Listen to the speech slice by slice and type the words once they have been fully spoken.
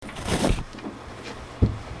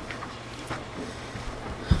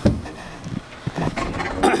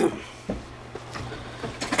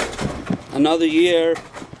Another year,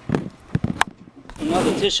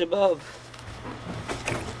 another Tisha B'Av.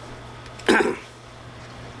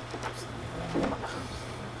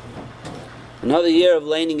 Another year of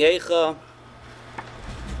laning Eicha,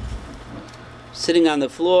 sitting on the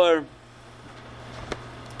floor,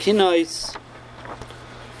 kinois,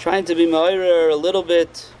 trying to be ma'orer a little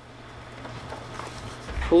bit,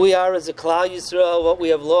 who we are as a Klal Yisrael, what we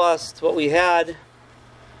have lost, what we had.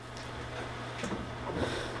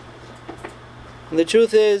 And the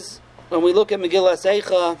truth is, when we look at Megillas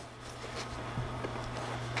Eicha,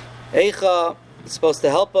 Eicha is supposed to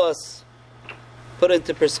help us put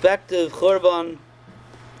into perspective Churban,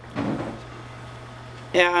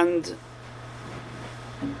 and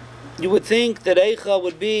you would think that Eicha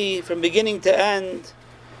would be, from beginning to end,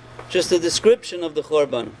 just a description of the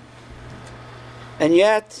Churban. And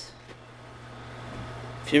yet,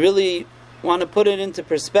 if you really want to put it into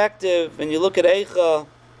perspective, and you look at Eicha,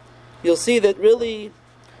 you'll see that really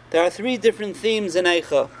there are three different themes in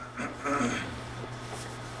Eicha.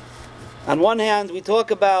 On one hand, we talk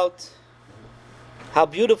about how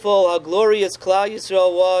beautiful, how glorious Klal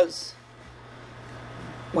Yisrael was.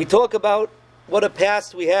 We talk about what a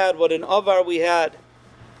past we had, what an avar we had.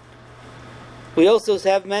 We also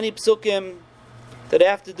have many psukim that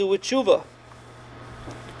have to do with tshuva.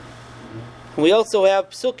 And we also have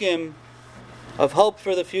psukim of hope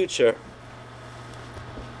for the future.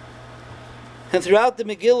 And throughout the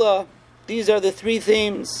Megillah, these are the three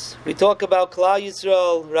themes. We talk about Klal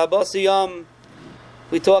Yisrael, Rabbos Yam.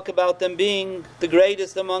 We talk about them being the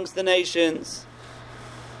greatest amongst the nations,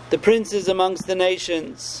 the princes amongst the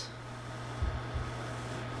nations.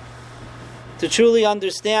 To truly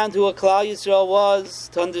understand who a Klal Yisrael was,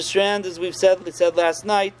 to understand, as we've said last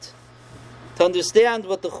night, to understand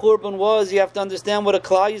what the Churban was, you have to understand what a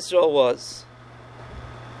Klal Yisrael was.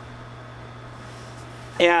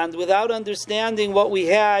 And without understanding what we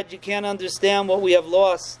had, you can't understand what we have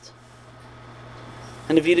lost.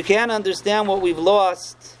 And if you can't understand what we've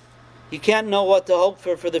lost, you can't know what to hope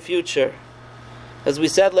for the future. As we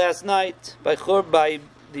said last night, by the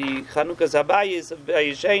Chanukas Habayis of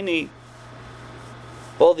Bayesheni,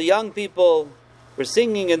 all the young people were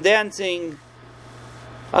singing and dancing.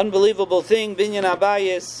 Unbelievable thing, Binyan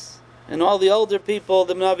Habayis. And all the older people,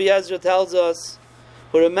 the Navi Ezra tells us,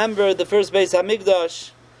 who remember the first Beis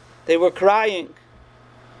Hamikdash, they were crying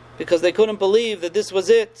because they couldn't believe that this was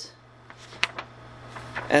it.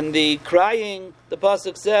 And the crying, the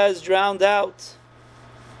pasuk says, drowned out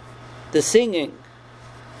the singing.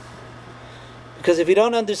 Because if you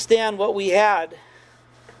don't understand what we had,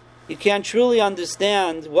 you can't truly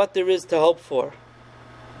understand what there is to hope for.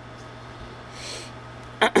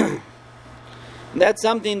 That's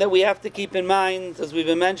something that we have to keep in mind, as we've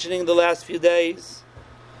been mentioning the last few days.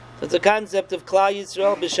 It's a concept of Klal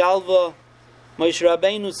Yisrael b'shalva. Moshe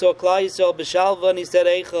Rabbeinu saw Klal Yisrael b'shalva and he said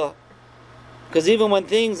Eicha. Because even when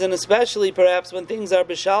things, and especially perhaps when things are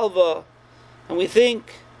b'shalva, and we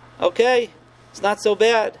think, okay, it's not so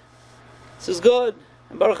bad, this is good,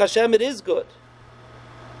 and Baruch Hashem, it is good.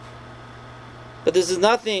 But this is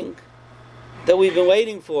nothing that we've been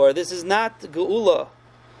waiting for. This is not Geula.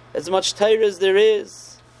 As much Torah as there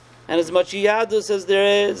is, and as much Yadus as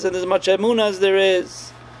there is, and as much Emunah as there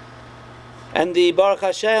is, and the Baruch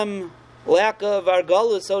Hashem lack of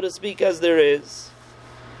Argalus, so to speak, as there is.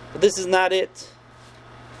 But this is not it.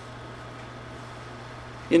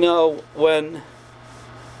 You know, when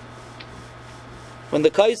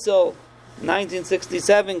the Kaisel,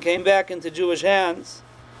 1967, came back into Jewish hands,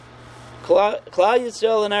 Klal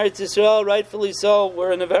Yisrael and Eretz Yisrael, rightfully so,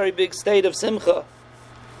 were in a very big state of simcha.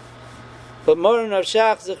 But Moran Rav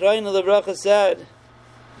Shach, Zechreinu Livracha, said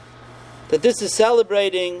that this is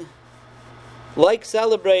celebrating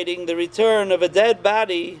the return of a dead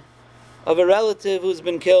body of a relative who's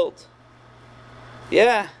been killed.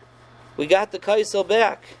 Yeah, we got the Kaisel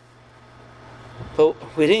back,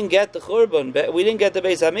 but we didn't get the Churban back. We didn't get the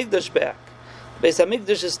Beis Hamikdash back. The Beis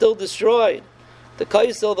Hamikdash is still destroyed. The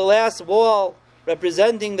Kaisel, the last wall,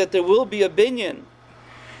 representing that there will be a binyan,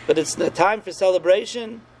 but it's the time for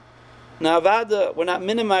celebration. Now, Avada, we're not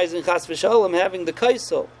minimizing Chas v'Shalom having the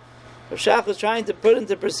Kaisel. Rav Shach was trying to put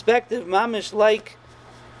into perspective, mamish, like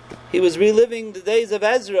he was reliving the days of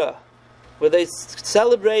Ezra, where they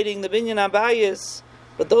celebrating the Binyan Habayis,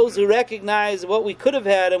 but those who recognize what we could have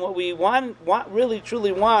had and what we want really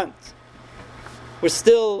truly want, were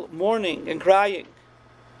still mourning and crying.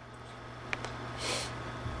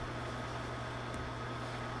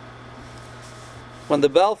 When the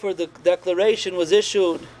Balfour Declaration was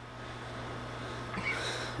issued,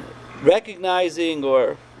 recognizing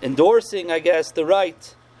or endorsing, I guess, the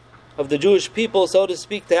right of the Jewish people, so to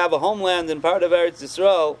speak, to have a homeland in part of Eretz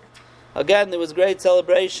Yisrael, again, there was great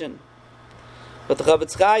celebration. But the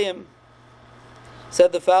Chavetz Chaim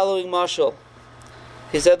said the following mashal.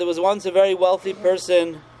 He said there was once a very wealthy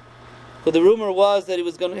person who the rumor was that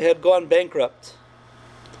he had gone bankrupt.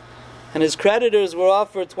 And his creditors were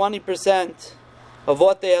offered 20% of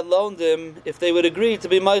what they had loaned him if they would agree to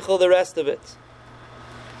be meichel the rest of it.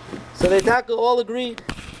 So they all agreed.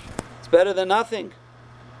 It's better than nothing.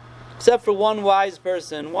 Except for one wise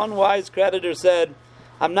person. One wise creditor said,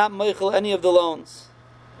 I'm not meichel any of the loans.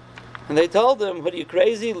 And they told him, what are you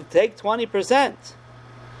crazy? Take 20%.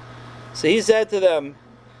 So he said to them,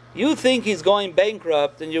 you think he's going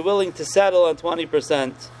bankrupt and you're willing to settle on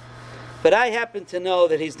 20%. But I happen to know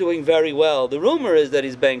that he's doing very well. The rumor is that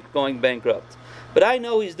he's going bankrupt. But I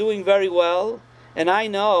know he's doing very well, and I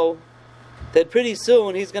know that pretty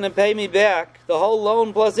soon he's going to pay me back the whole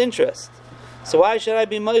loan plus interest. So why should I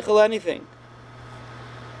be meichel anything?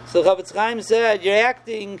 So Chavetz Chaim said, you're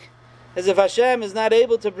acting as if Hashem is not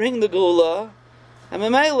able to bring the Geula, and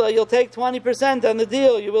Memela, you'll take 20% on the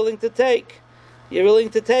deal you're willing to take. You're willing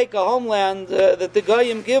to take a homeland that the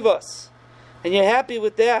Goyim give us, and you're happy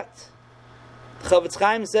with that. Chavetz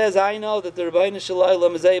Chaim says, I know that the Rebbeinu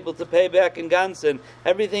Shalom is able to pay back in Gansen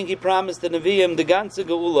everything he promised the Nevi'im, the Ganze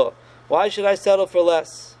Geula. Why should I settle for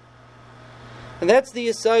less? And that's the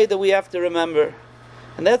Yesod that we have to remember.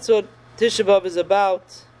 And that's what Tisha B'Av is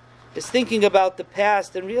about, is thinking about the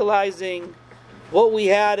past and realizing what we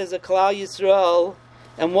had as a Klal Yisrael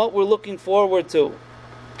and what we're looking forward to.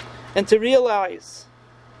 And to realize,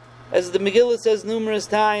 as the Megillah says numerous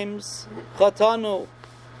times, Chatanu,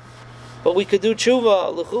 but we could do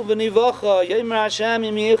tshuva, l'chu v'nivocha, yomer Hashem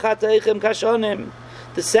yim yichateichem kashonim.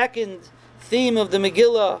 The second theme of the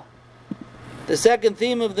Megillah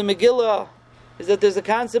is that there's a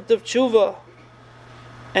concept of tshuva.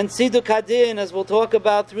 And tziduk hadin, as we'll talk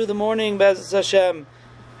about through the morning, Be'ezus Hashem,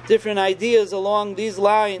 different ideas along these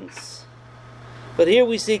lines. But here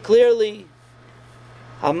we see clearly,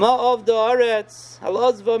 Ha'ma'ov da'aretz,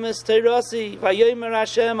 halozvam es teirasi, v'yomer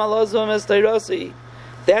Hashem halozvam es teirasi.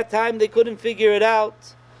 That time they couldn't figure it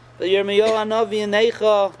out. The Yirmiyahu Hanavi and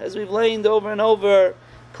Neicha, as we've learned over and over,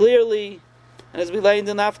 clearly, and as we learned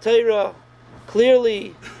in Haftarah,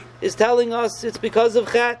 clearly is telling us it's because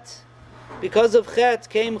of Chet. Because of Chet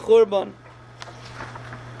came Churban.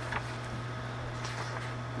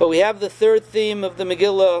 But we have the third theme of the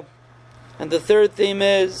Megillah, and the third theme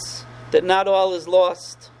is that not all is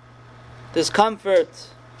lost. There's comfort,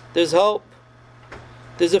 there's hope,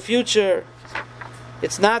 there's a future.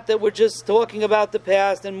 It's not that we're just talking about the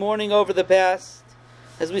past and mourning over the past.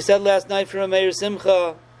 As we said last night from Meir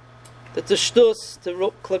Simcha, that's a shtus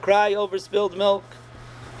to cry over spilled milk.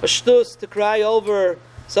 A shtus to cry over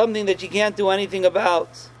something that you can't do anything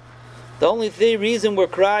about. The only reason we're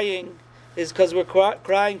crying is because we're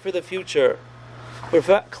crying for the future. We're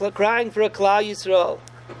crying for a Klal Yisrael.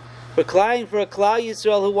 We're crying for a Klal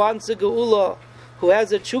Yisrael who wants a Geula, who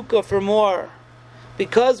has a tshuka for more.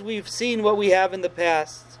 Because we've seen what we have in the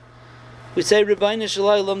past. We say, Rebbeinu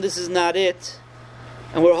Shalom, this is not it.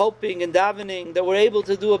 And we're hoping and davening that we're able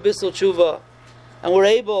to do a Bissel Tshuva. And we're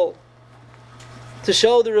able to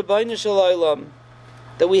show the Rebbeinu Shalom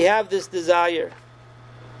that we have this desire.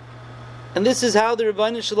 And this is how the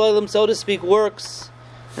Rebbeinu Shalom, so to speak, works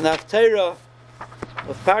in the Haftarah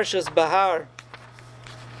of Parshas Bahar.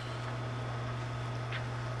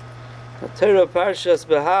 Haftarah of Parshas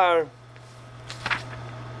Bahar,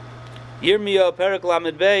 Yirmiyah Perek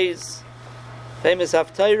Lamed Beis, famous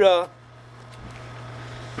Haftarah.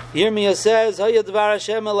 Yirmiyah says, Hayad Dvar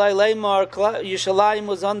Hashem Elai Leimar, Yushalayim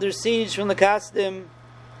was under siege from the Kasdim.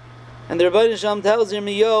 And the Rebbeinu Shalom tells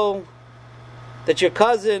Yirmiyah that your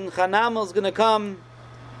cousin Chanamel is going to come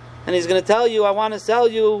and he's going to tell you, I want to sell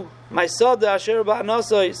you my Soda Asher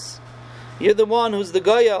Ba'anosois. You're the one who's the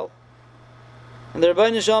Goyal. And the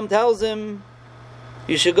Rebbeinu Shalom tells him,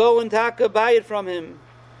 you should go and buy it from him.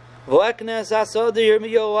 He says,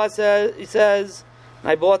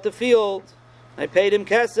 I bought the field, I paid him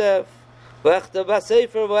kesef,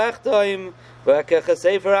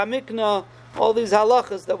 all these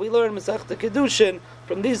halachas that we learn Masechta Kedushin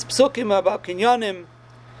from these psukim about kinyanim.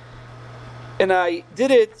 And I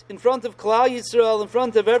did it in front of Klal Yisrael, in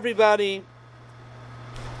front of everybody.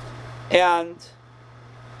 And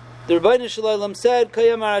the Rebbeinu Shalom said,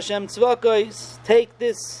 Kayamar Hashem Tzvakos, take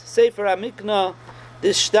this Sefer HaMiknah,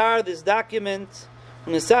 this shtar, this document,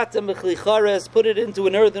 put it into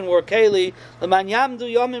an earthenware keli.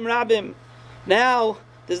 Now,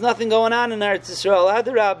 there's nothing going on in Eretz Yisrael.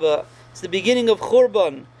 Adarabah, it's the beginning of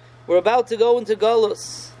Churban. We're about to go into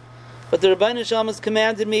Galus. But the Rebbeinu Shalom has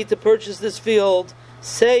commanded me to purchase this field,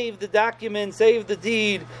 save the document, save the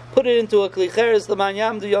deed, put it into a klicheres l'man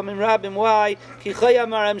yamdu yomim rabim. Why? Ki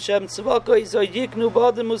chayamar Hashem tzvako yisoy yiknu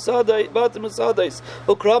badim usadois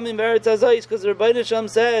ukramim beretz hazois. Because the Rebbeinu Shalom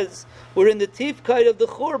says, we're in the tifkite of the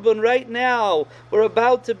Churban right now. We're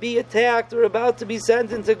about to be attacked. We're about to be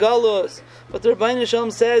sent into Galus. But the Rebbeinu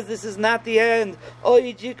Shalom says this is not the end.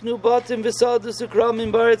 There's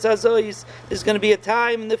going to be a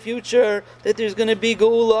time in the future that there's going to be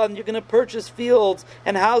Geula, and you're going to purchase fields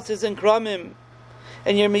and houses and Kramim.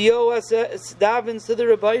 And Yirmiyahu davens to the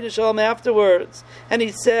Rebbeinu Shalom afterwards, and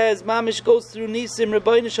he says, Mamish goes through Nisim,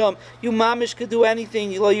 Rebbeinu Shalom, you Mamish could do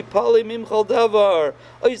anything.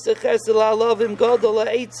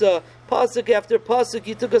 Pasuk after pasuk,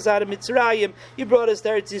 you took us out of Mitzrayim, you brought us to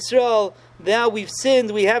Eretz Yisrael. Now we've sinned,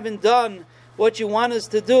 we haven't done what you want us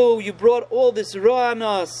to do. You brought all this Ra on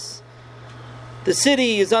us. The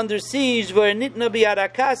city is under siege. V'nitna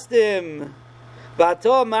bi'arakastim.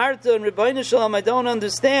 V'ato Marta and Rebbeinu Shalom, I don't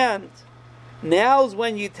understand. Now's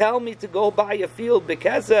when you tell me to go buy a field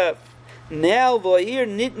b'kesef. Now v'hir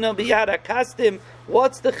nitna bi'arakastim.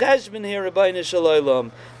 What's the cheshbon here, Rebbeinu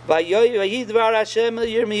Shalom? Vayidvar Hashem el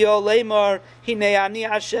Yirmiyahu leimar hinei ani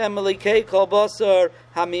Hashem elikei kol basar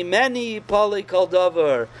hamimeni pali kol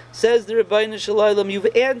davar. Says the Rebbeinu Shalom, you've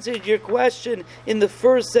answered your question in the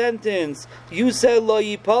first sentence. You said lo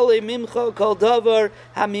yipali mimcha kol davar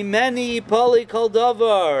hamimeni pali kol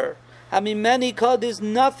davar. Hamimeni kol, there's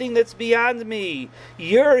nothing that's beyond me.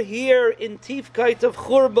 You're here in Tifkait of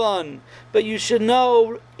Churban, but you should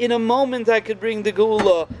know in a moment I could bring the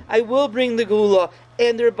Geula. I will bring the Geula.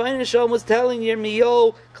 And the Rebbeinu Shalom was telling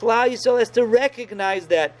Yirmiyahu, Klal Yisrael has to recognize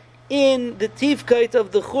that. In the Tifkait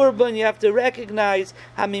of the Churban, you have to recognize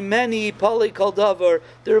Hamimeni Pali Kol Davar.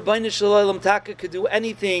 The Rebbeinu Shalom Taka could do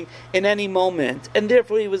anything in any moment. And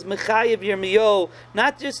therefore he was Mechayev Yirmiyahu,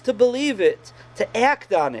 not just to believe it, to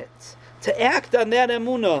act on it. To act on that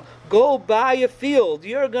emunah. Go buy a field.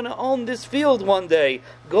 You're going to own this field one day.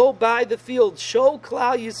 Go buy the field. Show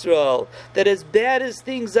Klal Yisrael that as bad as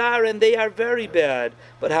things are, and they are very bad,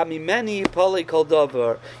 but hamimeni pali kol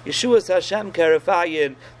davar. Yeshua's Hashem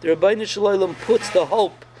Karafayin, the Rebbeinu Shalom puts the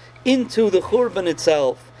hope into the Churban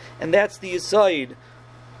itself, and that's the aside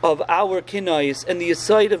of our kinais and the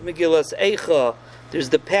aside of Megillas Eicha. There's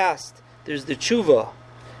the past, there's the tshuva,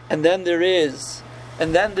 and then there is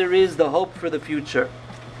the hope for the future.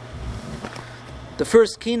 The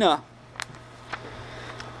first kina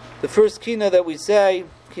that we say,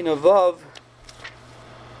 kina vav,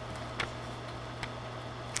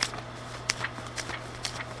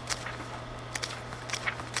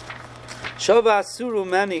 Shava Suru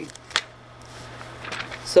Mani.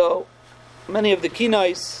 So many of the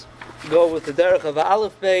kinais go with the derech of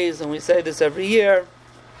Aleph Beis, and we say this every year.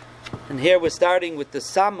 And here we're starting with the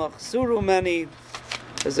Samach Suru Mani,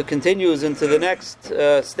 as it continues into the next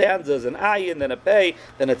stanzas, an ayin, then a pei,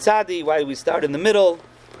 then a tzadi. Why we start in the middle?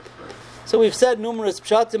 So we've said numerous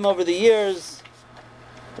pshatim over the years.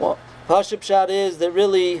 Well, Pasha pshat is that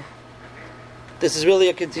this is really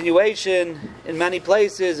a continuation in many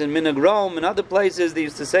places, in Minhag Rome and other places. They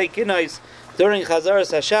used to say kinais during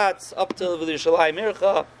Chazaras Hashatz up till Yerushalayim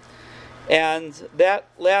Ircha. And that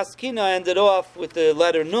last kina ended off with the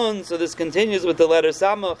letter Nun, so this continues with the letter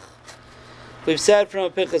Samach. We've said from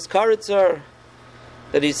a Pinchas Karitzer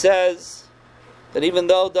that he says that even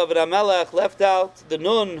though David HaMelech left out the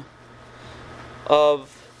Nun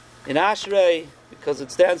in Ashrei because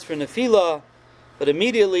it stands for Nefilah, but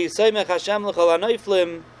immediately Soymech Hashem l'chol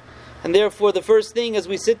hanoiflim, and therefore the first thing as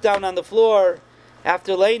we sit down on the floor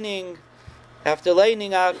after laning Kriyas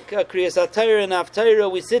HaTorah and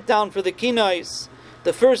Haftarah, we sit down for the kinais.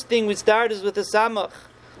 The first thing we start is with the Samach,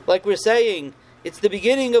 like we're saying. It's the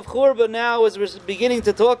beginning of Churban now as we're beginning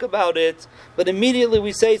to talk about it, but immediately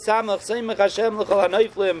we say Samach, Soymech Hashem l'chol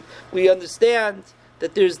hanoiflim. We understand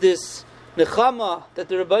that there's this nechama that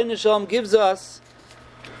the Rebbeinu Shalom gives us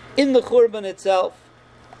in the Churban itself.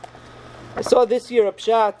 I saw this year a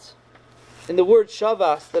pshat in the word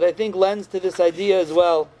Shavas that I think lends to this idea as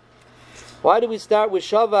well. Why do we start with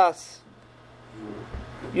Shavas?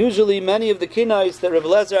 Usually many of the kinais that Rav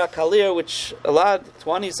Eliezer HaKalir, which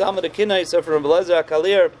 20 some of the kinais are from Rav Eliezer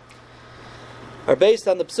HaKalir, are based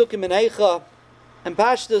on the Psukim in Eicha. And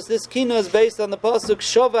Pashtus, this kina is based on the Pasuk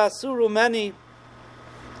Shavas Suru Mani.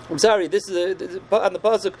 I'm sorry, this is on the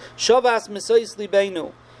Pasuk Shavas Mesois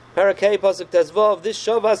Libeinu. Parakei Pasuk Tezvav. This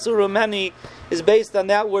Shavas Suru Mani is based on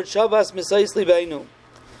that word Shavas Mesois Libeinu.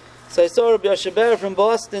 So I saw Rabbi Yashaber from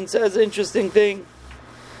Boston says an interesting thing.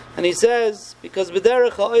 And he says, because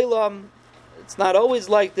B'derech HaOlam, it's not always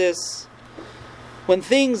like this. when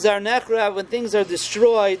things are nechrav, when things are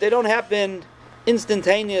destroyed, they don't happen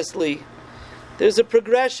instantaneously. There's a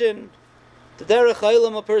progression. The derech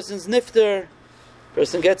ha'olam, a person's nifter,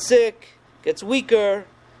 person gets sick, gets weaker,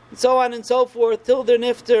 and so on and so forth, till they're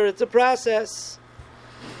nifter. It's a process.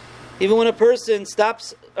 Even when a person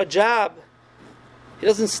stops a job, he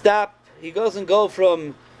doesn't stop, he doesn't go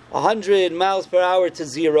from 100 miles per hour to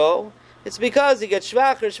 0. It's because he gets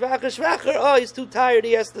schwacher. Oh, he's too tired,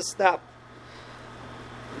 he has to stop.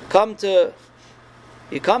 You come to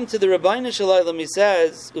the Rabbeinu Shalom, he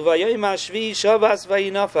says, Uvayoyim hashvi shavas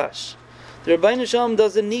vayinafash. The Rabbeinu Shalom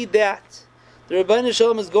doesn't need that. The Rabbeinu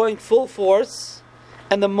Shalom is going full force,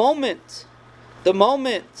 and the moment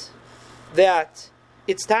that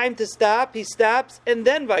it's time to stop, he stops, and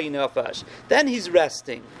then vayinafash. Then he's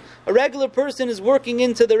resting. A regular person is working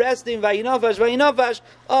into the resting, vayinafash.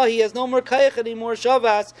 Oh, he has no more kayach anymore,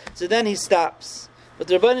 shavas, so then he stops. But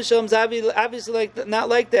the Rabbeinu Shalom is obviously not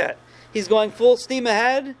like that. He's going full steam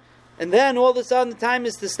ahead, and then all of a sudden the time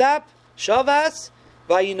is to stop, shavas,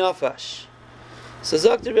 vayinafash. So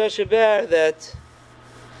Dr. Beshaber that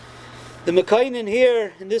the Mekainen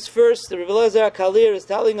here in this verse, the Rebbe Elazar Kalir is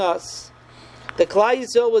telling us that Klal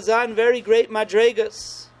Yisrael was on very great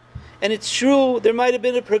madregas, and it's true there might have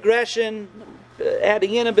been a progression,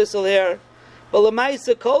 adding in a bissel here, but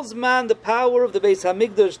Lamaisa calls man the power of the Beis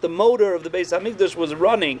Hamikdash, the motor of the Beis Hamikdash was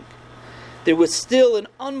running. There was still an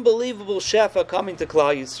unbelievable shefa coming to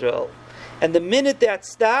Klal Yisrael, and the minute that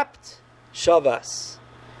stopped, shavas.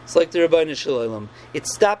 It's like the Rabbeinu Shalom. It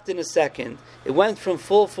stopped in a second. It went from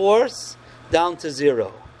full force down to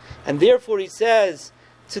 0. And therefore he says,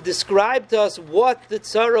 to describe to us what the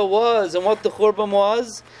tzara was and what the churban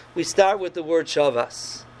was, we start with the word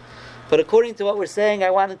shavas. But according to what we're saying, I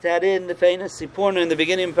wanted to add in the famous Sipurna in the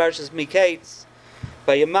beginning of Parshas Miketz,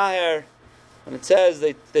 by Yemaher, when it says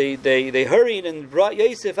they hurried and brought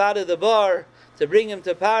Yosef out of the bar, to bring him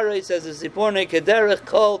to Paro, he says, Kederech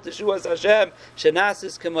kol teshuas Hashem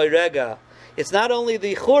shenasis k'moyrega. It's not only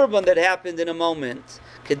the churban that happened in a moment.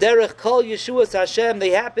 Kederech kol Yeshuas Hashem, they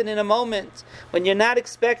happen in a moment. When you're not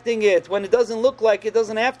expecting it, when it doesn't look like it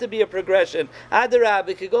doesn't have to be a progression. Adarab,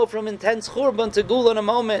 it could go from intense churban to gula in a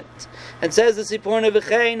moment. And says the Sipurna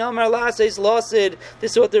v'chein, Omar Laseis Losid.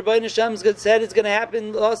 This is what the Rebbeinu Shalom said, it's going to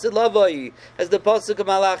happen, Losid Lavoi. As the Pasuk of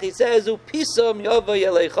Malachi says, Upisom Yovoi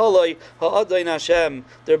Elecholoi Ha'adoin Hashem.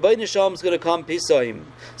 The Rebbeinu Shalom is going to come Pisoim.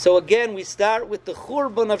 So again, we start with the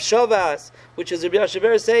churban of Shavas, which is Rabbi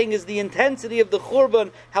Yashaber saying is the intensity of the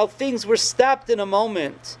churban, how things were stopped in a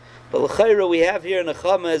moment. But l'chayra we have here in a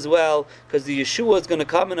Chama as well, because the Yeshua is going to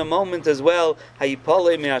come in a moment as well.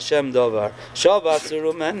 Hayipolei mi Hashem davar. Shavas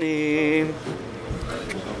urumani.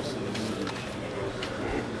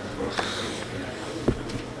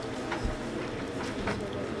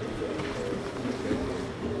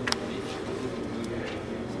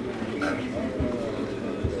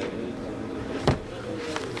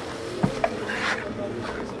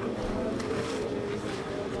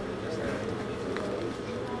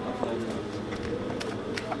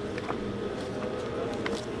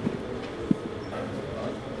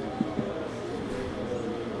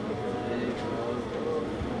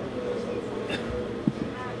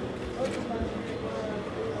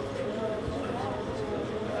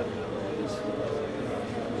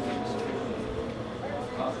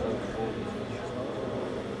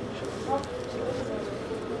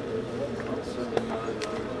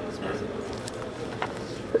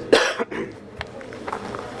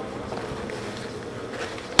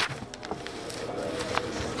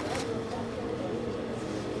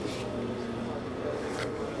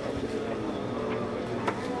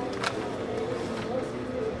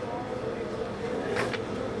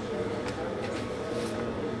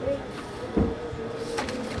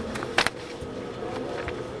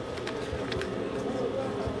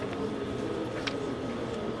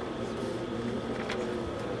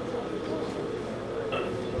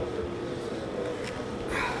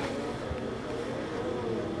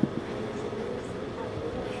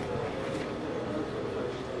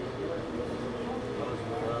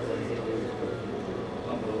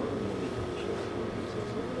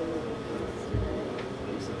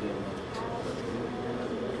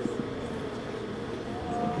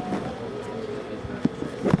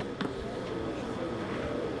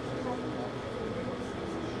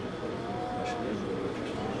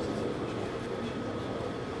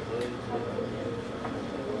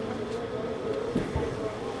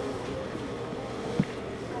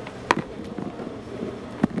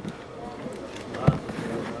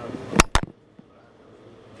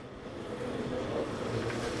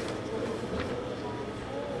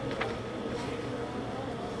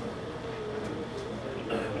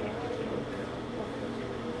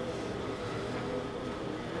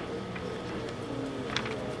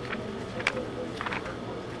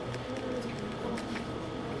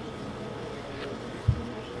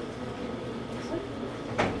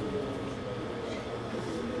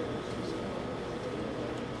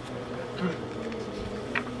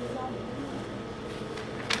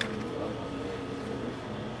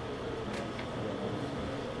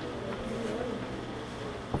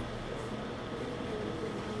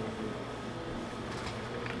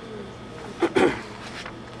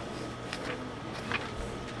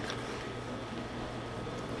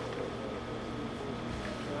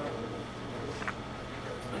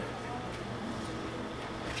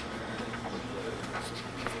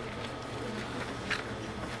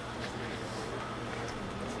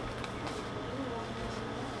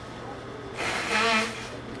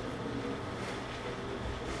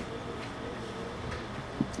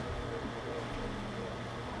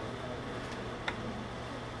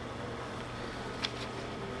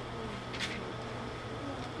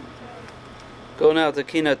 Go now to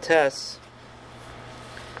Kina Tess.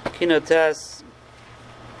 Kina Tess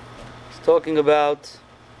is talking about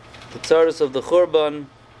the tzaras of the Churban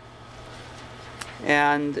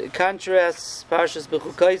and contrasts Parshas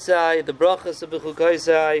Bechukaisai, the brachas of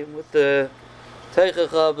Bechukaisai, with the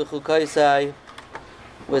Teichacha of Bechukaisai,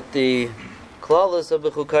 with the klalas of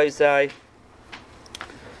Bechukaisai.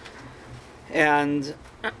 And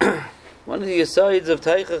one of the asides of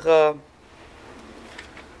Teichacha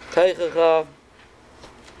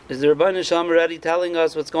is the Rebbeinu Shalom already telling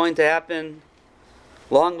us what's going to happen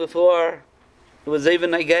long before it was even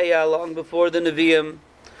Nageya, long before the Nevi'im.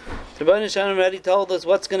 The Rebbeinu Shalom already told us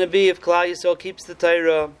what's going to be if Klal Yisrael keeps the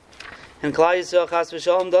Torah and Klal Yisrael Chas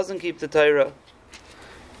v'Shalom doesn't keep the Torah.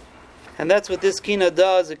 And that's what this Kina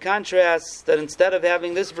does. It contrasts that instead of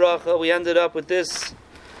having this bracha, we ended up with this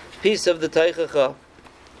piece of the Teichacha.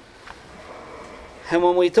 And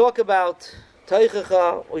when we talk about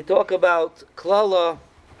Teichacha, we talk about Klala,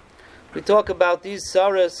 we talk about these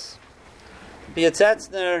Saras,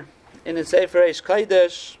 Biatzetzner, in the Sefer Eish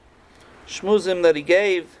Kodesh, Shmuzim that he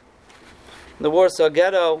gave in the Warsaw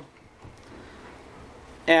Ghetto,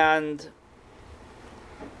 and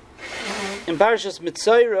in Parshas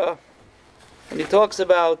Mitzayra, when he talks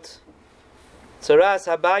about Tzaras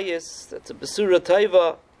Habayis, that's a Besura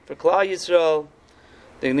Taiva for Klal Yisrael,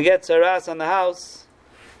 they're going to get Tzaras on the house,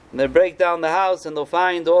 and they break down the house, and they'll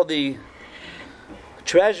find all the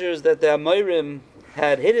treasures that the Amorim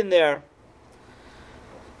had hidden there.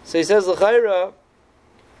 So he says, L'chaira,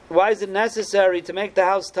 why is it necessary to make the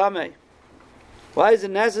house tamei? Why is it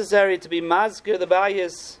necessary to be mazkir the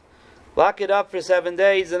bayis, lock it up for 7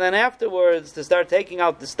 days, and then afterwards to start taking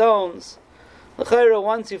out the stones? L'chaira,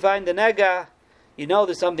 once you find the nega, you know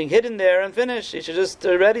there's something hidden there, and finish. You should just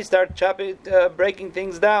already start breaking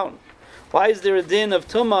things down. Why is there a din of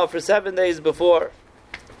tumah for 7 days before?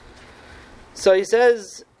 So he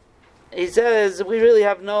says, we really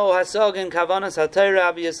have no hasog and kavanas hatayra,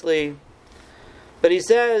 obviously, but he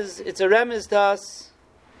says it's a remiz to us.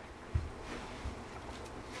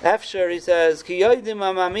 Efshar, he says, ki yoidim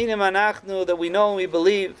amaminim anachnu, that we know and we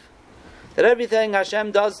believe that everything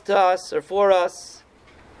Hashem does to us or for us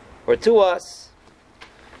or to us,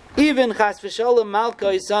 even chas v'shalom malka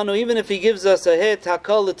isanu, even if he gives us a hit,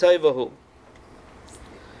 hakol l'toivahu.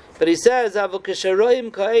 But he says, and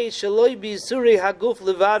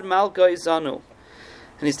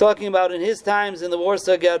he's talking about in his times in the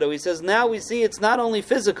Warsaw Ghetto. He says, now we see it's not only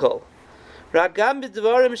physical. He says,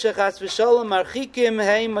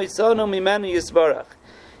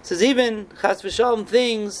 even chas v'shalom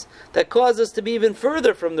things that cause us to be even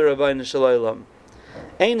further from the Rabbeinu Shalom.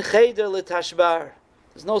 Ein cheder l'tashbar.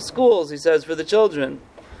 There's no schools, he says, for the children.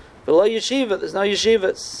 V'lo yeshiva, there's no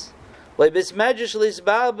yeshivas. There's no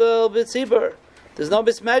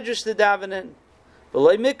bismedrash to daven in.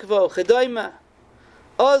 V'lo mikvo, chedoyma.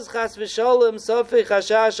 Oz chas v'shalom sofei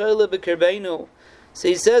chashash oile b'kerbeinu. So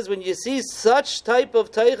he says, when you see such type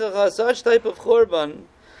of teichacha, such type of churban,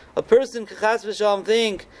 a person can chas v'shalom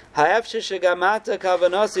think, ha'efshe shegamata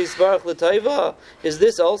kavanasi yisbarach l'taiva. Is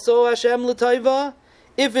this also Hashem l'taiva?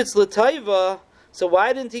 If it's l'taiva, so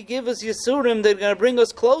why didn't he give us Yisurim that are going to bring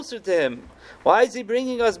us closer to him? Why is he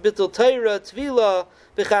bringing us Bittul Torah, Tvila,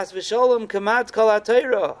 B'chas v'sholem, Kamat Kol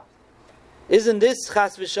HaTorah? Isn't this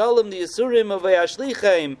Chas v'sholem, the Yisurim of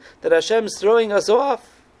Vayashlichem, that Hashem's throwing us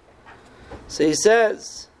off? So he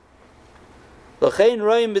says, L'chein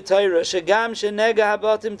roim b'Torah, Shegam shenega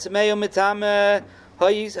habatim tmeo mitame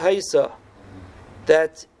haisa,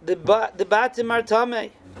 that the batim are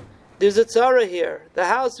tamei. There's a tzara here. The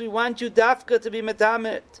house, we want you dafka to be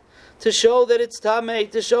metamet, to show that it's tamei,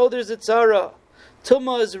 to show there's a tzara.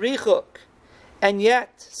 Tumah is richuk. And yet,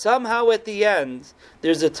 somehow at the end,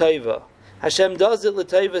 there's a taiva. Hashem does it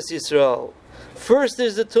l'taivas Yisrael. First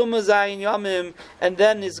there's the tumah zayin yamim, and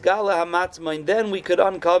then isgala hamatmain. Then we could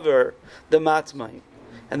uncover the matmain.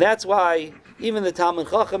 And that's why even the Talmud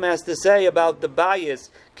Chacham has to say about the bayis,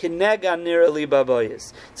 kinega nirali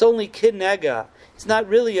babayis. It's only kinega. It's not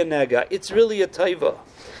really a nega. It's really a taiva.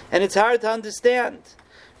 And it's hard to understand.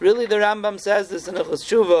 Really, the Rambam says this in Achos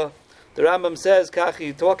Tshuva, The Rambam says,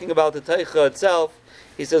 Kachi, talking about the Teicha itself,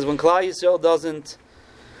 he says, when Klal Yisrael doesn't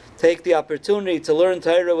take the opportunity to learn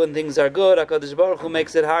Torah when things are good, HaKadosh Baruch Hu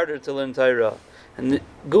makes it harder to learn Torah. And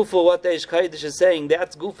Gufa, what the Eish Kodesh is saying,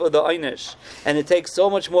 that's Gufa the Einish. And it takes so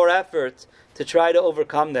much more effort to try to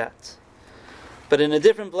overcome that. But in a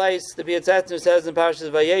different place, the Piatzatner says in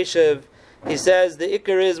Parashas Vayeshev, he says the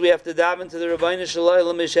Iker is we have to dive into the Rabbeinu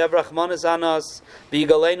Shalom Mishav Rachmanis Anas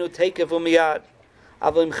V'Yigalenu Teikev Umiyad.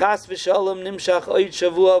 Avlim Chas V'Shalom Nimshach Oid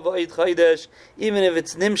Shavua V'Oid Chodesh. Even if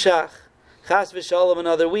it's Nimshach, Chas V'Shalom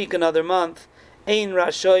another week, another month, Ein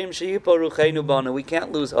Rashoim Sheyipo Rucheinu Bana. We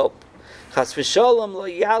can't lose hope. Chas V'Shalom Lo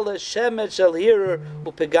Yala Shemet Shel Hirer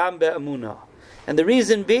Upegam Be'amuna. And the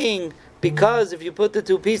reason being, because if you put the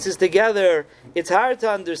two pieces together, it's hard to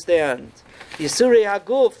understand. Yisurei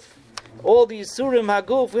Haguf, all the Yisurim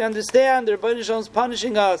Haguf, we understand the Rebbeinu Shalom is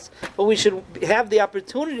punishing us, but we should have the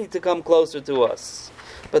opportunity to come closer to us.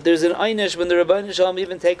 But there's an Einish when the Rebbeinu Shalom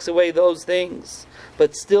even takes away those things.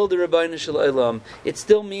 But still the Rebbeinu Shalom, it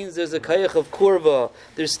still means there's a Kayach of Kurva.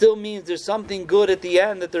 There still means there's something good at the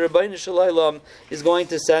end that the Rebbeinu Shalom is going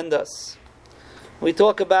to send us. We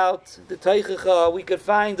talk about the Teichacha, we could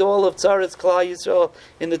find all of Tzaretz Klal Yisrael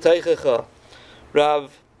in the Teichacha.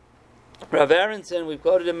 Rav Aronson, we've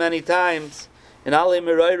quoted him many times, in Ale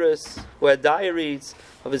Meroiris, who had diaries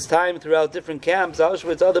of his time throughout different camps,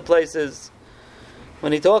 Auschwitz, other places.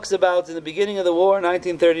 When he talks about in the beginning of the war,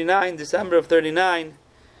 1939, December of 39,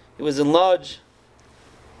 he was in Lodz,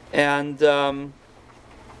 and the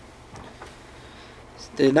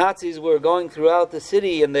Nazis were going throughout the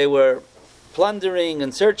city, and they were plundering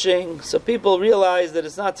and searching, so people realized that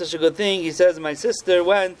it's not such a good thing. He says, my sister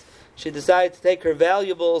went, she decided to take her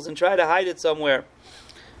valuables and try to hide it somewhere.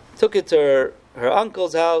 Took it to her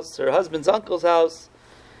uncle's house, her husband's uncle's house,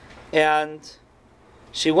 and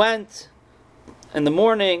she went in the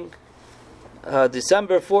morning,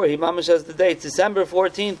 December 4th, he mamash has the date, December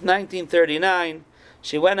 14th, 1939,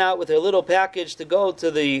 she went out with her little package to go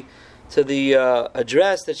to the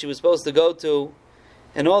address that she was supposed to go to.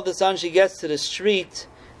 And all of a sudden she gets to the street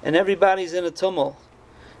and everybody's in a tumult.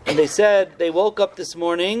 And they said they woke up this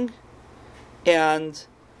morning and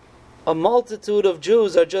a multitude of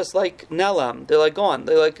Jews are just like Nelam. They're like gone.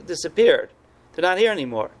 They're like disappeared. They're not here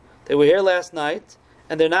anymore. They were here last night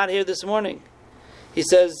and they're not here this morning. He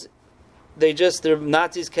says the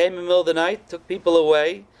Nazis came in the middle of the night, took people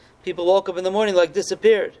away. People woke up in the morning like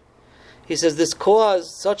disappeared. He says this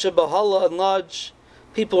caused such a bahala and lodge.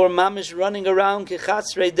 People were mamish running around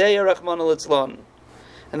kichatzrei deya Rahman al-Itzlan.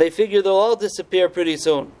 And they figure they'll all disappear pretty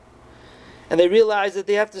soon. And they realize that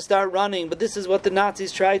they have to start running, but this is what the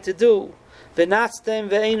Nazis tried to do. V'natztem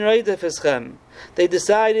ve'ein reidef eschem. They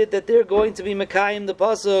decided that they're going to be Mekayim the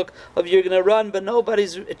pasuk of you're going to run, but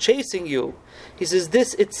nobody's chasing you. He says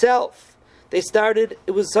this itself, they started,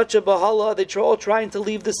 it was such a bahala, they were all trying to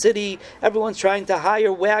leave the city, everyone's trying to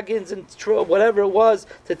hire wagons and whatever it was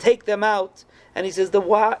to take them out. And he says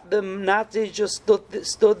the Nazis just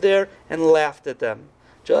stood there and laughed at them.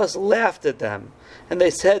 Just laughed at them. And they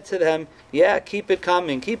said to them, yeah, keep it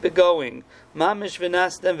coming, keep it going. Mamish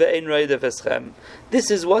v'nastem ve'ein roidef eschem. This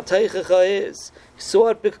is what Teichacha is. Saw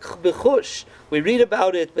it b'chush. We read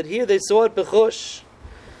about it, but here they saw it b'chush.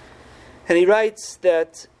 And he writes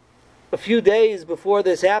that a few days before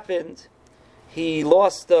this happened, he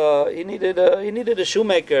lost. He needed a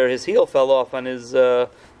shoemaker. His heel fell off on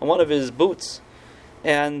one of his boots,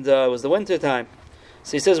 and it was the winter time.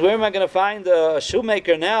 So he says, "Where am I going to find a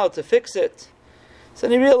shoemaker now to fix it?" So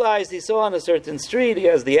then he realized, he saw on a certain street, he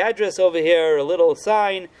has the address over here, a little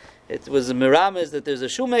sign. It was a miramis that there's a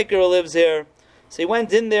shoemaker who lives here. So he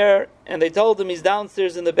went in there, and they told him he's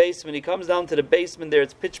downstairs in the basement. He comes down to the basement there.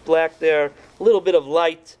 It's pitch black there, a little bit of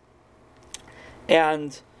light,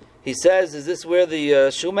 and he says, "Is this where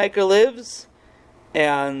the shoemaker lives?"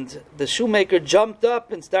 And the shoemaker jumped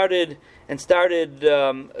up and started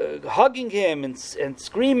hugging him and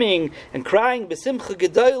screaming and crying. B'simcha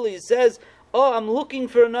gedola, he says, "Oh, I'm looking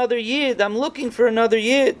for another yid. I'm looking for another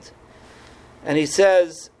yid." And he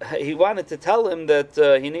says he wanted to tell him that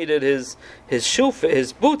he needed his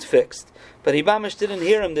boot fixed, but he mamish didn't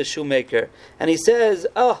hear him, the shoemaker. And he says,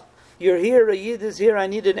 "Oh, you're here. A yid is here. I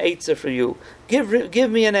need an eitzah for you. Give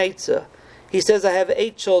me an eitzah." He says, "I have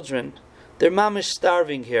 8 children. They're mamish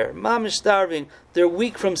starving here. Mamish starving. They're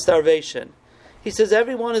weak from starvation." He says,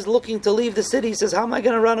 "Everyone is looking to leave the city." He says, "How am I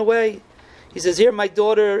going to run away?" He says, "Here, my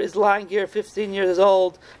daughter is lying here, 15 years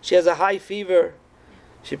old. She has a high fever.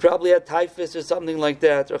 She probably had typhus or something like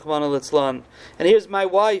that, Rahman al-Itzlan. And here's my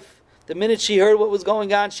wife. The minute she heard what was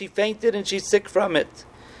going on, she fainted and she's sick from it."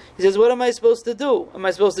 He says, "What am I supposed to do? Am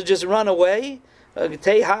I supposed to just run away? How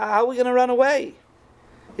are we going to run away?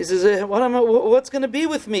 He says, what's going to be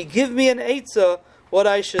with me? Give me an eitzah what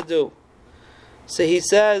I should do. So he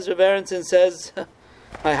says, Rav Aronson says,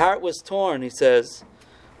 my heart was torn, he says.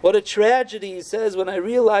 What a tragedy, he says, when I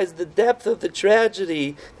realized the depth of the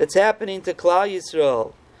tragedy that's happening to Klal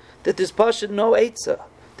Yisrael, that there's pashut no eitzah.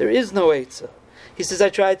 There is no eitzah. He says, I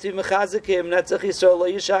tried to mechazikim, Netzach Yisrael, lo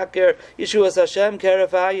yishaker, Yeshuas Hashem, keref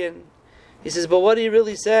ayin. He says, but what do you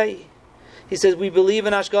really say? He says, we believe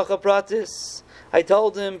in Hashgacha Pratis. I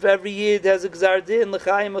told him, for every Yid has a Gzar Din,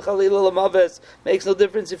 L'chaim, L'chalil, L'maves. Makes no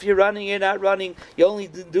difference if you're running, you're not running. You only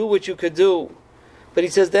do what you could do. But he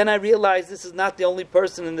says, then I realized this is not the only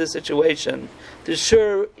person in this situation. He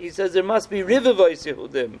says, there must be Rivavois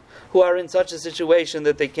Yehudim who are in such a situation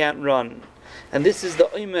that they can't run. And this is the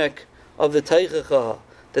Oimek of the Teichacha,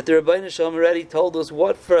 that the Rebbeinu Shalom already told us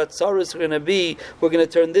what for Atzaros we're going to be. We're going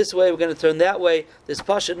to turn this way, we're going to turn that way. There's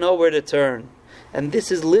pashut nowhere to turn. And this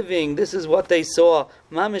is living, this is what they saw.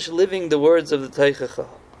 Mamish living the words of the Teichacha.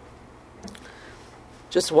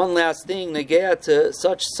 Just one last thing, Negea to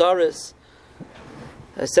such tzaros.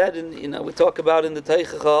 I said, we talk about in the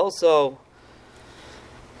Teichacha also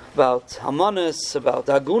about Hamanus, about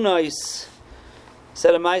Agunais. I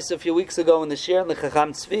said a Maisa a few weeks ago in the Shir in the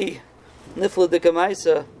Chacham Tzvi, Nifla Dika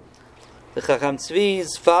Maisa. The Chacham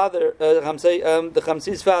Tzvi's father, the Chacham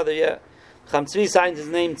Tzvi's father, Chacham Tzvi signed his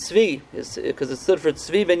name Tzvi because it stood for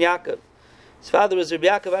Tzvi ben Yaakov. His father was Rabbi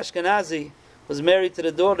Yaakov Ashkenazi, was married to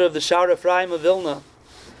the daughter of the Shar Ephraim of Vilna.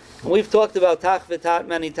 And we've talked about Tach V'Tat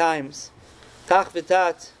many times. Tach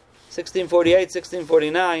V'Tat, 1648,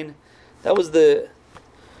 1649. That was the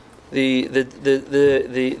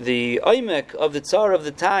oimek of the Tsar of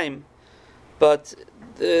the time. But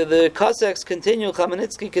the Cossacks continued,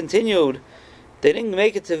 Khmelnytsky continued. They didn't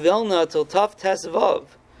make it to Vilna till Tav Tes Vav,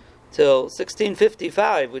 till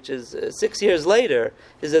 1655, which is 6 years later,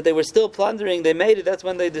 is that they were still plundering. They made it. That's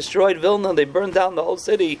when they destroyed Vilna. They burned down the whole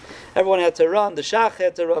city. Everyone had to run. The Shach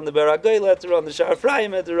had to run. The Beragel had to run. The Shar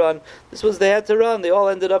Ephraim had to run. They had to run. They all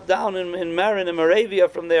ended up down in Marin and Moravia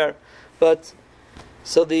from there. But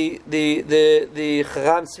so the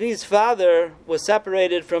Chacham Tzvi's father was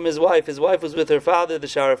separated from his wife. His wife was with her father, the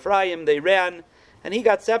Shar Ephraim. They ran, and he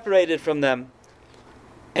got separated from them.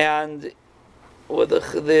 And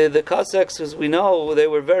the Cossacks, as we know, they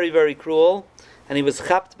were very, very cruel, and he was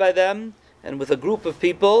chapped by them, and with a group of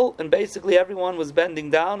people, and basically everyone was bending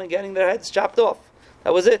down and getting their heads chopped off.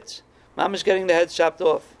 That was it. Mamish getting their heads chopped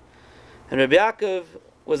off. And Rabbi Yaakov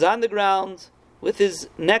was on the ground with his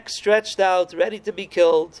neck stretched out, ready to be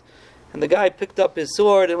killed, and the guy picked up his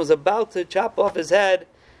sword and was about to chop off his head,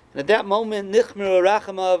 and at that moment, Nichmer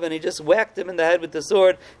Rachamov, and he just whacked him in the head with the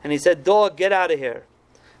sword, and he said, "Dog, get out of here."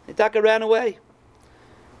 Nitaka ran away.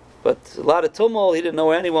 But a lot of tumult, he didn't know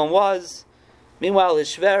where anyone was. Meanwhile, his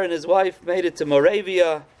shver and his wife made it to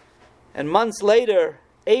Moravia. And months later,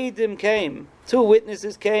 Eidim came. 2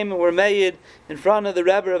 witnesses came and were made in front of the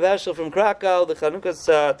Rebbe of Heschel from Krakow, the Chanukas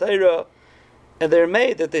Torah. And they were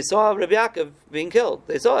made that they saw Rabbi Yaakov being killed.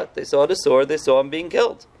 They saw it. They saw the sword. They saw him being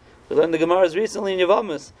killed. We learned the Gemaras recently in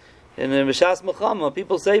Yavamas. In Mishas Mechama,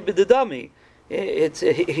 people say B'didami.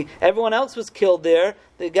 Everyone else was killed there.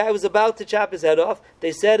 The guy was about to chop his head off.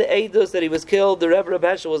 They said Eidos that he was killed. The Rebbe of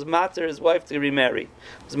Heschel was mater his wife to remarry.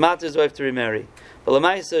 But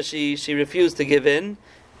Lamaisa, she refused to give in.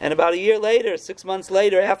 And about a year later, 6 months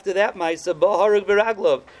later, after that Maisa, Baharug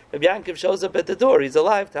Beraglov, Rabbi Yankov shows up at the door. He's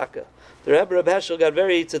alive, Taka. The Rebbe of Heschel got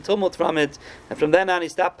very tumult from it, and from then on he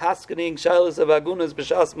stopped paskening Shailas of Agunas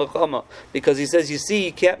B'Shas Mechama, because he says, you see,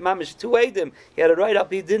 you can't mamish to aid him. He had to write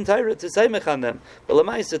up, he didn't Torah to say on them. But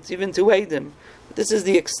Lamaisa, it's even to aid him. But this is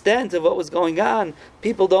the extent of what was going on.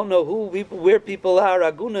 People don't know where people are.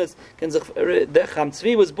 Agunas, the Chacham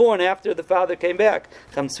Tzvi was born after the father came back.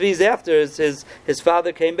 Chacham Tzvi's after his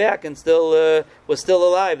father came back and was still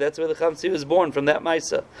alive. That's where the Chacham Tzvi was born, from that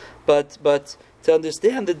Maisa. But to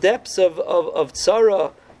understand the depths of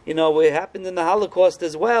Tzara, it happened in the Holocaust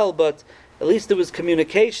as well, but at least there was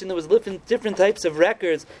communication, there was different types of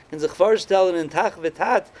records. In Zechvar Shtel and Tach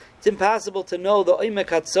V'Tat, it's impossible to know the Oimek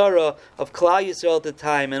HaTzara of Klal Yisrael at the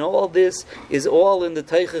time, and all this is all in the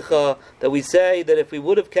Teichacha, that we say that if we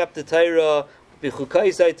would have kept the Torah, we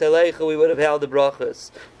would have held the brachas.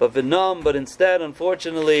 But instead,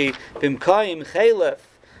 unfortunately, Bimkaim Chelef,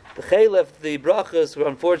 the Chelef, the brachas,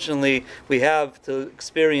 unfortunately, we have to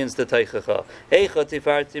experience the Teichacha. Eicha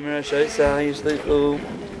tifarti mirashaisa yishlichu.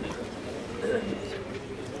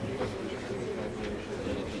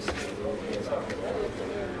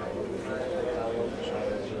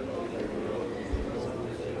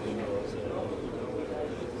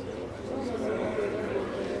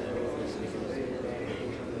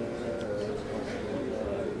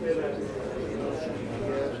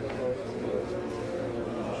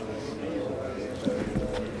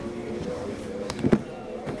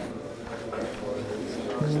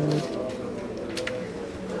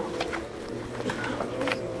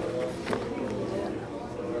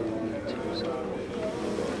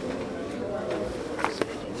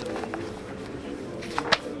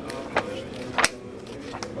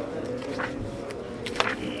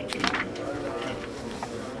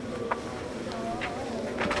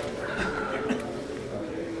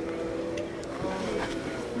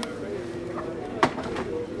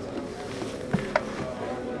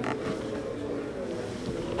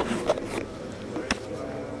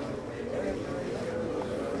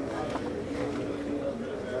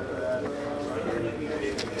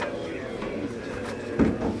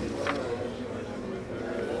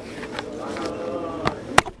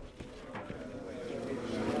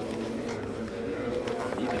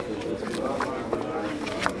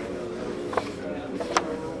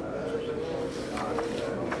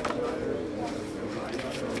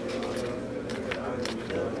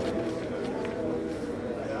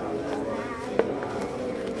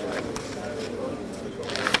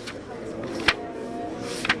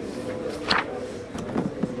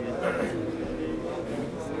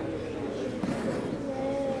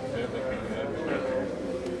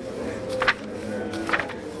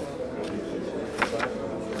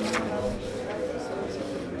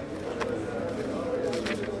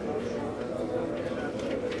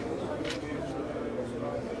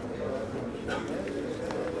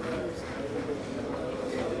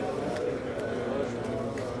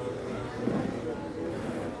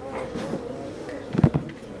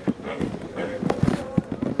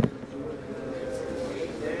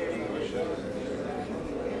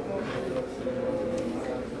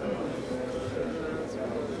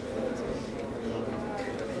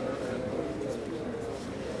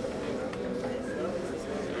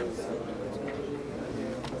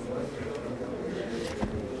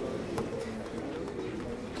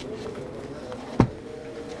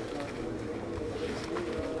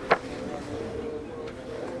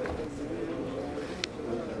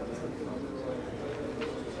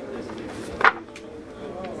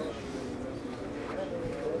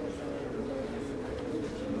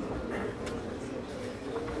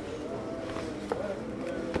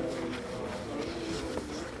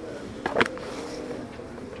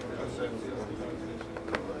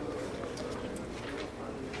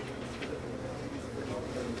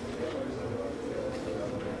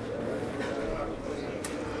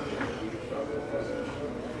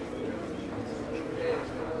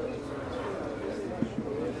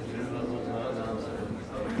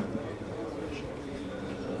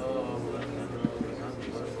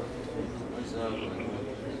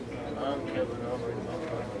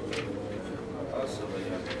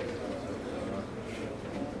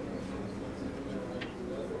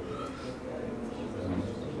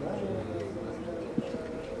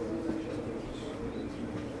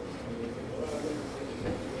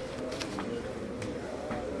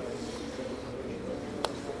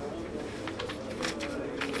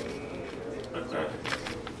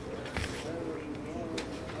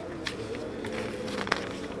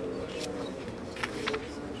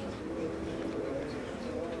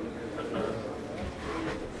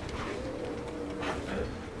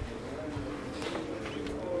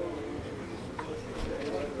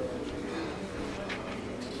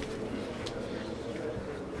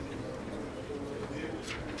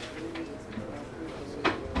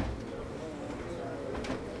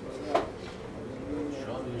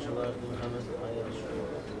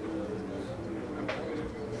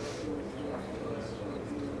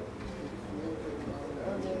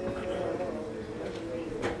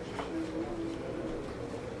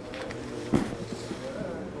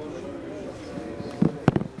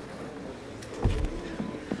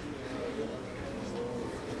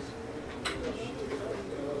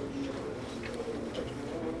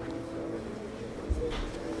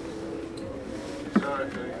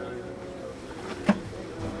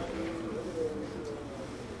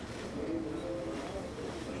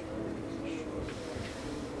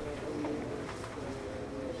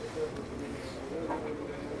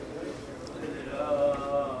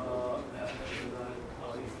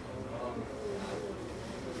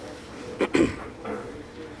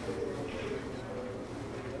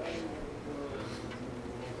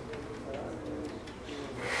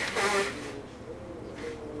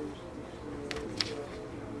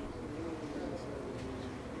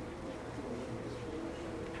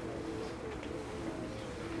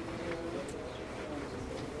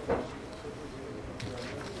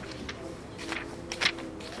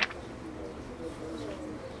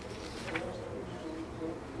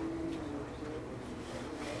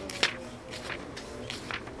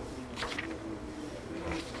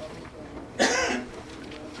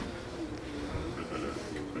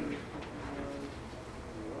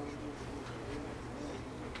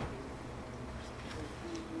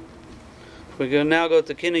 We're going to now go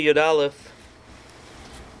to Kina Yud Aleph.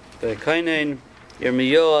 Kainen,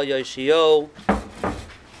 Yirmiyahu, Yoshiyahu.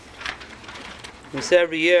 We say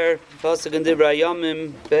every year, Pasuk in Dibra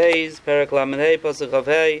Yomim, Beis, Perek Lamed Hey, Pasuk Chav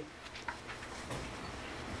Hey,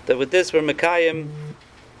 that with this we're Mekayim,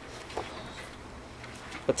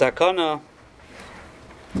 the Takana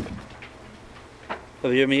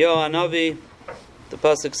of Yirmiyahu Hanavi. The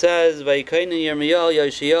Pasuk says, Vayikainen Yirmiyahu,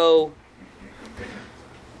 Yoshiyahu,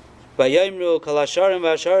 Vayimru Kalasharim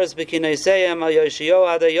Vasharis B'Kinaiseyem Al Yoshiyahu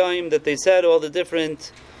Adayim, that they said all the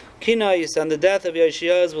different kinais on the death of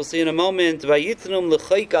Yoshiyahu, as we'll see in a moment. Vayitnum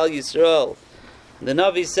L'Chayk Al Yisrael. The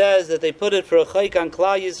Navi says that they put it for a chayk on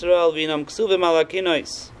Klal Yisrael. V'inam Ksuvim Al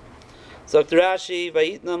HaKinais. So Rashi,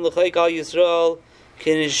 Vayitnum L'Chayk Al Yisrael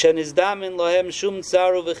Shenizdamin Lohem Shum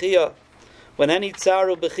Tzaru V'Chiyah. When any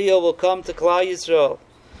Tzaru V'Chiyah will come to Klal Yisrael,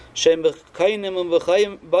 that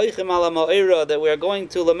we are going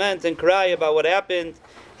to lament and cry about what happened.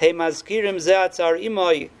 Hey mazkirim ze'atzar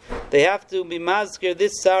imoi. They have to be mazkir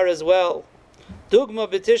this tsar as well. Dugma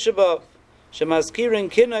b'tishabav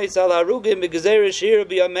shemazkirin kinais al harugim b'gezer shir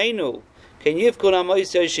b'yameinu ken yivkun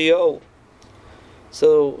amois Yoshiyahu.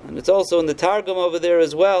 So, and it's also in the Targum over there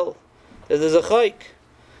as well. There's a chayk.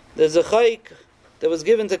 There's a chayk that was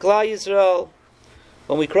given to Klal Yisrael.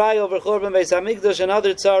 When we cry over Churban Beis Hamikdash and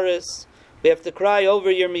other tzaras, we have to cry over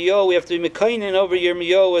Yirmiyahu. We have to be mekainen over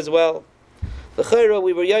Yirmiyahu as well. The Chayra,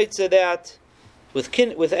 we were yaitze that with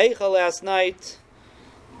Eicha last night,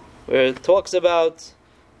 where it talks about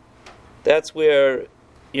that's where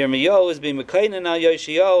Yirmiyahu is being mekainen al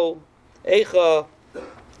Yoshiyahu. Eicha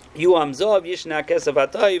Yuam Zov Yishna Kesav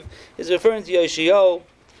Atayv is referring to Yoshiyahu.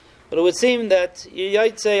 But it would seem that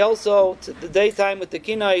yaitze also to the daytime with the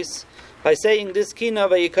kinais, by saying this kina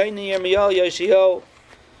vayikaini Yirmiyahu Yoshiyahu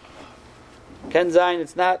Ken Zayin,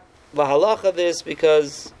 it's not v'halacha this,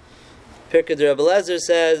 because Pirkei de Rebbe Lezer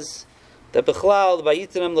says that b'chlal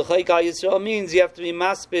vayitnem l'chayk al Yisrael means you have to be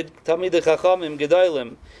maspid tamidei chachamim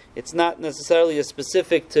gedolim. It's not necessarily a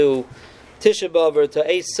specific to Tisha B'Av or to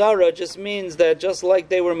Eis Sarah. It just means that just like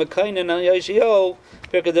they were mekainen on Yoshiyahu,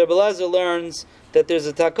 Pirkei de Rebbe Lezer learns that there's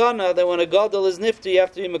a takana that when a gadol is nifti, you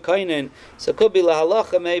have to be mekainen. So it could be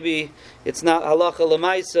lahalacha, maybe it's not halacha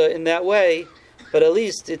lemaisa in that way, but at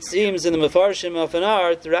least it seems in the Mefarshim of an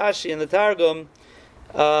art, Rashi and the Targum,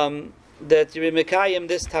 that you're mekayim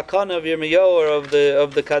this takana of Yirmiyahu or of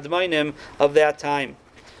the Kadmainim of that time.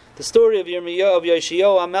 The story of Yirmiyahu, of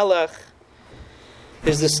Yoshiyahu HaMelech,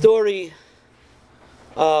 is the story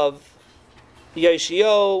of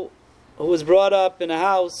Yeshio, who was brought up in a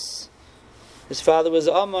house. His father was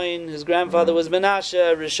Amoin, his grandfather was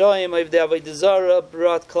Menashe. Rishoyim of the Avodah Zarah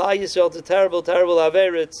brought Klal Yisrael to terrible, terrible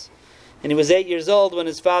Averitz. And he was 8 years old when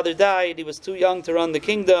his father died. He was too young to run the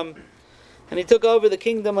kingdom. And he took over the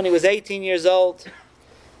kingdom when he was 18 years old.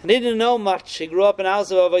 And he didn't know much. He grew up in a house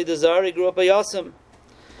of Avodah Zarah. He grew up a Yosem.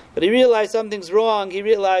 But he realized something's wrong. He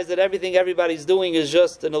realized that everything everybody's doing is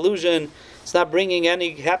just an illusion. It's not bringing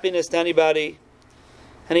any happiness to anybody.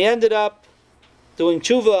 And he ended up doing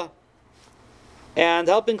tshuva and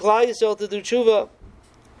helping Klal Yisrael to do tshuva.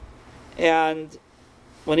 And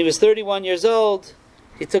when he was 31 years old,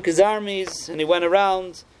 he took his armies and he went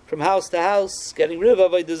around from house to house, getting rid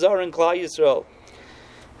of Avodah Zarah and Klal Yisrael.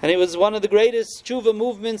 And it was one of the greatest tshuva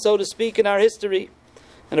movements, so to speak, in our history.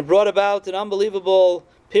 And it brought about an unbelievable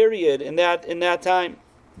period in that time.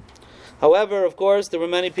 However, of course, there were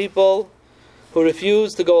many people who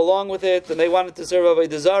refused to go along with it, and they wanted to serve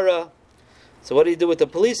Avodah Zarah. So what do you do with the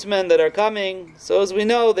policemen that are coming? So as we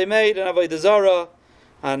know, they made an Avodah Zarah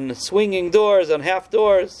on swinging doors, on half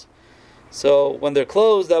doors. So when they're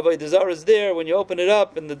closed, the Avodah Zarah is there. When you open it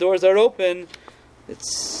up and the doors are open,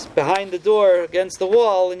 it's behind the door against the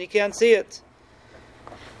wall and you can't see it.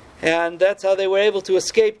 And that's how they were able to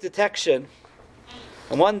escape detection.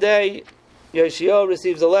 And one day, Yeshio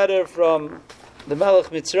receives a letter from the Melech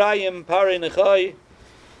Mitzrayim, Parai Nechai,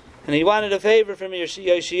 and he wanted a favor from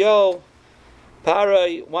Yeshio.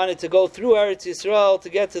 Parai wanted to go through Eretz Yisrael to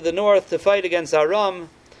get to the north to fight against Aram,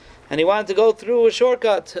 and he wanted to go through a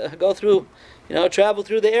shortcut, travel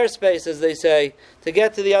through the airspace, as they say, to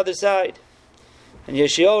get to the other side. And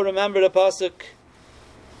Yeshio remembered a pasuk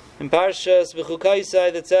in Parshas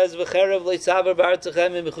V'chukaisai that says, "V'cherev leitzaver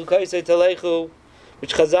b'artzachem v'chukaisai talechu,"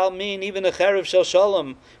 which Chazal mean even a cherev shel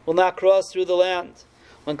shalom will not cross through the land.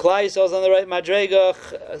 When Klal Yisrael is on the right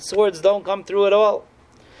madrega, swords don't come through at all.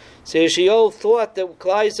 So Yeshio thought that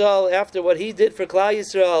Klal Yisrael, after what he did for Klal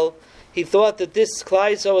Yisrael, he thought that this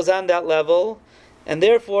Klal Yisrael was on that level, and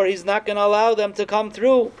therefore he's not going to allow them to come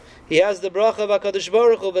through. He has the bracha of HaKadosh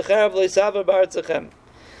Baruch Hu, V'cherev leisaver b'artzachem.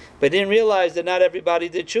 But he didn't realize that not everybody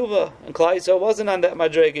did tshuva, and Klal Yisrael wasn't on that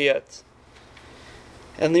madrega yet.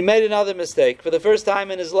 And he made another mistake. For the first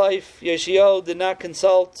time in his life, Yeshio did not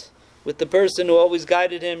consult with the person who always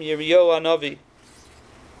guided him, Yirmiyahu Hanavi.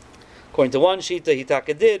 According to one Shita, he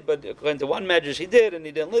taka did, but according to one Medrash, he did, and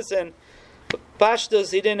he didn't listen. But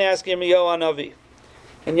Pashtus, he didn't ask Yirmiyahu Hanavi.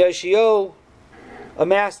 And Yeshio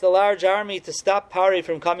amassed a large army to stop Parai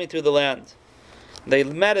from coming through the land. They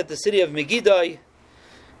met at the city of Megiddo,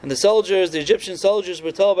 and the Egyptian soldiers,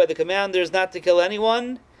 were told by the commanders not to kill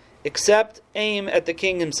anyone except aim at the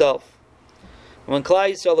king himself. And when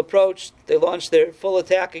Klal Yisrael approached, they launched their full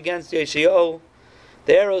attack against Yeshio.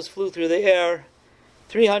 The arrows flew through the air.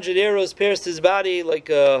 300 arrows pierced his body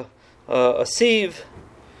like a sieve.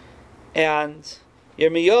 And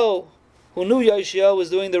Yirmiyahu, who knew Yeshio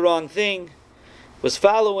was doing the wrong thing, was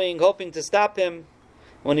following, hoping to stop him.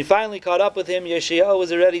 When he finally caught up with him, Yeshio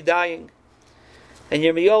was already dying. And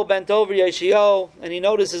Yirmiyahu bent over Yeshio, and he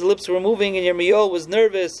noticed his lips were moving, and Yirmiyahu was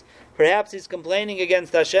nervous. Perhaps he's complaining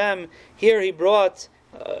against Hashem. Here he brought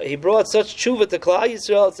such tshuva to Klal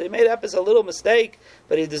Yisrael, so he made up a little mistake,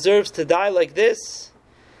 but he deserves to die like this.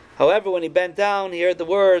 However, when he bent down, he heard the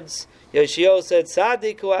words. Yeshio said,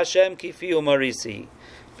 "Sadik hu Hashem kifiu marisi,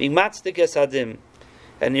 v'matzik esadim."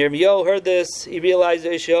 And Yirmiyahu heard this. He realized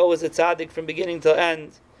Yeshio was a tzaddik from beginning to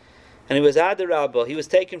end. And he was Adarabah. He was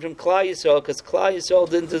taken from Klal Yisrael because Klal Yisrael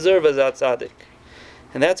didn't deserve a tzaddik.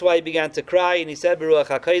 And that's why he began to cry, and he said, Baruch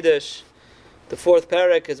HaKodesh, the fourth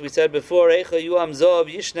parak, as we said before, Eicha Yuam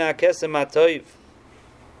Zov Yishna Kesem HaToiv.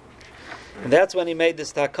 And that's when he made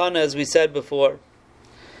this takana, as we said before.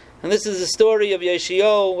 And this is a story of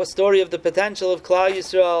Yeshio, a story of the potential of Klal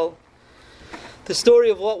Yisrael, the story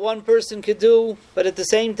of what one person could do, but at the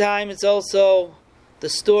same time, it's also the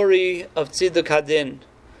story of Tziduk Hadin,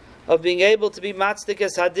 of being able to be Matzdek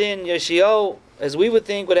Es Hadin. Yeshio, as we would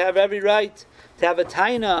think, would have every right to have a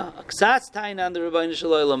taina, a ksatz taina on the Rebbeinu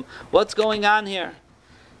Shalom. What's going on here?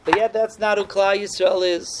 But yet that's not who Klal Yisrael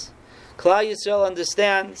is. Klal Yisrael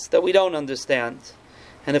understands that we don't understand.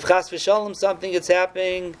 And if chas v'shalom something is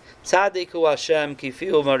happening, tzaddik hu Hashem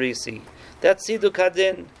kifiu marisi. That's Tziduk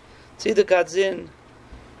Hadin. Tziduk Hadin.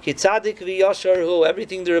 Ki tzaddik v'yashar hu.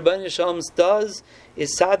 Everything the Rebbeinu Shalom does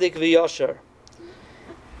is tzaddik v'yashar.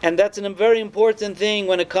 And that's a very important thing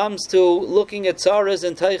when it comes to looking at tzaras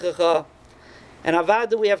and teichacha. And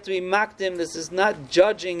avada, we have to be makdim. This is not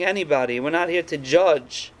judging anybody. We're not here to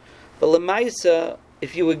judge. But lemaisa,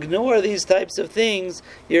 if you ignore these types of things,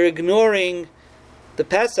 you're ignoring the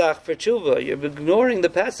Pesach for tshuva. You're ignoring the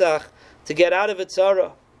Pesach to get out of it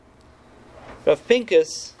tzara. Rav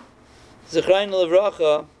Pinkus, Zichron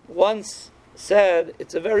Levracha, once said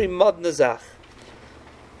it's a very modern zach.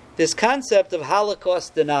 This concept of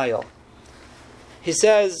Holocaust denial. He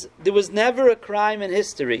says there was never a crime in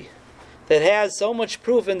history that has so much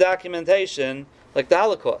proof and documentation like the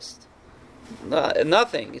Holocaust.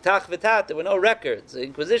 Nothing. Yitach v'tat, there were no records. The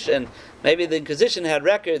Inquisition, maybe the Inquisition had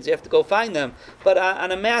records, you have to go find them. But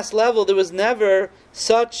on a mass level, there was never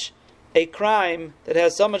such a crime that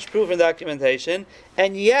has so much proof and documentation,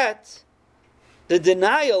 and yet the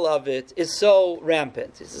denial of it is so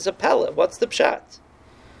rampant. He says, Appella, what's the pshat?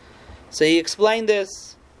 So he explained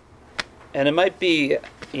this, and it might be,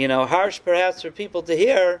 harsh perhaps for people to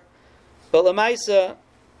hear, but Lamaisa,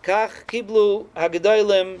 Kach Kiblu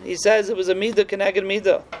Hagadolim, he says it was a midah keneged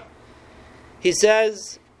midah. He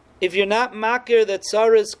says, if you're not makir that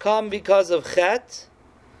tzaras come because of chet,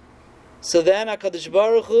 so then HaKadosh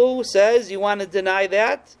Baruch Hu says, you want to deny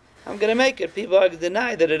that? I'm going to make it. People are going to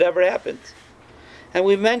deny that it ever happened. And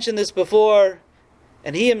we've mentioned this before,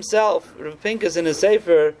 and he himself, Rav Pinkus in his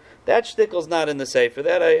Sefer, that shtickel's not in the Sefer.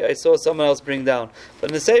 That I saw someone else bring down.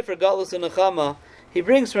 But in the Sefer, Galus and Nechama, he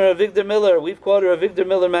brings from Avigdor Miller, we've quoted Avigdor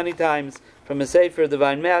Miller many times, from his Sefer,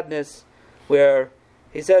 Divine Madness, where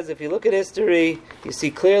he says, if you look at history, you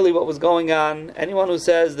see clearly what was going on. Anyone who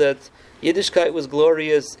says that Yiddishkeit was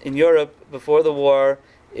glorious in Europe before the war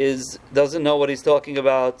doesn't know what he's talking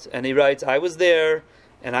about. And he writes, I was there,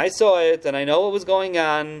 and I saw it, and I know what was going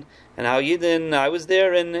on, and how Yidden, I was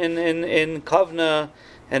there in Kovna,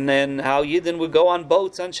 and then how Yidden would go on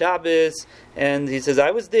boats on Shabbos, and he says,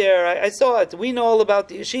 I was there, I saw it. We know all about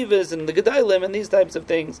the yeshivas and the Gedalim and these types of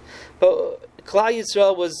things. But Klal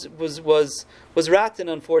Yisrael was rotten,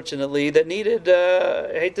 unfortunately, that needed,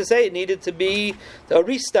 I hate to say it, needed to be a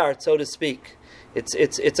restart, so to speak.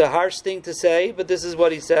 It's a harsh thing to say, but this is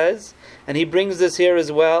what he says. And he brings this here as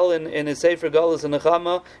well in his Sefer Galus and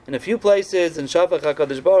Nechama, in a few places, in Shafach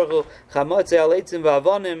HaKadosh Baruch Hu, Chamotze Aleitzim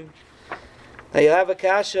Va'avonim. Now you have a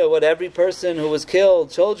kasha, what every person who was killed,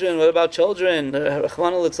 children, what about children?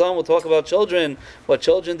 Rahman al-Islam will talk about children, what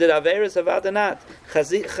children did Averis Avadanat.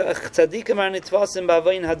 Tzadikim are nitvasim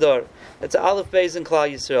ba'avayin hadar. That's Aleph Beis in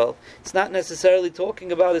Klal Yisrael. It's not necessarily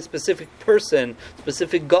talking about a specific person,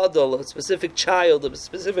 specific gadol, a specific child, a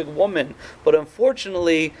specific woman, but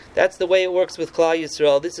unfortunately, that's the way it works with Klal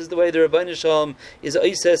Yisrael. This is the way the Rebbeinu Shalom is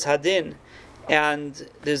Oises Hadin. And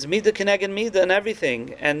there's midah keneged midah and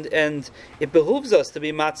everything, and it behooves us to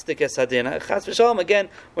be matzik esadin. Chas v'shalom. Again,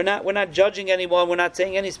 we're not judging anyone. We're not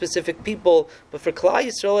saying any specific people. But for Klal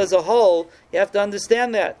Yisrael as a whole, you have to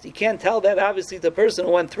understand that you can't tell that obviously the person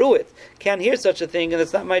who went through it can't hear such a thing, and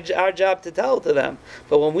it's not our job to tell to them.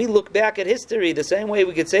 But when we look back at history, the same way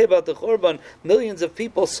we could say about the Churban, millions of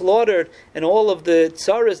people slaughtered, and all of the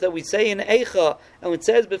tzaras that we say in Eicha, and it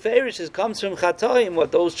says beferish, it comes from Chatoim.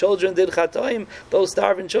 What those children did Chatoim, those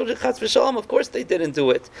starving children, Chas v'shalom, of course they didn't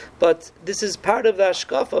do it. But this is part of the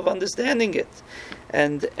Ashkaf of understanding it.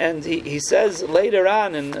 And he says later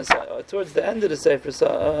on, towards the end of the Sefer,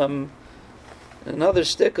 another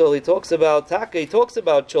shtickle, he talks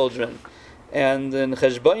about children. And in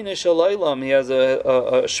Cheshboinei Shel Olam, he has a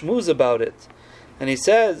shmuz about it. And he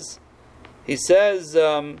says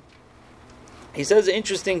an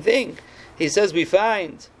interesting thing. He says we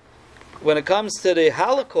find, when it comes to the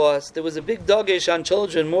Holocaust, there was a big dogesh on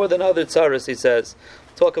children more than other tzaras, he says.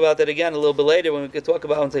 Talk about that again a little bit later when we could talk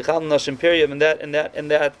about Teichal Nashim Period and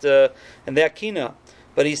that kina.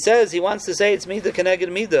 But he says, he wants to say it's midah keneged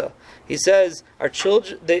midah. He says, our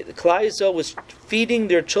children, Klal Yisrael was feeding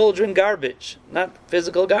their children garbage. Not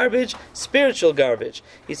physical garbage, spiritual garbage.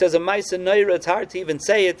 He says, a Maisa Neira, it's hard to even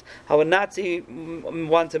say it, how a Nazi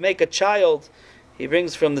want to make a child. He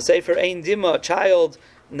brings from the Sefer Ein Dima, a child,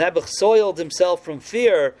 Nebuch soiled himself from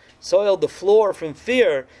fear, soiled the floor from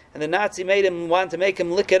fear, and the Nazi wanted to make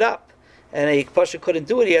him lick it up. And Pasha couldn't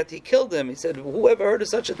do it, he killed him. He said, whoever heard of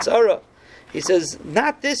such a tzara? He says,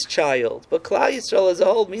 not this child, but Klal Yisrael as a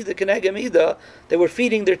whole, midah keneged midah, they were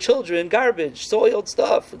feeding their children garbage, soiled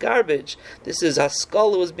stuff, garbage. This is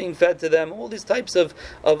haskala was being fed to them, all these types of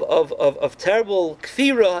terrible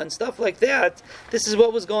kfira and stuff like that. This is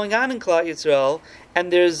what was going on in Klal Yisrael,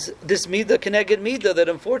 and there's this midah keneged midah that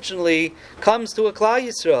unfortunately comes to a Klal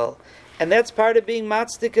Yisrael. And that's part of being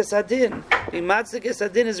matzik esadin. Being matzik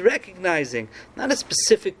esadin is recognizing, not a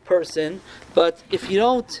specific person, but if you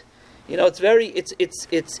don't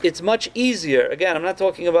it's much easier. Again, I'm not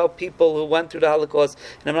talking about people who went through the Holocaust,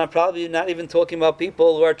 and I'm probably not even talking about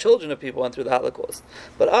people who are children of people who went through the Holocaust.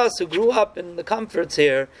 But us who grew up in the comforts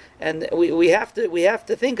here, and we have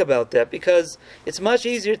to think about that, because it's much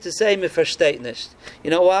easier to say "mir versteht nicht." You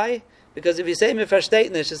know why? Because if you say "mir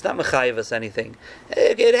versteht nicht," it's not mechayev us anything.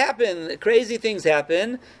 It happened. Crazy things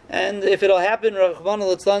happen, and if it'll happen, Rachmana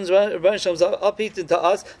Litzlan's upbeat to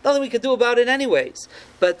us, nothing we could do about it anyways.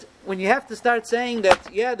 But when you have to start saying that,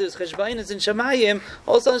 there's cheshbainas in Shemayim,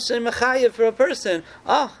 also it's mechayev for a person.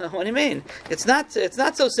 Oh, what do you mean? It's not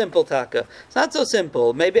so simple, Taka. It's not so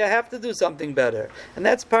simple. Maybe I have to do something better, and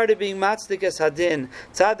that's part of being matzdik es hadin.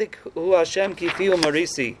 Tzadik hu Hashem kifiu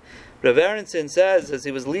marisi. Rav Aronson says, as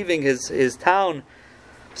he was leaving his town,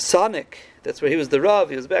 Sonic, that's where he was the Rav,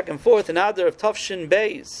 he was back and forth in Adar of Tafshin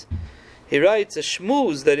Beis. He writes a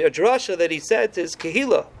shmuz, a drasha that he said to his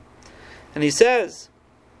Kehila. And he says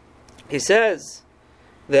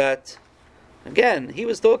that, again, he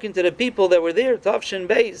was talking to the people that were there, Tafshin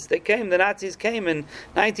Beis. The Nazis came in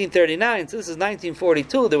 1939, so this is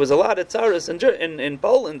 1942. There was a lot of tsaras in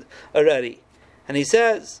Poland already. And he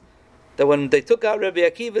says that when they took out Rabbi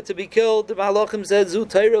Akiva to be killed, the Malachim said, Zu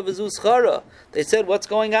Torah v'zu schara. They said, what's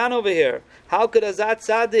going on over here? How could Azat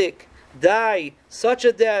Tzaddik die such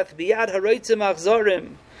a death? Biyad haroitzim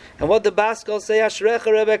achzorim. And what the Baskal say,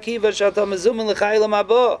 Ashrecha Rabbi Akiva shata mezumin l'chaylam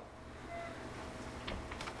haba.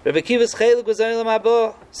 Rabbi Akiva's chaylik was aylam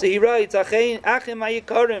haba. So he writes, Achim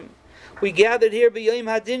ayikarim. We gathered here b'yom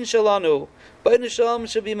hadin shalanu. B'nei shalom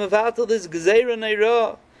should be mevatel this gzeira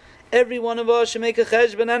neira. Every one of us should make a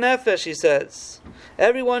cheshbon hanefesh, he says.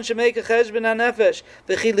 Everyone should make a cheshbon hanefesh.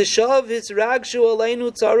 V'chi l'shav his ragshu aleinu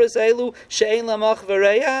tzaras elu she'en lamach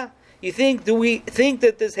v'reya. Do we think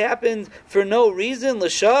that this happened for no reason?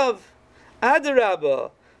 L'shav?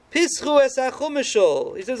 Adarabba. Pischu es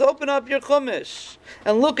ha-chumishol. He says, open up your chumish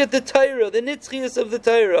and look at the Torah, the nitzchias of the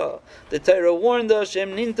Torah. The Torah warned us,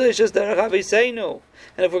 Shem nintish es derech haviseinu.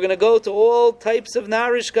 And if we're going to go to all types of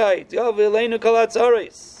narishkeit, Yav eleinu kol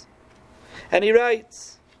hatzaros. And he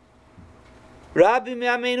writes, Rabbi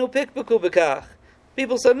me'ameinu pikbeku bekach.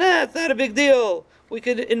 People say, it's not a big deal. We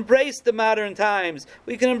could embrace the modern times.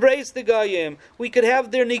 We can embrace the Goyim. We could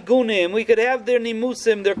have their nigunim. We could have their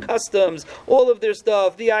nimusim, their customs, all of their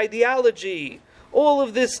stuff, the ideology, all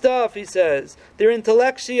of this stuff, he says. Their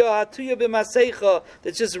intellectia, hatuya b'maseicha,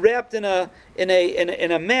 that's just wrapped in a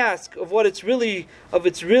mask of what it's really,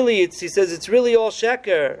 he says, it's really all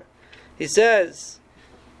sheker. He says,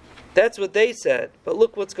 that's what they said. But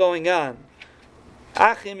look what's going on.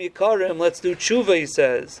 Achim Yikarim, let's do tshuva, he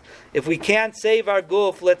says. If we can't save our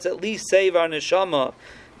guf, let's at least save our neshama.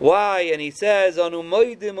 Why? And he says, Anu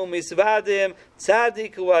moidim umisvadim,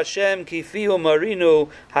 tzadik hu Hashem kifiu marinu,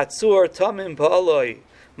 hatzur tamim pa'aloi.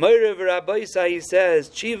 Meirav Rabbeisa, he says,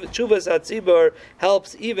 tshuvas hatzibur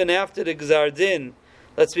helps even after the gzar din.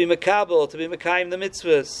 Let's be makabel, to be makayim the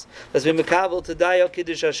mitzvahs. Let's be makabel to die al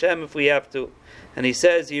kiddush Hashem if we have to. And he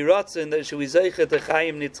says, Yiratzin, that shui zeichet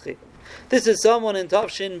echayim nitzchi. This is someone in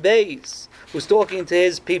Tafshin Beis who's talking to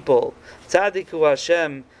his people. Tzadiku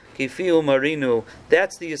Hashem kifiu marinu.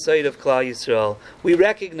 That's the aside of Klal Yisrael. We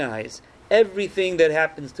recognize everything that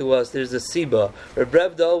happens to us. There's a siba.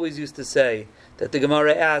 Rebbe always used to say that the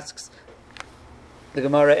Gemara asks.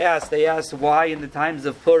 They asked why in the times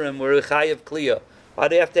of Purim were chayav kliya. Why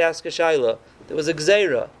do they have to ask a shayla? There was a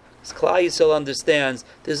gzeira. As Klal Yisrael understands,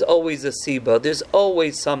 there's always a siba, there's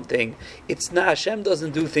always something. It's not, Hashem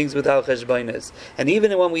doesn't do things without cheshbainas. And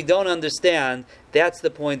even when we don't understand, that's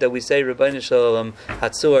the point that we say, Rabbeinu Shalom,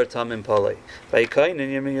 Hatzur Tamim Palei.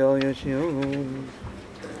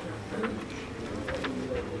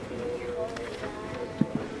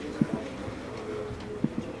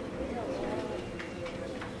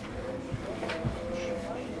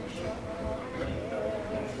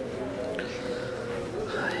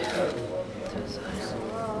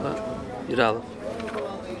 Yudalev.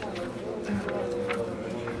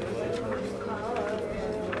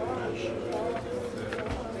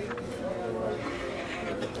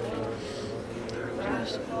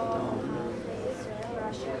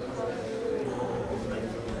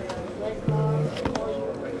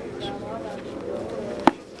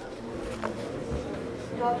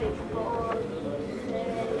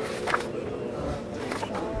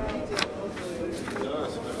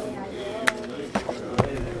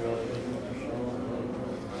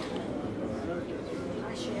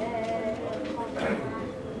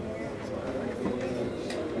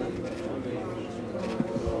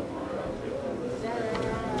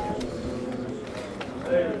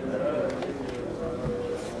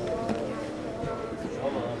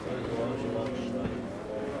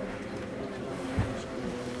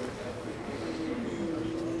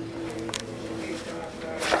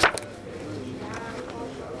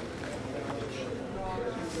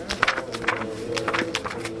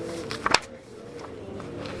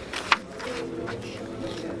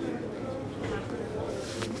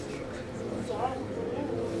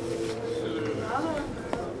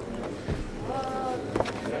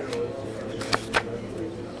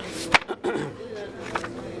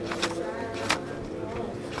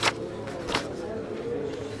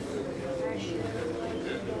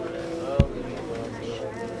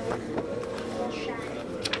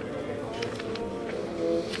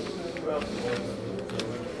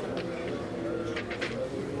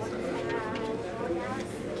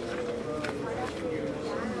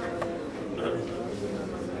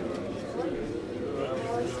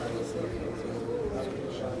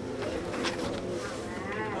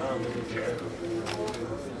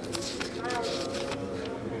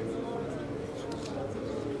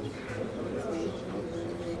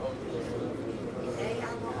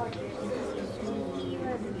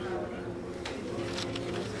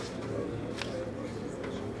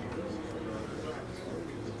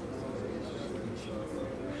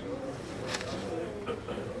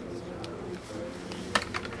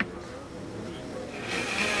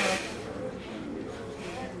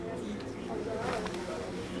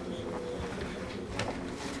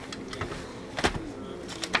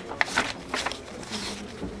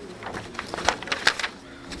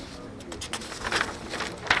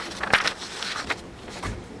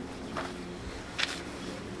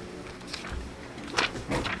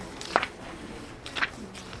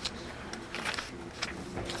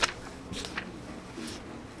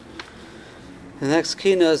 The next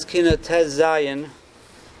kina is kina Tez Zayin,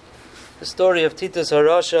 the story of Titus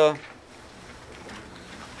HaRasha,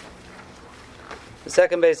 the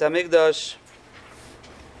second Beis Hamikdash.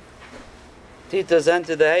 Titus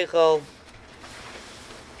entered the Heichal,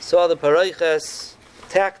 saw the Paroiches,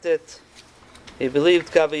 attacked it. He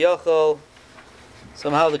believed Kaviyachol.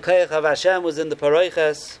 Somehow the Koyach of Hashem was in the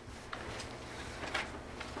Paroiches.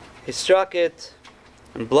 He struck it,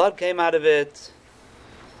 and blood came out of it.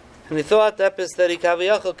 And he thought that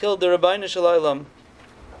Kaviyachol killed the Rabbeinu Shalom.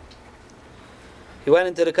 He went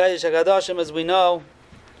into the Kodesh HaKadoshim, as we know,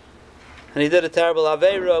 and he did a terrible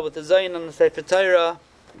Aveira with the Zayin on the Sefer Torah.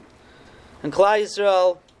 And Klal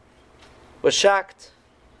Yisrael was shocked.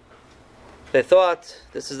 They thought,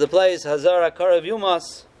 this is the place, Hazar HaKarav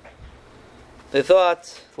Yumas. They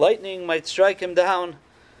thought lightning might strike him down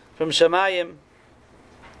from Shemayim.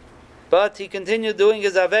 But he continued doing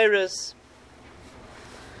his Aveiras.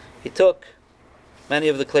 He took many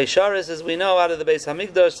of the Klei Sharis, as we know, out of the Beis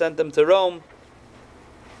Hamikdash, sent them to Rome.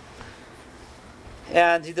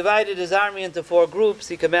 And he divided his army into 4 groups.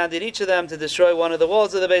 He commanded each of them to destroy one of the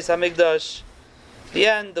walls of the Beis Hamikdash. At the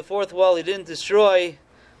end, the 4th wall he didn't destroy,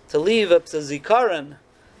 to leave up to Zikaron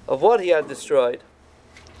of what he had destroyed.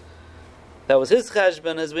 That was his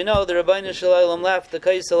cheshbon. As we know, the Rabbeinu Shalom left the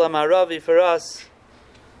Kaisel HaMaravi for us.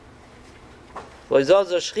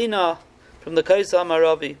 Loizaza Shechina from the Kaisel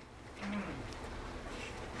HaMaravi.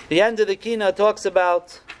 The end of the Kina talks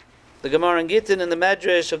about the Gemara in Gittin and the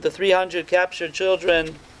Medrash of the 300 captured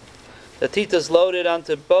children that Titus loaded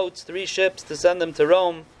onto boats, 3 ships, to send them to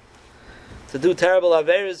Rome, to do terrible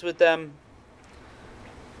Averas with them.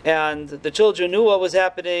 And the children knew what was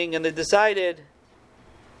happening, and they decided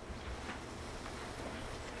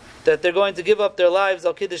that they're going to give up their lives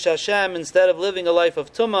al Kiddush Hashem instead of living a life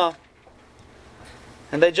of Tumah.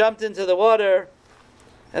 And they jumped into the water,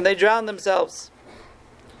 and they drowned themselves.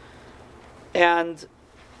 And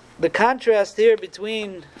the contrast here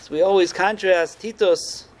between, as we always contrast,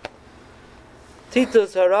 Titus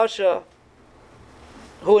HaRasha,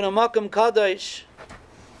 who in a Makam Kadosh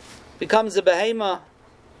becomes a behema,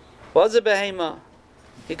 was a behema.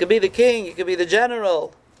 He could be the king, he could be the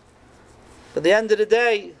general. But at the end of the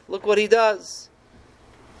day, look what he does.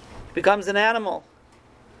 He becomes an animal,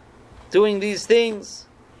 doing these things.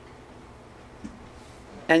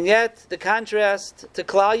 And yet, the contrast to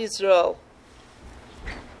Klal Yisrael,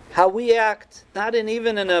 how we act, not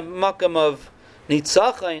even in a makam of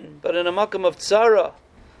nitzachain, but in a makam of tzara.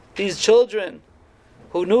 These children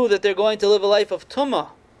who knew that they're going to live a life of tumah,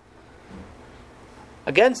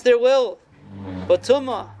 against their will, but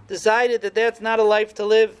tumah, decided that that's not a life to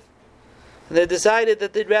live. And they decided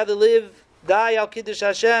that they'd rather die al Kiddush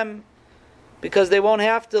Hashem, because they won't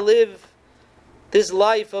have to live this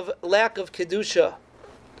life of lack of Kedusha.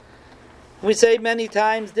 We say many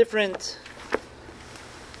times different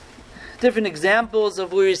examples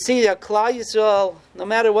of where you see that Klal Yisrael, no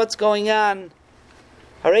matter what's going on,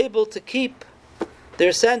 are able to keep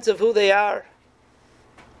their sense of who they are.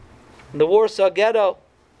 In the Warsaw Ghetto,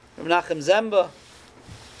 Menachem Zemba,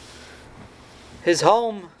 his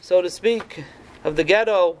home, so to speak, of the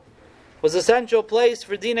ghetto, was a central place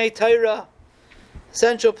for Dinei Torah, a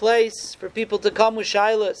central place for people to come with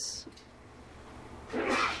shilas.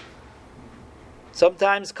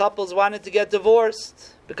 Sometimes couples wanted to get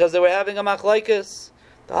divorced because they were having a machlokes.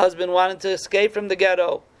 The husband wanted to escape from the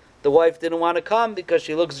ghetto. The wife didn't want to come because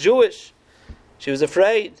she looks Jewish. She was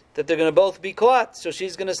afraid that they're going to both be caught, so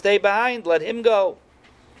she's going to stay behind, let him go.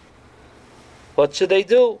 What should they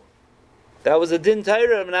do? That was a din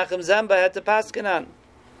Torah Menachem Zemba had to paskin on.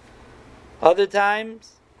 Other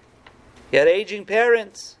times, he had aging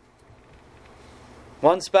parents.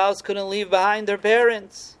 One spouse couldn't leave behind their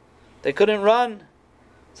parents. They couldn't run.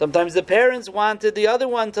 Sometimes the parents wanted the other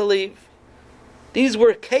one to leave. These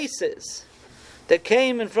were cases that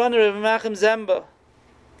came in front of Menachem Zemba.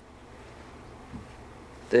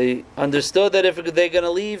 They understood that if they're going to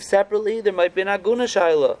leave separately, there might be an aguna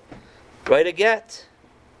shaila, write a get.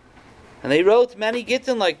 And they wrote many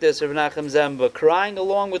gittin like this, Rav Menachem Zemba, crying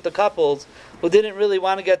along with the couples who didn't really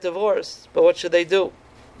want to get divorced. But what should they do?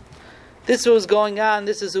 This is what was going on.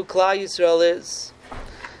 This is who Klal Yisrael is.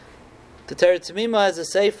 The Teretz Mima has a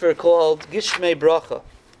sefer called Gishmei Bracha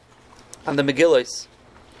on the Megillos.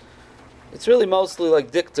 It's really mostly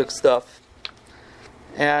like diktuk stuff.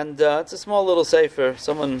 And it's a small little sefer.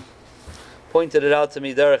 Someone pointed it out to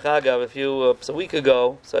me, Derech Agav, a week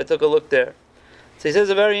ago, so I took a look there. So he says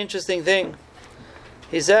a very interesting thing.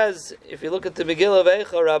 He says, if you look at the Megillah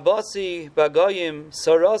Veicha, Rabasi Bagoyim,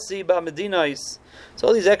 Sarasi Bamedinais, so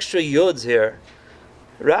all these extra yuds here.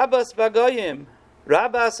 Rabbas Bagoyim,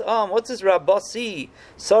 Rabbas what's this Rabbasi,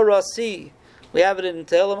 Sarasi? We have it in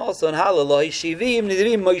Tehillim also in Hallel. Shivim,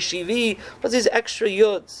 Nidivim, Moishivi. What's these extra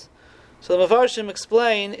yuds? So the Mefarshim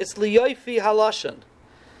explain it's liyofi halashon.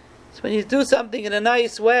 So when you do something in a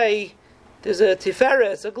nice way, there's a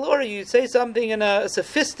tiferes, a glory. You say something in a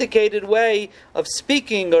sophisticated way of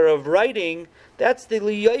speaking or of writing. That's the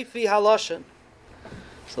liyofi halashon.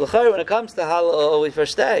 So when it comes to Hallel, we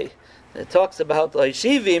first say it talks about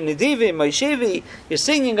Shivim, Nidivim, Moishivi. You're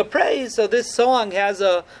singing a praise, so this song has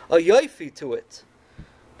a yoifi to it.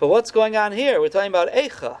 But what's going on here? We're talking about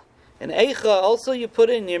Eicha. And Eicha, also you put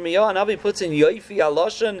in, Yirmiyahu Hanavi puts in yoifi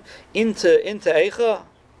halashon into Eicha.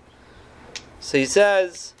 So he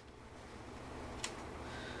says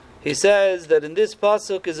that in this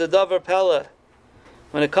pasuk is a davar pella.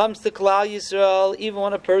 When it comes to Klal Yisrael, even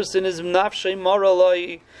when a person is nafshay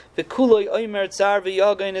moraloi, v'kuloi oimer tzar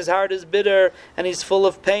v'yaga, his heart is bitter, and he's full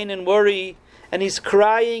of pain and worry, and he's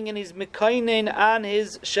crying, and he's mekainen on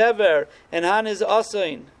his shever, and on his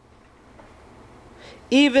asain.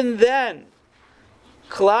 Even then,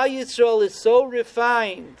 Klal Yisrael is so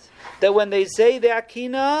refined that when they say the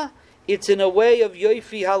Akina, it's in a way of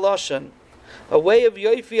yoifi halashon, a way of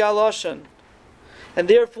yoifi halashon. And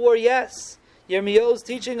therefore, yes, Yirmiyahu is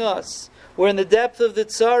teaching us we're in the depth of the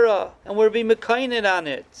tzara and we're being mekainen on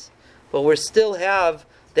it, but we still have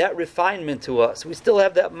that refinement to us. We still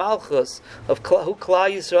have that malchus of who Klal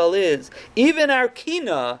Yisrael is. Even our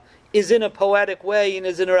kina is in a poetic way and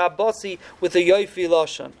is in a rabbasi with a yoifi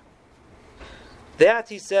lashon. That,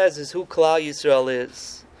 he says, is who Klal Yisrael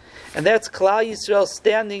is, and that's Klal Yisrael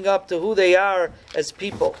standing up to who they are as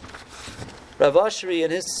people. Rav Ashri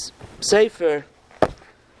in his sefer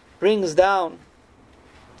brings down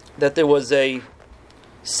that there was a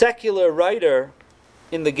secular writer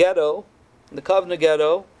in the ghetto, in the Kovna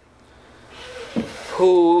ghetto,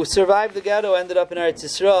 who survived the ghetto, ended up in Eretz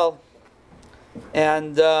Yisrael,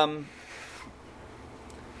 and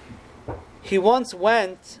he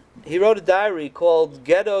wrote a diary called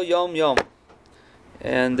Ghetto Yom Yom,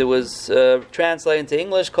 and it was translated into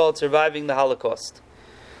English called Surviving the Holocaust.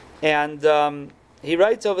 And he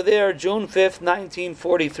writes over there, June 5th,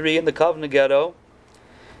 1943, in the Kovna ghetto.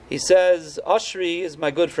 He says, Ashri is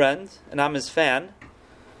my good friend, and I'm his fan,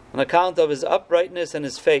 on account of his uprightness and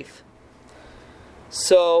his faith.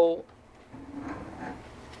 So,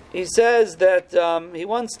 he says that he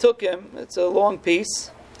once took him, it's a long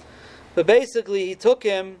piece, but basically he took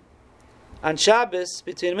him on Shabbos,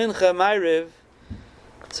 between Mincha and Ma'ariv,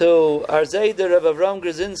 to our Zayder Rav Avram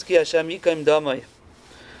Grzinski, Hashem Yikayim Damai,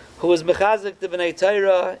 who was mechazik the B'nai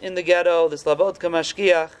Torah in the ghetto, the Slobodka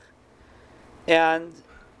Mashkiach, and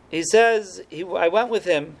he says I went with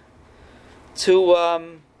him to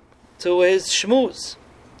his shmuz.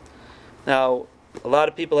 Now, a lot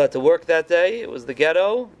of people had to work that day. It was the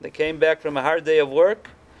ghetto. They came back from a hard day of work.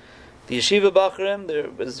 The yeshiva bachrim, there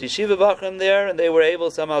was yeshiva bachrim there, and they were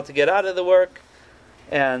able somehow to get out of the work,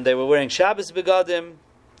 and they were wearing Shabbos begadim.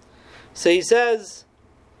 So he says,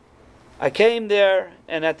 I came there,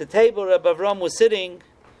 and at the table, Rabbi Avram was sitting,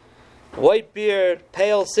 white beard,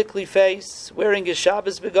 pale, sickly face, wearing his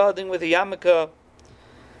Shabbos begadim with a yarmulke,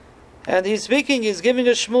 and he's speaking, he's giving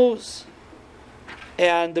a shmuz,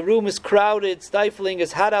 and the room is crowded, stifling,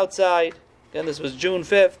 it's hot outside. Again, this was June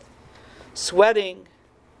 5th, sweating.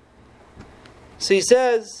 So he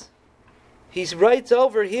says, he writes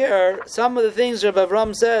over here some of the things Rabbi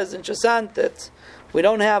Avram says in Shasant that we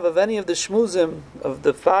don't have of any of the shmuzim of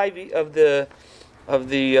the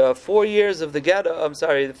 4 years of the ghetto. I'm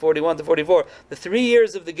sorry, the 41 to 44. The 3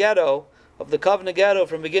 years of the ghetto, of the Kovna ghetto,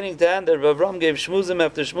 from beginning to end, that Rabbi Avram gave shmuzim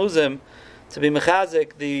after shmuzim to be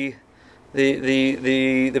mechazik the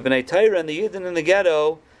B'nai Torah and the Yidden in the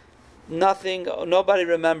ghetto. Nothing, nobody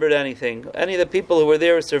remembered anything. Any of the people who were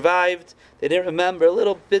there survived. They didn't remember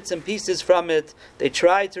little bits and pieces from it. They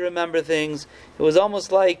tried to remember things. It was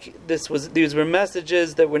almost like these were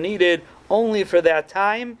messages that were needed only for that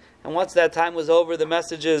time. And once that time was over, the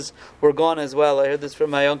messages were gone as well. I heard this from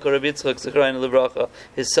my uncle Rabbi Yitzchak Zechariah Livracha,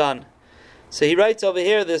 his son. So he writes over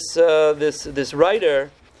here, this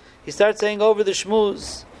writer, he starts saying over the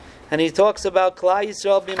shmuz, and he talks about Klal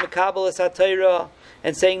Yisrael being Mekabel es HaTorah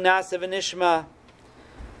and saying Na'aseh v'Nishma.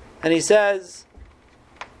 And he says,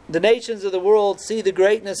 the nations of the world see the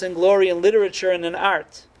greatness and glory in literature and in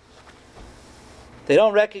art. They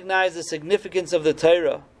don't recognize the significance of the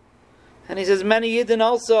Torah. And he says many Yidden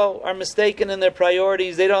also are mistaken in their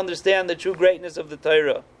priorities. They don't understand the true greatness of the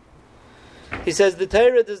Torah. He says the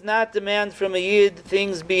Torah does not demand from a Yid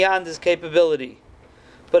things beyond his capability,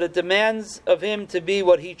 but it demands of him to be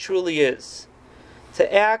what he truly is,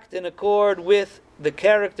 to act in accord with the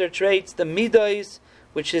character traits, the midos,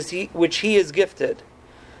 which he is gifted.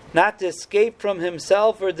 Not to escape from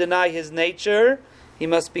himself or deny his nature, he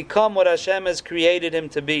must become what Hashem has created him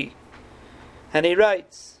to be. And he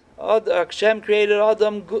writes, Hashem created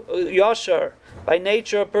Adam Yashar. By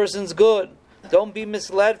nature, a person's good. Don't be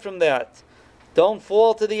misled from that. Don't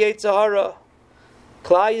fall to the Yetzer Hara.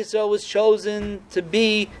 Klal Yisrael was chosen to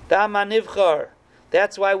be the Am HaNivchar.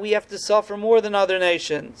 That's why we have to suffer more than other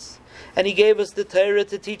nations. And he gave us the Torah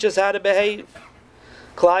to teach us how to behave.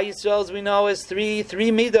 Klal Yisrael, as we know, has three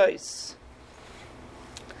midos.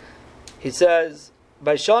 He says,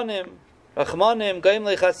 Baishanim, Rachmanim, Goim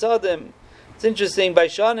Lechasadim. It's interesting,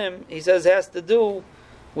 Baishanim, he says, has to do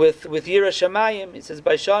with Yira Shamayim. He says,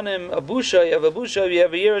 Baishanim, Abusha, you have Abusha, you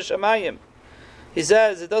have a Yira Shamayim. He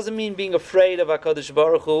says, it doesn't mean being afraid of HaKadosh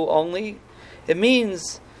Baruch Hu only. It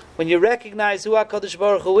means, when you recognize who HaKadosh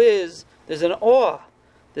Baruch Hu is, there's an awe.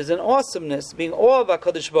 There's an awesomeness, being awe of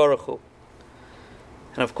HaKadosh Baruch Hu.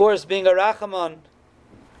 And of course, being a Rachaman,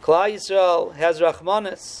 Klal Yisrael has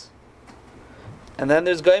Rachmanis. And then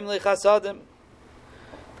there's Goim Lechasadim.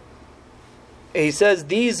 He says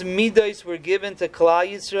these midos were given to Klal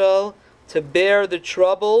Yisrael to bear the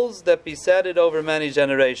troubles that beset it over many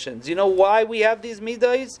generations. You know why we have these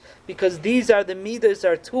midos? Because these are the midos,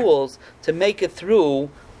 our tools to make it through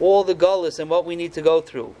all the gullus and what we need to go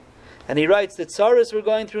through. And he writes that tsaros we're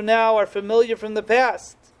going through now are familiar from the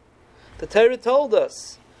past. The Torah told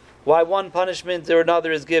us why one punishment or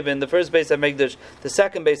another is given. The first Beis HaMikdash, the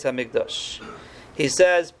second Beis HaMikdash. He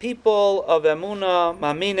says, people of Emunah,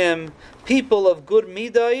 Maminim, people of good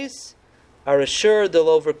midos are assured they'll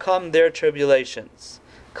overcome their tribulations.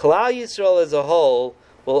 Klal Yisrael as a whole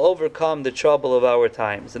will overcome the trouble of our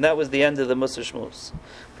times. And that was the end of the Musar Shmuz.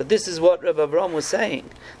 But this is what Rabbi Avraham was saying.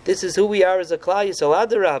 This is who we are as a Klal Yisrael.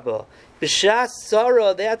 Adarabah. B'shas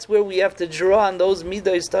Sarah, that's where we have to draw on those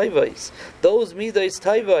midos tayvos. Those midos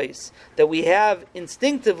tayvos that we have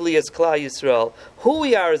instinctively as Klal Yisrael. Who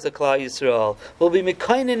we are as a Klal Yisrael. We'll be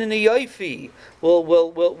mekainen in a yoifi.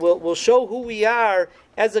 We'll show who we are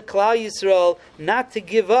as a Klal Yisrael, not to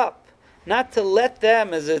give up. Not to let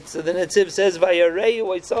them, as the Netziv says, "Vayareyu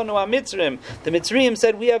oisanu hamitzrim." The Mitzrayim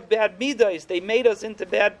said, "We have bad midos. They made us into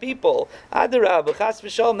bad people." Adarabah, chas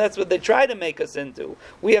v'shalom. That's what they try to make us into.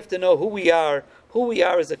 We have to know who we are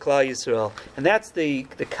as a Klal Yisrael, and that's the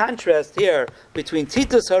contrast here between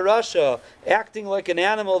Titus Harasha acting like an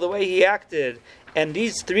animal the way he acted, and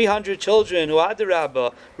these 300 children who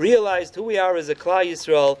Adarabah realized who we are as a Klal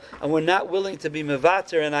Yisrael, and we're not willing to be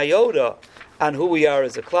mevater and iota on who we are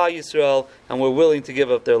as a Klal Yisrael, and we're willing to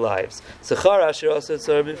give up their lives. Zechar asher asa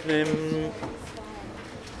tzar b'fnim.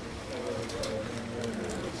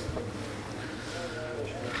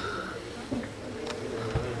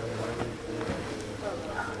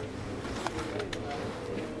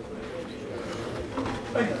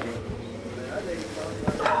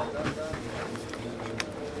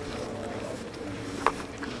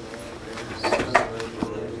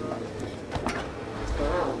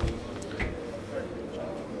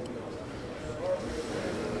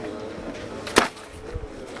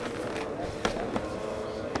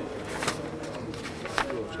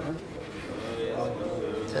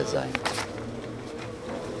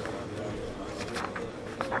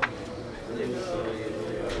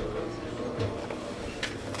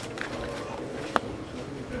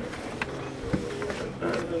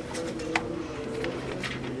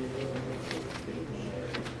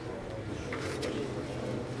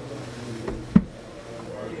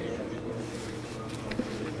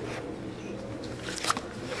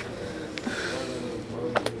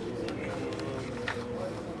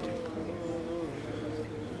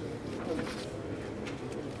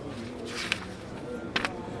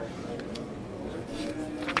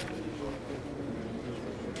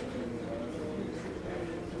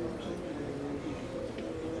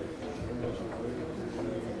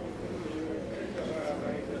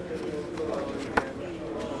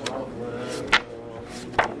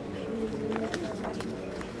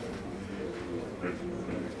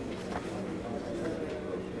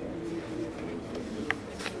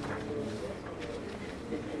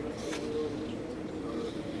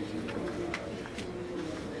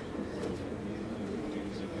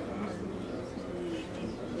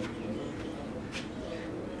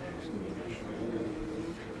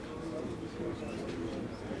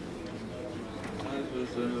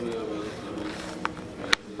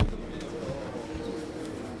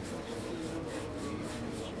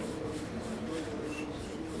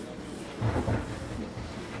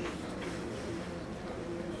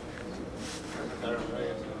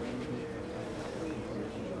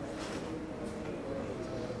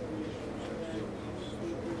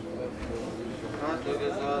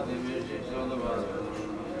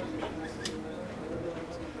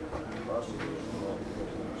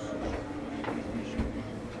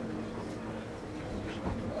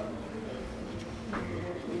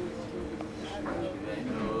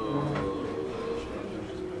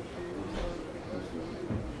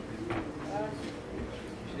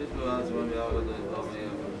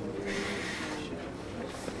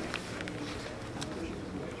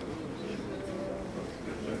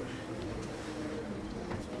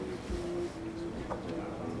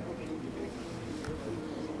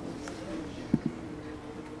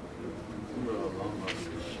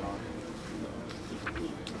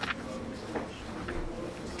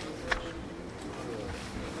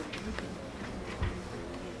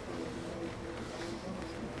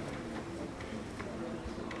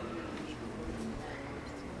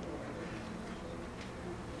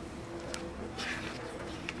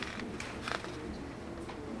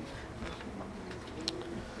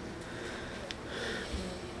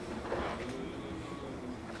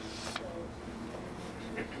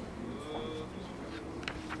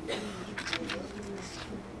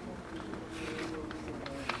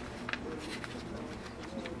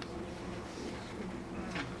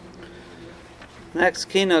 Next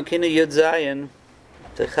Kina Yud Zayin,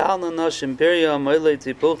 Techalna Nosh Imperium Oile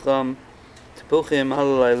Tipuchim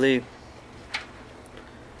Halalayli.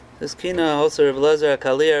 This Kina, also Rav Elazar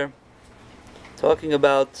Kalir, talking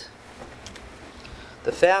about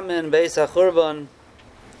the famine, Beis HaChurban,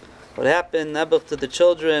 what happened, Nebuch to the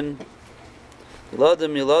children,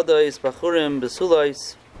 Yiladim, Yiladois, Bachurim,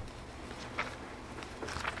 Besulois.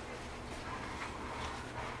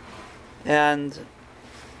 And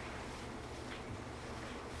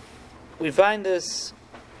we find this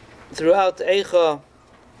throughout Eicha,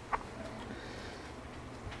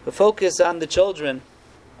 the focus on the children,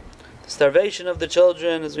 the starvation of the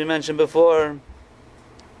children, as we mentioned before.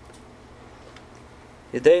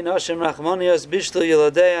 Yedei Noshim Rachmonios Bishlu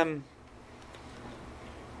Yiladeim,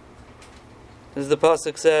 as the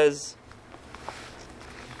pasuk says.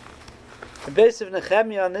 The base of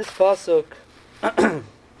Nehemiah on this pasuk, and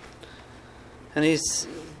these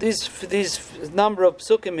number of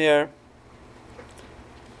psukim here.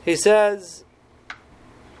 He says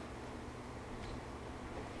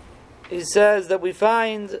that we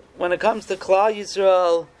find when it comes to Klal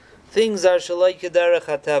Yisrael, things are shaloi kederech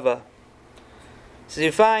hateva. So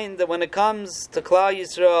you find that when it comes to Klal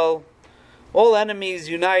Yisrael, all enemies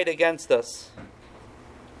unite against us.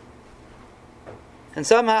 And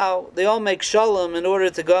somehow they all make shalom in order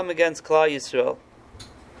to come against Klal Yisrael.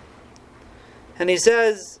 And he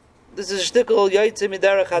says, this is shtickle yoytze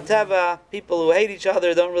miderech hateva. People who hate each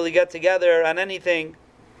other don't really get together on anything.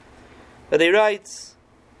 But he writes,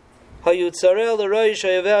 Hayutzarel l'roi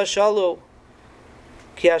shayaveh shalu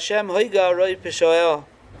ki Hashem hoiga roi pishoel.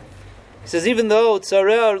 He says, even though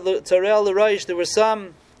tzarel l'roi, there were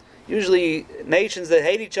some, usually nations that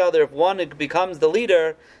hate each other. If one becomes the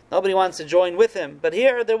leader, nobody wants to join with him. But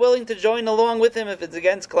here, they're willing to join along with him if it's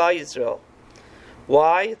against Klal Yisrael.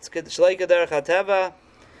 Why? It's shaloi kederech hateva.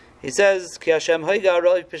 He says, Ki Hashem hoiga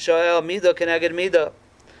roi pishoel midah keneged midah,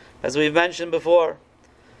 as we've mentioned before.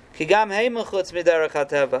 Ki gam heima chutz miderech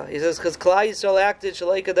hateva. He says, because Klal Yisrael acted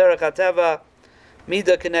shaloi kederech hateva,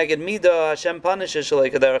 midah keneged midah, Hashem punishes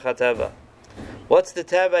shaloi kederech hateva. What's the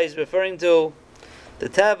teva he's referring to? The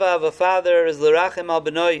teva of a father is l'rachem al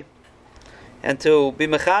benoi, and to be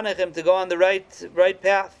mechanech him to go on the right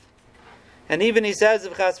path. And even he says,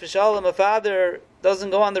 if chas v'shalom, a father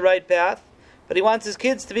doesn't go on the right path, but he wants his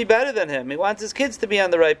kids to be better than him. He wants his kids to be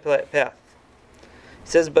on the right path. He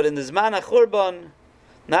says, but in the Zman HaChurban,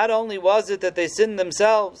 not only was it that they sinned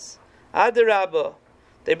themselves, Adarabba,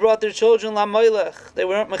 they brought their children lamoilech. They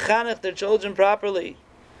weren't mechanech their children properly.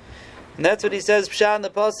 And that's what he says, Pshat in the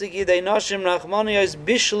Pasuk, Yidei Noshim Rachmoniyos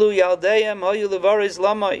Bishlu Yaldeim Hoyu Levaris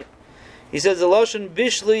Lamoi. He says the Lashon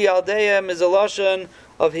Bishlu Yaldeim is a Lashon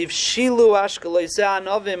of Hivshilu Ashkaloisah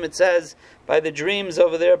Novim. It says, by the dreams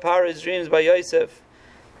over there, Paro's dreams by Yosef,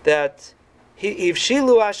 that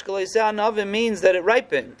Hivshilu Ashkaloisah Novim means that it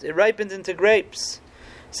ripened into grapes.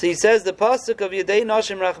 So he says the pasuk of Yedei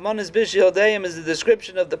Noshim Rachmanis Bish Yaldeim is a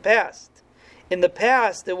description of the past. In the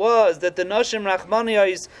past, it was that the Noshim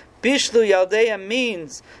Rachmaniyos Bishlu Yaldeim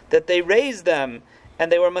means that they raised them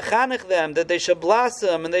and they were mechanech them, that they should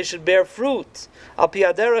blossom and they should bear fruit. Al pi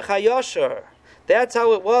haderech hayosher. That's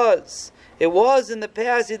how it was. It was in the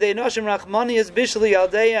past, Yidei Noshim Rachmaniyos Bishlu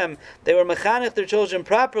Yaldeim. They were mechanech their children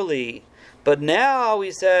properly. But now he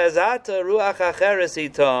says, Ata ruach acheres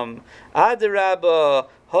itam, Adarabba,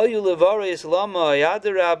 hoyu levaris lamai,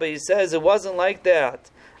 Adarabba, he says it wasn't like that.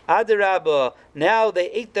 Adarabba, now they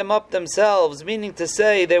ate them up themselves, meaning to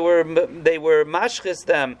say they were mashchis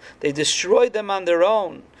them, they destroyed them on their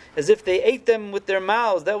own, as if they ate them with their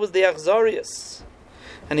mouths. That was the Achzarius.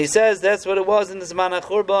 And he says that's what it was in the Zman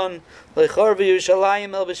HaChurban. Lecharvi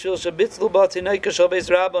Yerushalayim el b'shil shabitzlu b'atinoika shal beis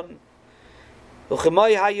Rabban.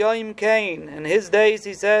 U'chemoi hayoim kain. In his days,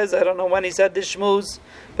 he says, I don't know when he said this shmuz,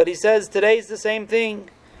 but he says today's the same thing.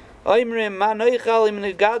 Oimrim ma noichal im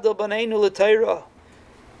negadol baneinu l'Torah.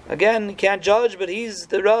 Again, you can't judge, but he's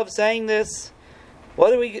the Rav saying this.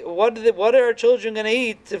 What are our children going to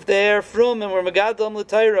eat if they're frum and we're megadol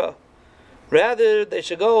l'Torah? Rather, they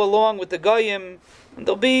should go along with the goyim, and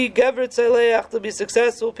they'll be gever tzeleach, they'll be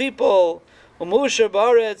successful people. Umusher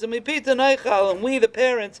baretz and mipita neichal, and we, the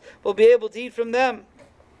parents, will be able to eat from them.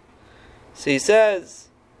 So he says,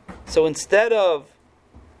 so instead of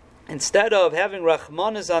having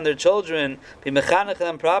rachmanis on their children, be mechanech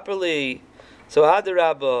them properly, so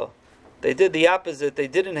Adarabba, they did the opposite. They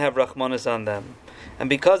didn't have rachmanis on them, and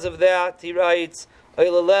because of that, he writes,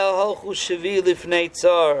 Oylalel halchu shavi lifnei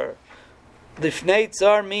tzar. Lifnei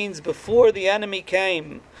tzar means before the enemy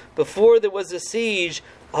came, before there was a siege.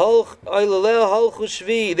 They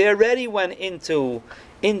already went into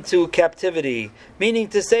captivity, meaning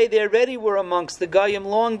to say they already were amongst the Goyim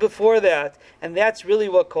long before that, and that's really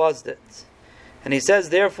what caused it. And he says,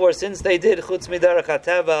 therefore, since they did chutz miderech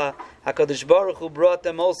hateva, HaKadosh Baruch Hu brought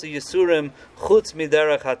them also Yisurim chutz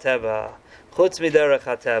miderech hateva, chutz miderech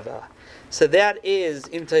hateva. So that is,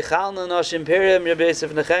 in Teichal Nanosh Imperium, Rabbi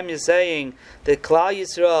Yosef Nechemia is saying that Klal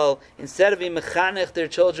Yisrael, instead of being mechanech their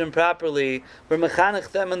children properly, were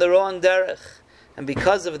mechanech them in the wrong derech. And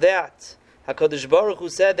because of that, HaKadosh Baruch Hu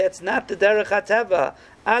said, that's not the derech HaTeva.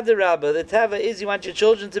 Adarabba, the Teva is you want your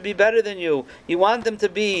children to be better than you. You want them to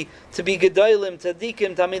be Gedolim,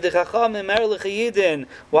 Tzadikim, Talmidei Chachamim, Erlich Yidin.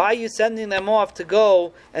 Why are you sending them off to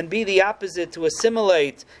go and be the opposite, to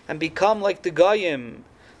assimilate and become like the Goyim?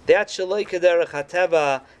 That's Shaloi Kederech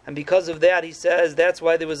HaTeva, and because of that, he says, that's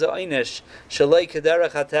why there was a Einish, Shaloi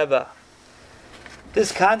Kederech HaTeva.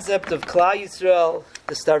 This concept of Klal Yisrael,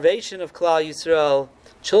 the starvation of Klal Yisrael,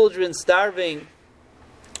 children starving,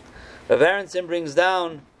 Rav Aronson brings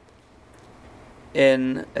down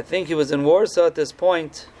I think he was in Warsaw at this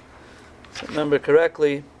point, if I remember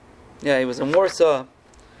correctly. Yeah, he was in Warsaw,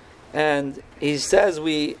 and he says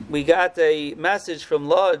we got a message from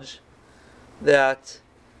Lodz that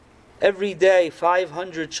every day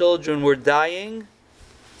 500 children were dying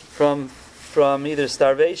from either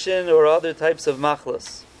starvation or other types of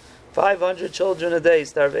machlas. 500 children a day,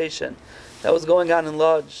 starvation. That was going on in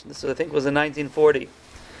Lodz. This I think was in 1940.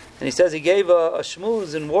 And he says he gave a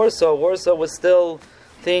shmooze in Warsaw. Warsaw was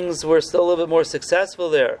things were still a little bit more successful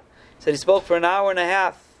there. He said he spoke for an hour and a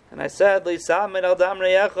half. And I said, Li'samin al dam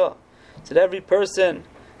reyecha. He said every person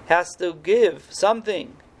has to give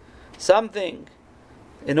something,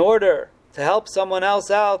 in order to help someone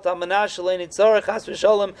else out.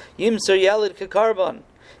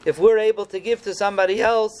 If we're able to give to somebody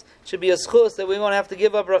else, it should be a schus that we won't have to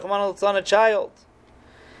give up Rahman al-Tzon, a child.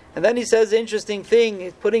 And then he says the interesting thing,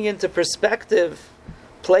 he's putting into perspective,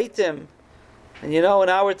 Platim. And in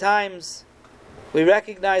our times, we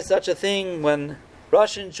recognize such a thing when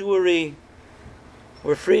Russian Jewry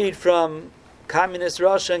were freed from communist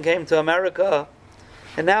Russia and came to America.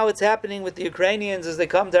 And now it's happening with the Ukrainians as they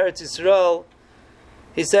come to Eretz Yisrael.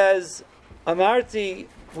 He says, Amarti,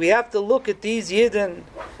 we have to look at these Yidden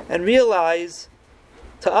and realize,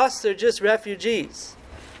 to us they're just refugees.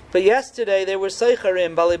 But yesterday they were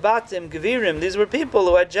Seicharim, Balibatim, Gevirim. These were people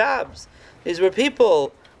who had jobs. These were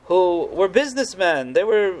people who were businessmen.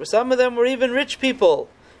 Some of them were even rich people.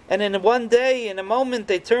 And in one day, in a moment,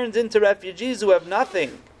 they turned into refugees who have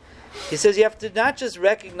nothing. He says you have to not just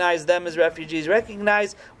recognize them as refugees,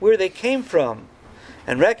 recognize where they came from.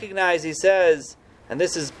 And recognize, he says, and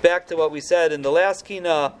this is back to what we said in the last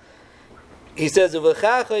kina, he says, he said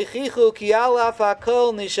the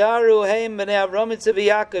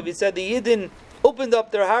Yidden opened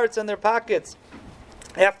up their hearts and their pockets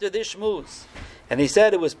after this shmuz. And he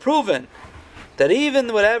said it was proven that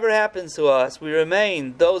even whatever happens to us, we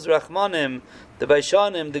remain those Rachmanim, the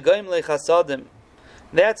Baishanim, the Goyim Lechasadim.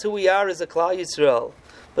 That's who we are as a Klal Yisrael.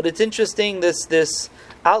 But it's interesting, this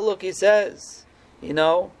outlook, he says, in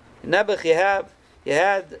Nebuch you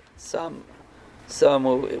had some,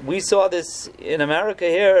 we saw this in America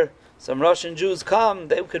here, some Russian Jews come,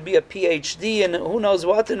 they could be a PhD in who knows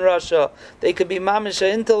what in Russia, they could be mamish, an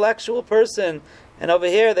intellectual person, And over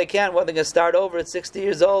here, they can't. Well, they're going to start over at 60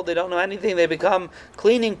 years old. They don't know anything. They become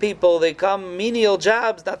cleaning people. They become menial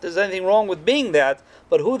jobs. Not that there's anything wrong with being that,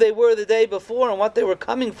 but who they were the day before and what they were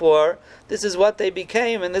coming for, this is what they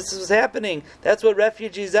became, and this is what's happening. That's what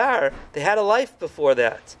refugees are. They had a life before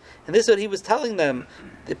that. And this is what he was telling them.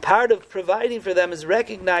 The part of providing for them is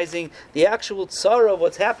recognizing the actual tzara of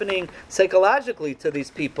what's happening psychologically to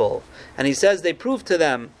these people. And he says they proved to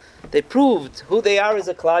them, they proved who they are as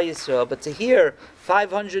a Klal Yisrael. But to hear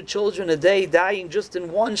 500 children a day dying just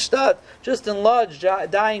in one shtat, just in Lodz,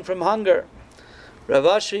 dying from hunger. Rav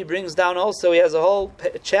Ashri brings down also, he has a whole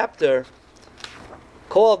chapter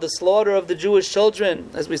called the slaughter of the Jewish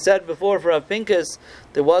children. As we said before for Rav Pinkus,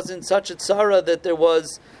 there wasn't such a tzara that there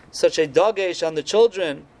was such a dogesh on the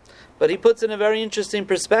children. But he puts in a very interesting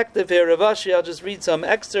perspective here. Rav Ashri, I'll just read some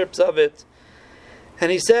excerpts of it.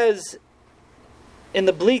 And he says, in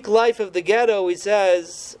the bleak life of the ghetto, he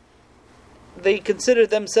says, they considered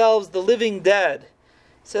themselves the living dead.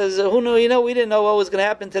 He says, who knew, we didn't know what was going to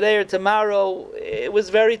happen today or tomorrow. It was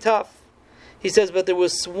very tough. He says, but there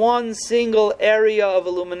was one single area of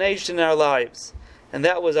illumination in our lives, and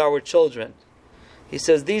that was our children. He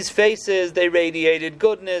says, these faces, they radiated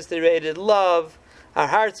goodness, they radiated love. Our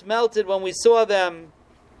hearts melted when we saw them.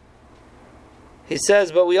 He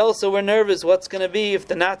says, but we also were nervous what's going to be if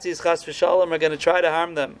the Nazis, chas v'shalom, are going to try to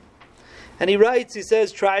harm them. And he writes, he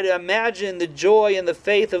says, try to imagine the joy and the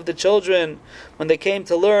faith of the children when they came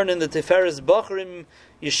to learn in the Tiferes Bochrim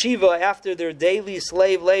yeshiva after their daily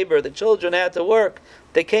slave labor. The children had to work.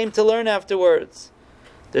 They came to learn afterwards.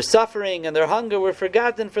 Their suffering and their hunger were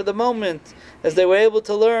forgotten for the moment as they were able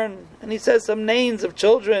to learn. And he says some names of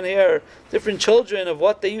children here, different children, of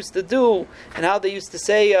what they used to do and how they used to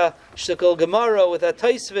say Shtikol Gemara with a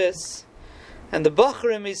Taisvis. And the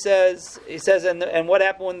Bochrim, he says, and what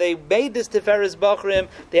happened when they made this Tiferes Bochrim,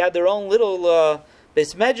 they had their own little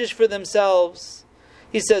Beis Medrash for themselves.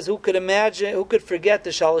 He says, who could imagine, who could forget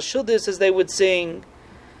the Shalosh Shuddis as they would sing?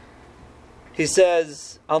 He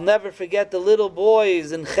says, I'll never forget the little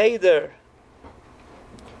boys in Cheder,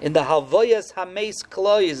 in the Halvoyas Hameis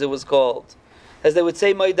Klois, it was called, as they would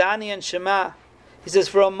say Moidani and Shema. He says,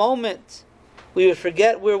 for a moment, we would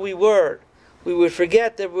forget where we were. We would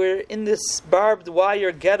forget that we're in this barbed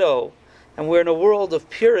wire ghetto, and we're in a world of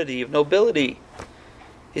purity, of nobility.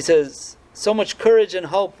 He says, so much courage and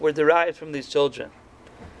hope were derived from these children.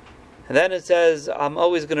 And then it says, I'm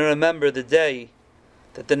always going to remember the day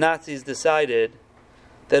that the Nazis decided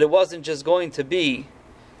that it wasn't just going to be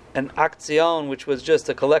an Aktion, which was just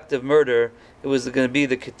a collective murder. It was going to be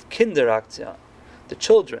the Kinder Aktion, the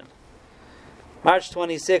children. March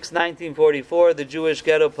 26, 1944, the Jewish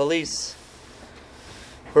ghetto police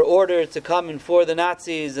were ordered to come in for the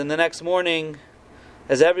Nazis, and the next morning,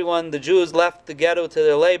 as the Jews left the ghetto to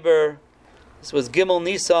their labor, this was Gimel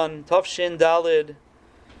Nisan, Tafshin Dalid,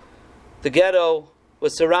 the ghetto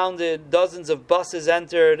was surrounded, dozens of buses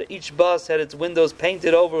entered, each bus had its windows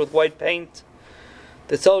painted over with white paint.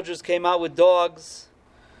 The soldiers came out with dogs.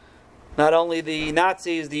 Not only the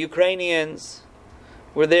Nazis, the Ukrainians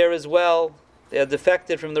were there as well. They had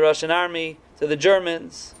defected from the Russian army to the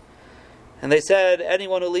Germans. And they said,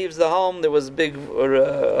 anyone who leaves the home, there was big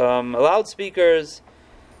loudspeakers,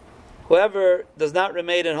 whoever does not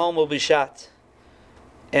remain at home will be shot.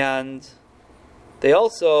 And they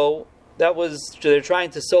also, they're trying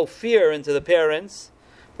to sow fear into the parents.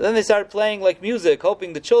 But then they started playing like music,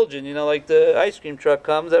 hoping the children, like the ice cream truck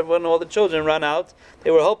comes, all the children run out. They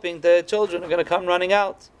were hoping the children are going to come running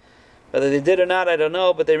out. Whether they did or not, I don't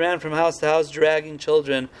know, but they ran from house to house, dragging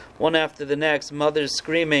children, one after the next, mothers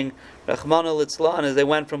screaming, Rachmana litzlan, as they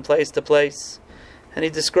went from place to place. And he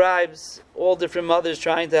describes all different mothers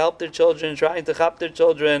trying to help their children, trying to chop their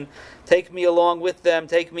children, take me along with them,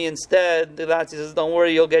 take me instead. The Nazi says, don't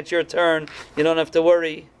worry, you'll get your turn, you don't have to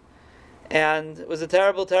worry. And it was a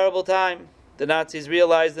terrible, terrible time. The Nazis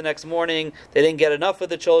realized the next morning they didn't get enough of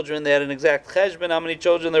the children. They had an exact cheshbon, how many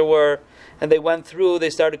children there were. And they went through, they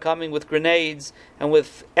started coming with grenades and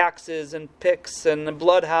with axes and picks and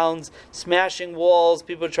bloodhounds, smashing walls,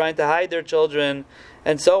 people trying to hide their children,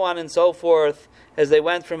 and so on and so forth, as they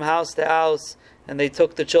went from house to house, and they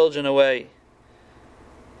took the children away.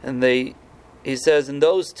 And he says, in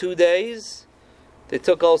those 2 days, they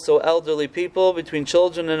took also elderly people, between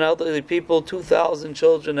children and elderly people, 2,000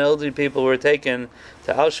 children and elderly people were taken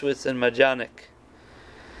to Auschwitz and Majdanek.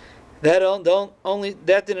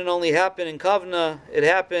 That didn't only happen in Kovna, it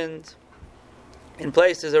happened in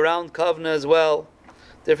places around Kovna as well,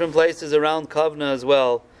 different places around Kovna as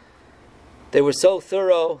well. They were so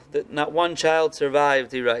thorough that not one child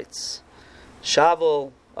survived, he writes.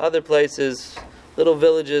 Shavel, other places, little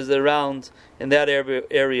villages around in that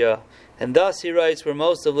area. And thus, he writes, were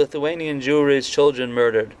most of Lithuanian Jewry's children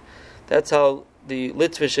murdered. That's how the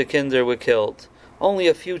Litvische Kinder were killed. Only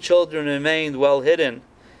a few children remained well hidden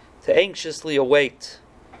to anxiously await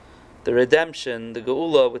the redemption, the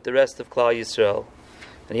Geula, with the rest of Klal Yisrael.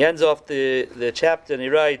 And he ends off the chapter and he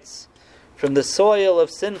writes, from the soil of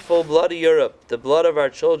sinful, bloody Europe, the blood of our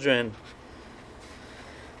children,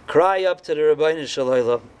 cry up to the Rabbeinu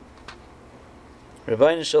Shalom.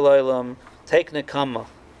 Rabbeinu Shalom, take nekama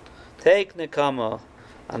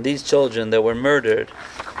on these children that were murdered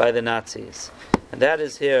by the Nazis. And that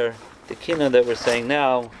is here the kina that we're saying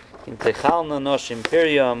now, in Techalna Noshim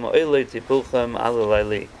Piriam, Oile Tipuchem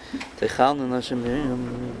Alalayli. Techalna Noshim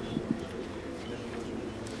Piriam.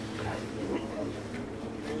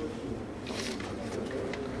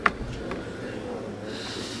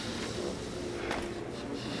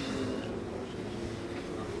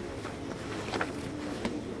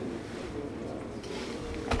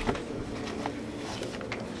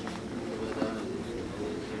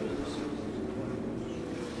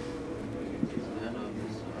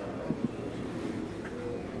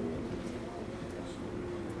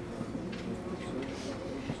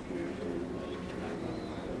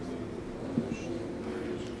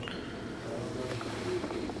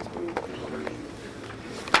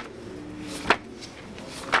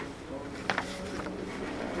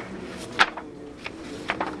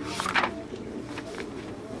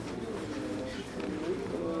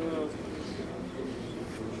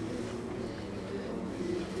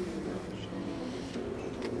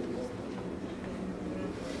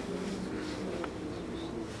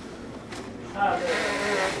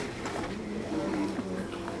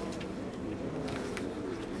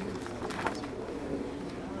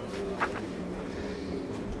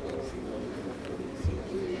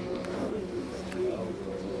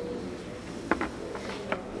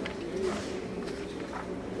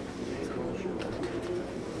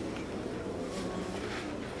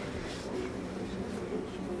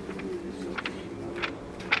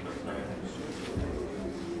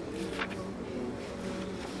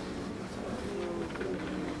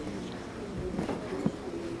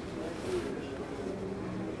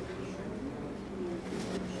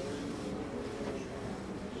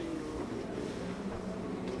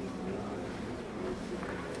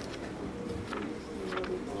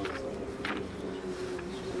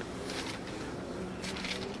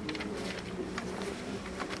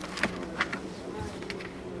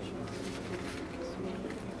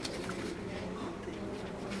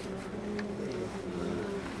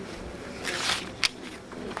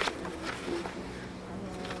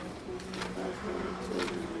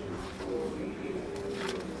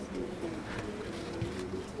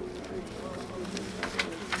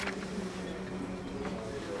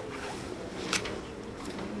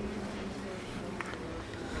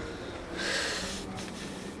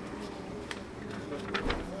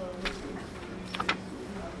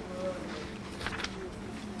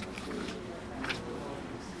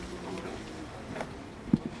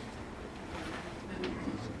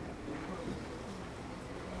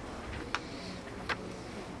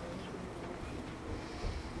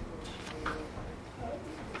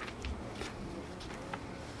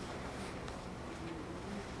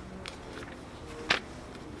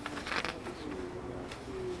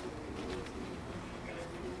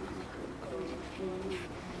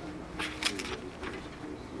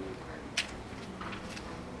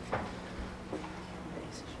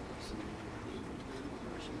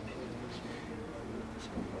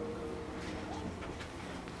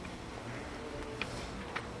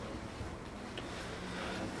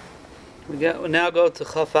 We now go to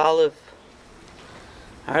Chaf Aleph.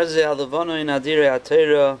 Arze Alavano in Adire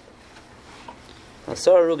Atera.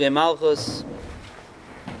 Asar Ruge Malchus.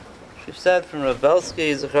 We've said from Rav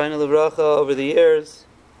Belsky, Zechariah Levracha, over the years,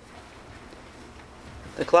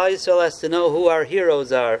 the Klal Yisrael has to know who our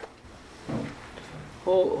heroes are.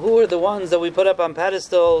 Who are the ones that we put up on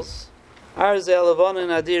pedestals? Arze Alavano in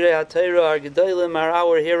Adire Atera, our Gedolim are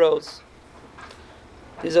our heroes.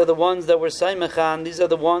 These are the ones that we're Saimachan. These are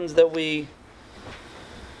the ones that we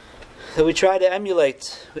try to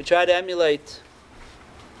emulate. We try to emulate.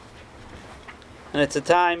 And it's a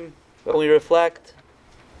time when we reflect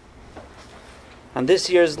on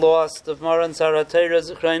this year's loss of Maran Saratayra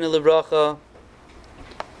Zechariah Livracha.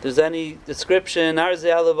 If there's any description, Arze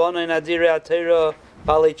Alavana in Adire Atayra,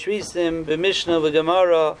 Balei Trisim, B'Mishnah,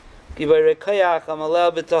 B'Gemara, Gibayre Koyach,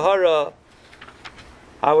 Amalel B'Tahara,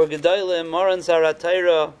 our Gedolim, Moran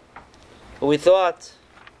Saratayra, who we thought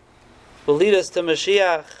will lead us to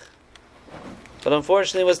Mashiach, but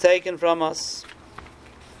unfortunately was taken from us.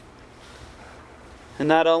 And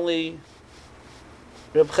not only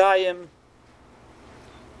Reb Chaim,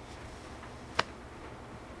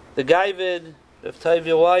 the Gaivid, Rav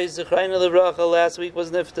Tavia Weiss, Zechreina Livracha, last week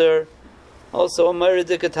was Nifter. Also a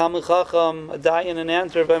Meridik, a Talmud Chacham, a Dayan in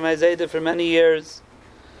Antwerp by my Zayda for many years.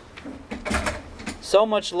 So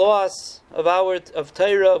much loss of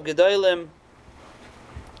Torah, of Gedolim.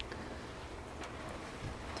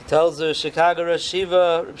 He tells the Chicago Rosh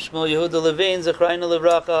Shiva, Reb Shmuel Yehuda Levine, Zechreina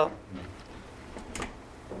Livracha.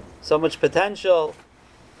 So much potential.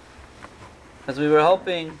 As we were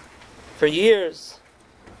hoping for years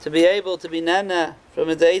to be able to be Nana from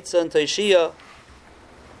a Deitza and Taishiyah,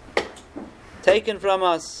 taken from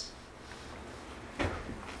us.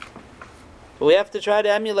 But we have to try to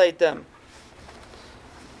emulate them.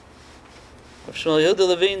 Rav Shmuel Yehuda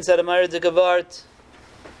Levine said a Meridik Avart,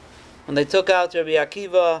 when they took out Rabbi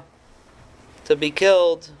Akiva to be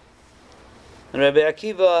killed, and Rabbi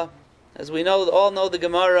Akiva, as we know, all know the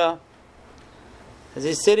Gemara, as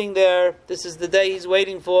he's sitting there, this is the day he's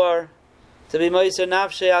waiting for, to be Moiser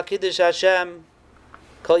Nafshe Al Kiddush Hashem.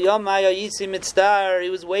 Kol Yom Maya Yisi Mitzdar. He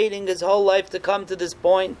was waiting his whole life to come to this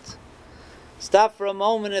point. Stop for a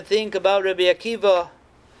moment and think about Rabbi Akiva.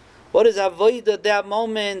 What is Avodah at that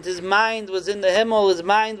moment? His mind was in the Himmel, his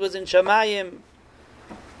mind was in Shamayim,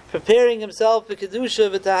 preparing himself for Kedusha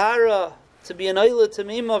v'Tahara, to be an Oila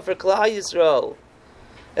Tamima for Klal Yisrael,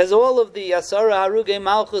 as all of the Asara Harugei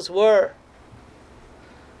Malchus were.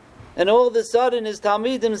 And all of a sudden his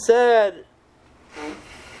Talmidim said,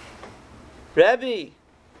 Rebbe,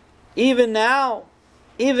 even now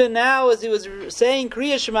as he was saying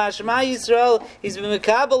Kriya Shema, Shema Yisrael, he's been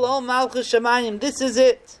Mekabel Ol Malchus Shamayim, this is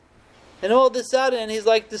it. And all of a sudden he's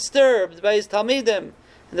like disturbed by his Talmidim. And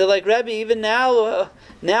they're like, Rebbe, even now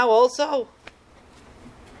also?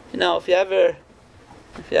 You know, if you ever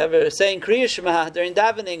saying Kriya Shema during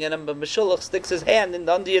davening and a Meshulach sticks his hand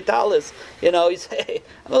under your talis, you know, you say,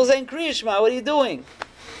 I'm saying Kriya Shema, what are you doing?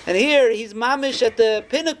 And here he's mamish at the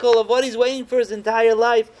pinnacle of what he's waiting for his entire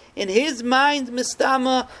life. In his mind,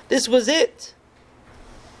 Mistama, this was it.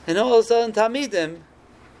 And all of a sudden, Talmidim,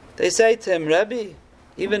 they say to him, Rebbe,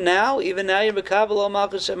 even now you're Mekabel Ol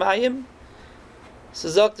Malchus Shamayim?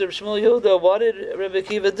 So Dr. Shmuel Yehuda, what did Rebbe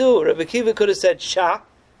Akiva do? Rebbe Akiva could have said, Shah,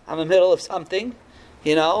 I'm in the middle of something.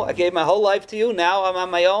 You know, I gave my whole life to you, now I'm on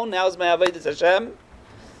my own, now is my Avodas Hashem.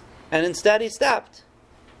 And instead he stopped.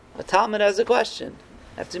 A Talmud has a question.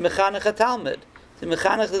 After Mechanech a Talmud, to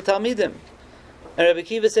Mechanech the Talmidim. And Rebbe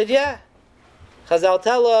Akiva said, yeah. Chazal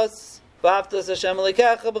tell us, V'aftas Hashem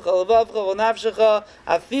Elokecha b'chol levavcha v'nafshecha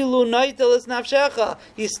afilu noitelis nafshecha.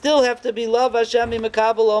 You still have to be love Hashem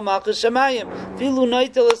imekabel ol malchus shamayim. Afilu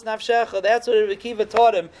noitelis nafshecha. That's what Rebbe Akiva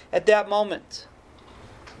taught him at that moment.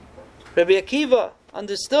 Rebbe Akiva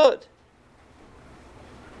understood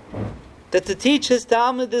that to teach his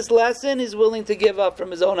Talmud this lesson, he's willing to give up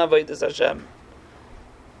from his own avodas Hashem.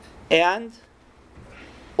 And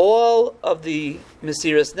all of the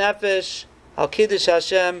Mesiras Nefesh, Al Kiddush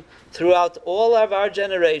Hashem, throughout all of our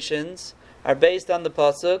generations, are based on the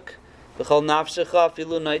pasuk B'chol nafshecha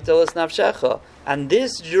afilu noitelis nafshecha. And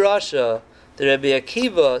this drasha, the Rebbe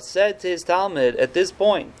Akiva said to his Talmud at this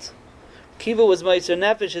point, Akiva was Meiser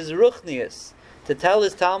Nefesh, his Ruchnius, to tell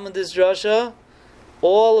his Talmud this drasha.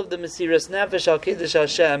 All of the Mesiras Nefesh Al Kiddush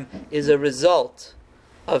Hashem is a result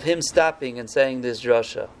of him stopping and saying this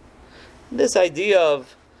drasha. This idea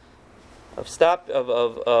of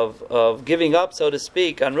giving up, so to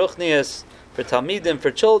speak, on Ruchnius for Talmidim,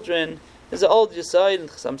 for children, is an old Yesod.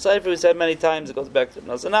 Some Sefer we said many times, it goes back to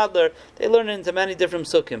Nazan Adler. They learn it into many different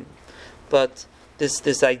sukkim. But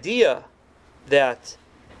this idea that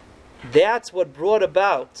that's what brought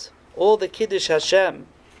about all the Kiddush Hashem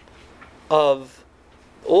of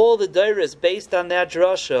all the Dairas based on that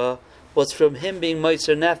drasha was from him being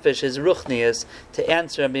Meiser Nefesh, his Ruchnius, to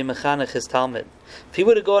answer and be Mechanech his Talmud. If he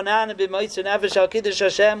would have gone on and been Meiser Nefesh al Kiddush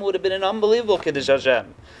Hashem, it would have been an unbelievable Kiddush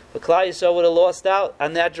Hashem. But Klal Yisrael would have lost out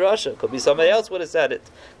on that drasha. Could be somebody else would have said it.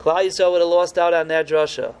 Klal Yisrael would have lost out on that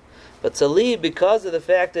drasha. But to leave, because of the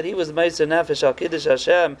fact that he was Meiser Nefesh al Kiddush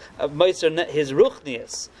Hashem, his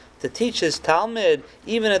Ruchnius, to teach his Talmud,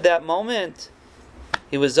 even at that moment,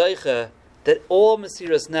 he was Zoicha, that all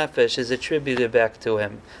Mesiras Nefesh is attributed back to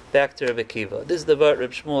him, back to Rebbe Akiva. This is the Vart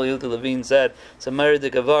Reb Shmuel Yehuda Levine said. It's a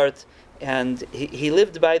Meridik Vart, and he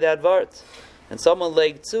lived by that Vart. And someone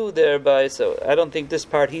laid too thereby, so I don't think this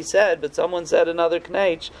part he said, but someone said another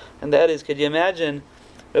Knech, and that is, could you imagine,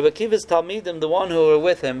 Rebbe Akiva's Talmidim, the one who were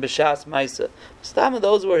with him, B'Shas Maisa. Some of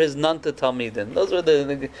those were his Nanta Talmidim. Those were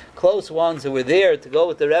the close ones who were there to go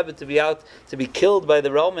with the Rebbe to be killed by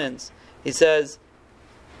the Romans. He says,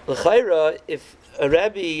 L'chaira, if a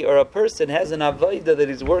Rebbe or a person has an avodah that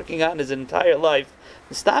he's working on his entire life,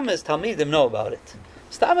 the Stama's Talmidim know about it.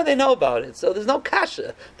 Stama, they know about it. So there's no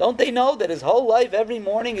kasha. Don't they know that his whole life, every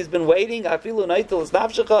morning, he's been waiting, afilu naitel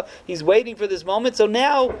isnafshecha, he's waiting for this moment. So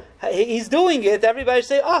now he's doing it. Everybody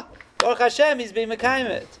say, Baruch Hashem, he's being mekayim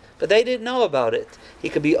it. But they didn't know about it. He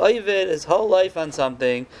could be oived his whole life on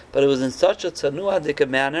something, but it was in such a tzanuadik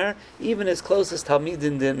manner, even his closest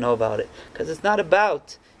Talmidim didn't know about it. Because it's not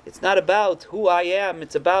about who I am.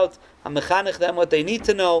 It's about I'm mechanech them what they need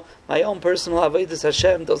to know. My own personal avodas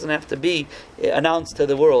Hashem doesn't have to be announced to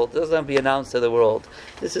the world. It doesn't have to be announced to the world.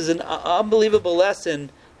 This is an unbelievable lesson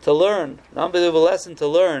to learn. An unbelievable lesson to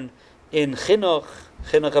learn in chinuch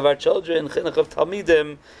of our children, chinuch of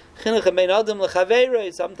Talmidim, chinuch of mein adam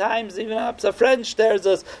lechaveirei. Sometimes even a friend stares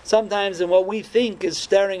us. Sometimes in what we think is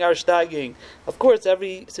staring our steiging. Of course,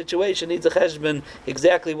 every situation needs a cheshbon,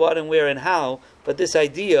 exactly what and where and how. But this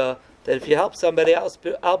idea that if you help somebody else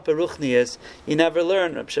out beruchnius, you never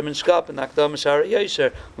learn. Reb Shimon Shkop and Akdam Shara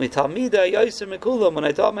Yosher. When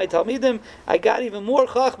I taught my Talmidim, I got even more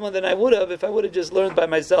chachma than I would have if I would have just learned by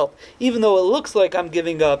myself. Even though it looks like I'm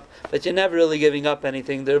giving up, but you're never really giving up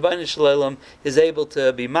anything. The Rebbeinu Shalom is able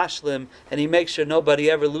to be mashlim, and he makes sure nobody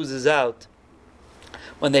ever loses out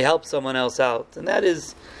when they help someone else out. And that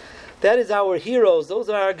is our heroes. Those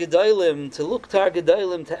are our gedolim. To look to our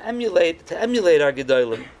gedolim, to emulate our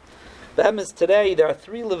gedolim. Be'emes, today there are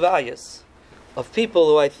 3 levayas of people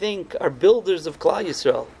who I think are builders of Klal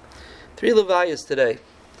Yisrael. 3 levayas today.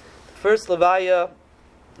 The first levaya,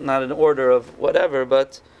 not in order of whatever,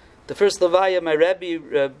 but the first levaya, my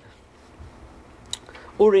Rebbe,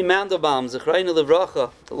 Uri Mandelbaum, Zechreinu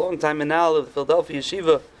Livracha, the long-time menal of the Philadelphia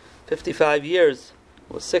Yeshiva, 55 years,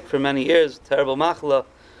 was sick for many years, terrible machla,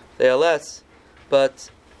 the ALS,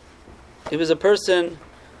 but he was a person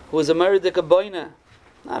who was a Meridik Aboina.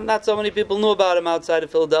 Not so many people knew about him outside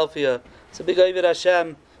of Philadelphia. It's a big Oived Hashem.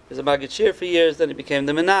 He was a Maggid Shir for years, then he became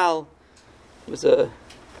the Menal. He was a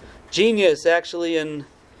genius, actually, in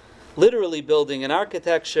literally building and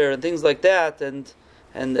architecture and things like that. But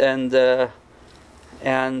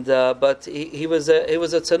he was a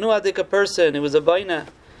Tzanu Adika person. He was a Baina.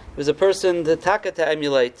 He was a person to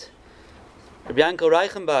emulate. Rabbi Yankel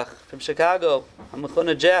Reichenbach from Chicago, a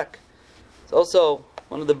Mechuna Jack. It's also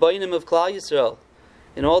one of the Bainim of Klal Yisrael.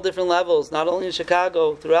 In all different levels, not only in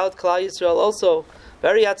Chicago, throughout Klal Yisrael also.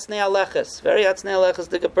 Very Atznei Aleches,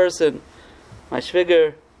 like a person. My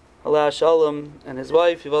Shviger, Allah Shalom, and his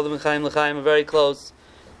wife, Yivaldim Chaim L'chaim, are very close.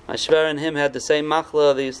 My Shver and him had the same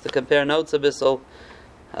machla, they used to compare notes a bissel.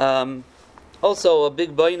 Also, a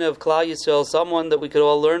big baina of Klal Yisrael, someone that we could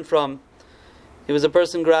all learn from. He was a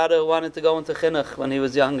person grada who wanted to go into chinuch when he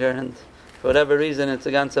was younger, and for whatever reason, it's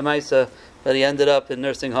a ganze maisa, but he ended up in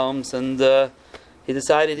nursing homes, and he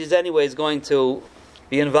decided he's anyways going to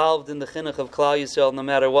be involved in the chinuch of Klal Yisrael no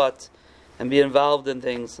matter what, and be involved in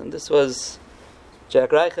things. And this was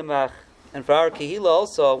Jack Reichenbach. And for our Kehila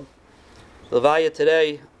also, Levaya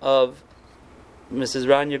today of Mrs.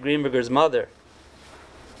 Rania Greenberger's mother,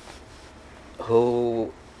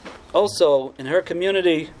 who also in her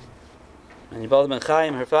community, and Yivaldim Ben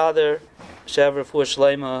Chaim, her father, Shav Refuah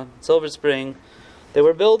Shleima, Silver Spring, they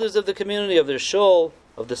were builders of the community, of their shul,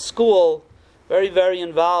 of the school, very, very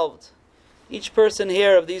involved. Each person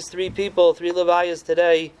here of these 3 people, 3 Levayas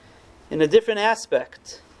today, in a different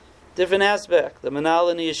aspect. The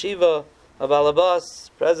Manal in the Yeshiva of Alabas,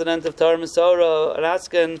 president of Torah Masorah,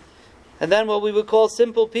 Raskin, and then what we would call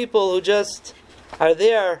simple people who just are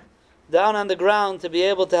there, down on the ground, to be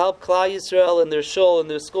able to help Klal Yisrael in their shul, in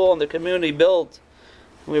their school, in their community build.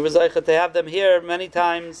 And we were zeicha to have them here many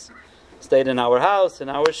times, stayed in our house, in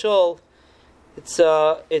our shul. It's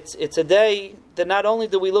a day that not only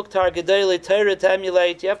do we look to our Gedolei Torah to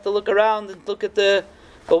emulate, you have to look around and look at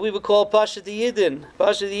what we would call Pashat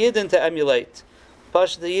Yidin to emulate.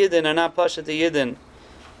 Pashat Yidin are not Pashat Yidin.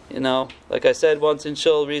 Like I said once in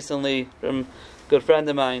shul recently from a good friend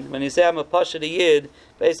of mine, when you say I'm a Pashat Yid,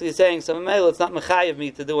 basically saying, it's not mechayiv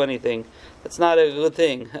me to do anything. That's not a good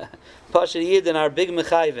thing. Pashat Yidin are big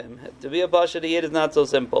mechayivim. To be a Pashat Yid is not so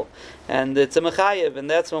simple. And it's a mechayiv, and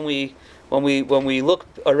that's when we look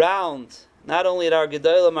around, not only at our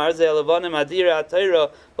Gedolim, Arzei Alavanim, Adira,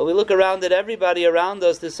 Atayra, but we look around at everybody around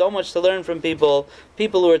us. There's so much to learn from people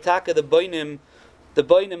who are taka the boinim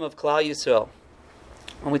of Klal Yisrael.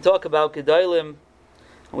 When we talk about Gedolim, and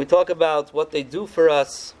we talk about what they do for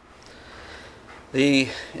us, in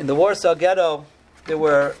the Warsaw Ghetto, there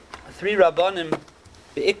were 3 Rabbanim,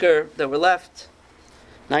 the Iker, that were left.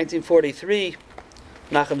 1943,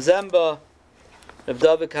 Nachum Zemba, Rav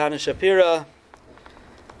David Kahana Shapira,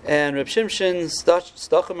 and Reb Shimshon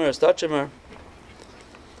Stochimer,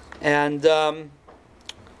 and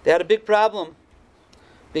they had a big problem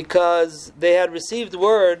because they had received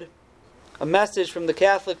a message from the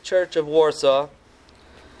Catholic Church of Warsaw,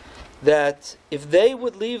 that if they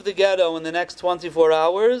would leave the ghetto in the next 24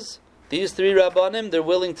 hours, these three Rabbanim, they're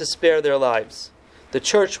willing to spare their lives. The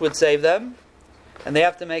church would save them, and they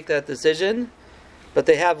have to make that decision, but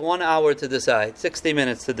they have 1 hour to decide, 60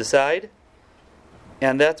 minutes to decide,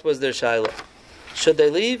 and that was their shaila. Should they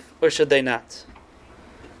leave or should they not?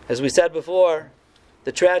 As we said before,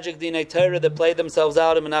 the tragic Dinei Torah that played themselves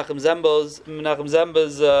out in Menachem Zemba's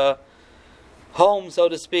home, so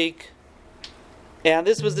to speak, and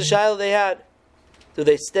this was the shaila they had. Do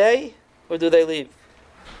they stay or do they leave?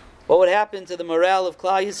 What would happen to the morale of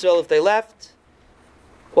Klal Yisrael if they left?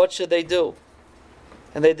 What should they do?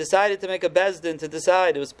 And they decided to make a bezdin to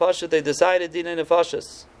decide. It was Pasha, they decided Dinei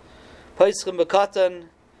Nefashos. Paischim B'Katan,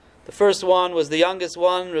 the first one was the youngest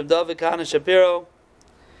one, Reb David Kahana Shapiro,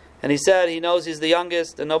 and he said he knows he's the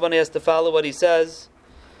youngest and nobody has to follow what he says,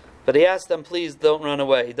 but he asked them, please don't run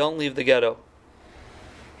away, don't leave the ghetto.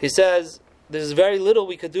 He says, there's very little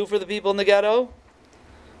we could do for the people in the ghetto,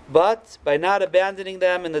 but by not abandoning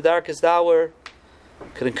them in the darkest hour,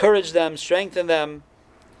 could encourage them, strengthen them.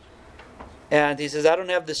 And he says, I don't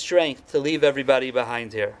have the strength to leave everybody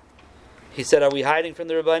behind here. He said, are we hiding from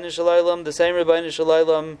the Ribbono Shel Olam? The same Ribbono Shel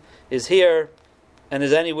Olam is here and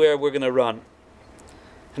is anywhere we're going to run.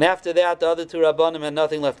 And after that, the other two Rabbanim had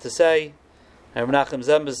nothing left to say. And Menachem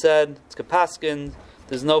Zemba said, it's Kapaskin,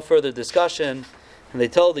 there's no further discussion. And they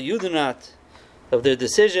told the Yudunat of their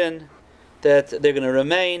decision that they're going to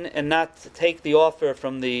remain and not take the offer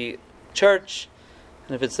from the church.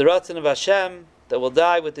 And if it's the Ratzon of Hashem that will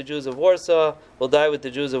die with the Jews of Warsaw, will die with the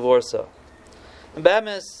Jews of Warsaw. And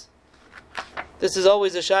Be'emes, this is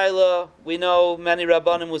always a shaila. We know many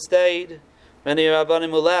Rabbanim who stayed, many Rabbanim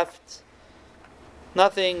who left.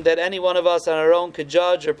 Nothing that any one of us on our own could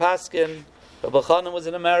judge or paskin. Rabbi Chanan was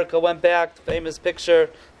in America, went back, famous picture.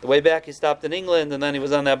 The way back he stopped in England, and then he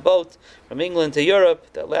was on that boat from England to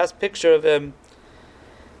Europe. That last picture of him,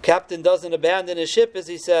 captain doesn't abandon his ship, as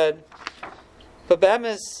he said. But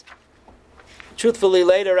Be'emes, truthfully,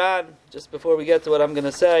 later on, just before we get to what I'm going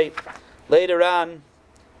to say, later on,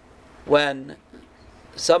 when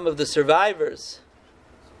some of the survivors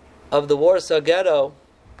of the Warsaw Ghetto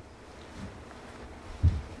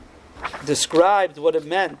described what it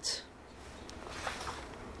meant,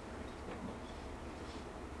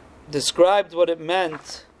 to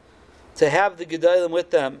have the Gedolim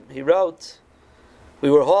with them. He wrote, we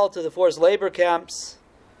were hauled to the forced labor camps.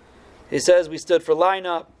 He says we stood for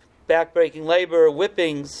lineup, backbreaking labor,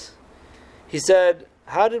 whippings. He said,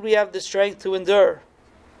 how did we have the strength to endure?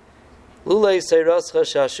 Lulei Seirascha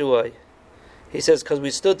Shashuai. He says, because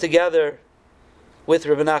we stood together with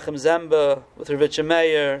Reb Menachem Zemba, with Reb Vicha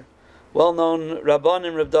Meir, well-known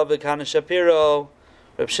Rabbanim, Reb David Kahana Shapiro,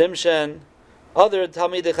 Reb Shimshon, other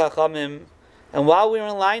Talmidei Chachamim, and while we were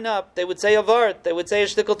in lineup, they would say Avart, they would say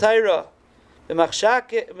Shtikol Torah.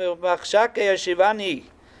 B'machshake Yashivani,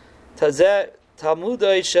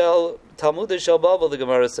 Talmudei Shel Babel, the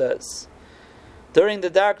Gemara says. During the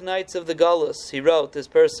dark nights of the Galus, he wrote, this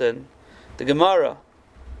person, the Gemara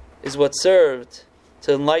is what served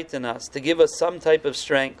to enlighten us, to give us some type of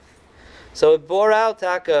strength. So it bore out,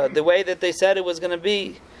 Taka, the way that they said it was going to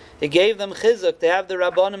be. It gave them chizuk to have the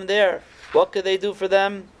Rabbanim there. What could they do for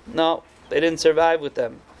them? No, they didn't survive with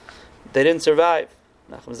them. They didn't survive.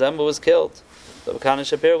 Menachem Zemba was killed. Rabbi Kahana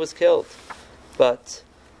Shapiro was killed. But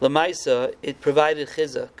Lamaisa, it provided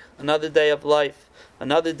chizuk. Another day of life.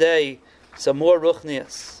 Another day, some more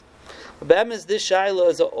ruchnias. Be'emes, this shaila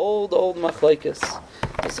is an old machlokes.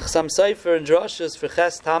 It's a Chassam Sofer and Drashos for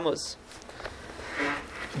Ches Tammuz.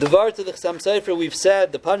 The Vart of the Chassam Sofer we've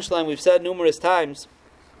said, the punchline we've said numerous times.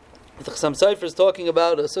 The Chassam Sofer is talking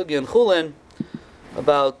about a sugi in Chulin,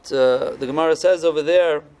 about, the Gemara says over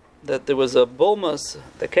there, that there was a bulmus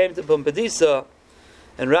that came to Pumbedisa,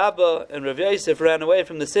 and Rabbah and Rav Yosef ran away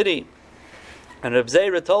from the city. And Rav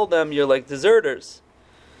Zera told them, you're like deserters.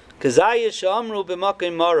 Kazayas shamru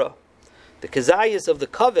b'makim mara. The kazayas of the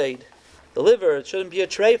kaved, the liver, it shouldn't be a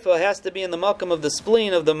treifa, it has to be in the makam of the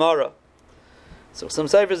spleen of the mara. So some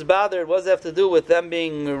ciphers bothered, what does that have to do with them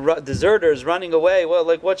being deserters, running away? Well,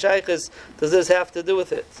 like what shaykhis does this have to do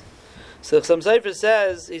with it? So some cipher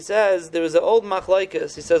says, he says, there was an old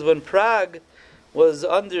machlokes. He says when Prague was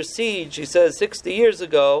under siege, he says 60 years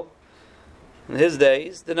ago, in his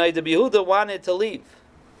days, the Noda B'Yehuda wanted to leave.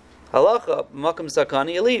 Halacha, makam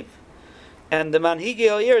sakani, you leave. And the Manhigi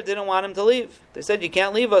Oyer didn't want him to leave. They said, you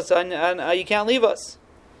can't leave us, you can't leave us.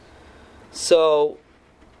 So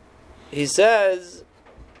he says,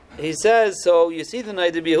 so you see the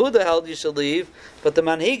night of Yehuda held you should leave, but the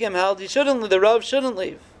Manhigim held you shouldn't leave, the Rav shouldn't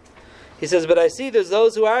leave. He says, but I see there's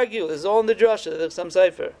those who argue, there's all in the drasha, there's some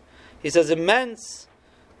cipher. He says, immense,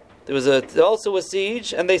 there was also a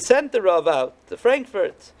siege, and they sent the Rav out to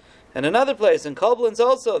Frankfurt. And another place, in Koblenz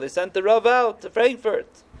also, they sent the Rav out to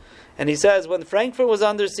Frankfurt. And he says, when Frankfurt was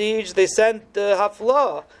under siege, they sent the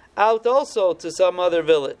Haflah out also to some other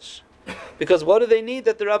village. Because what do they need?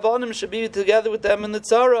 That the Rabbanim should be together with them in the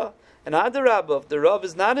Tzara. And Adarabba, if the Rav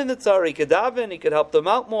is not in the Tzara, he could daven, he could help them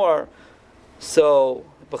out more. So,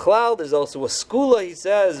 B'chlal, there's also a skula, he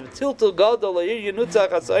says, Tiltul Gadol La'ir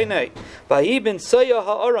Yenutzach Hasaynei. V'hibin Soya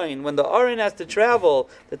Ha'arain, when the Arain has to travel,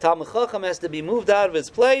 the Talmid Chacham has to be moved out of his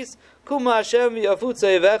place. Kuma Hashem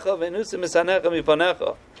v'yafutza Yevecha v'nusim Misanecha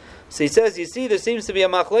mipanecha. So he says, you see, there seems to be a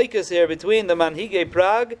machlekes here between the Manhigei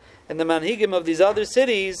Prague and the Manhigim of these other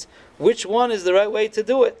cities. Which one is the right way to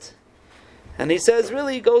do it? And he says,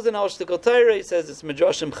 really, he goes in Al Shtikol Torah, he says it's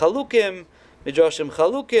Midrashim Chalukim,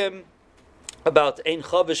 about Ein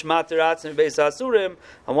Chavish Mater Atzmi Beis Hasurim.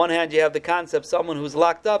 On one hand, you have the concept someone who's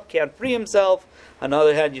locked up can't free himself. On the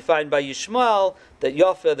other hand, you find by Yishmael that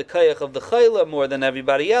Yafeh, the Kayach of the Chayla, more than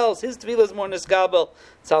everybody else, his Tefillah is more Niskabel.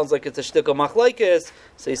 Sounds like it's a shtickle machlaikis.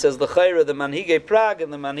 So he says the Chayra, the Manhigei Prague,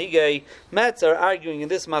 and the Manhigei Metz are arguing in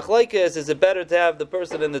this machlaikis. Is it better to have the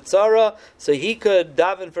person in the Tzara so he could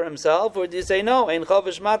daven for himself, or do you say no? Ein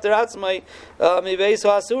Chavish Mater Atzmi Beis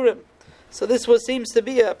Hasurim. So this seems to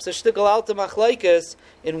be a shtickle alta machlaikis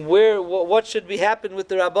in what should be happen with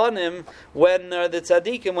the Rabbanim when the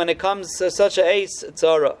tzaddikim, when it comes to such a ace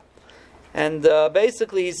tzara. And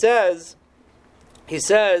basically he says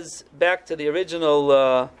back to the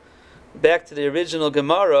original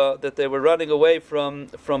Gemara that they were running away from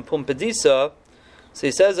Pumbedisa. So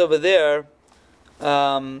he says over there,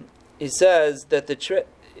 he says that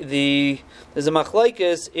there's a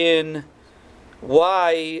machlaikis in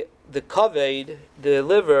why the kaved, the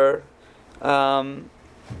liver,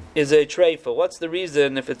 is a treifa. What's the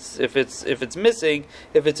reason if it's missing?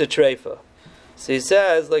 If it's a treifa, so he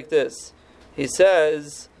says like this. He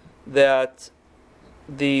says that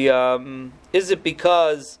is it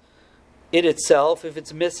because it itself, if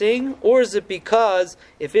it's missing, or is it because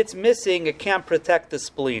if it's missing, it can't protect the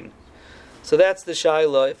spleen? So that's the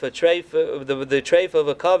shaila. If a treifa, the treifa of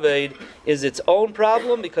a kaved is its own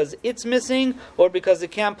problem because it's missing, or because it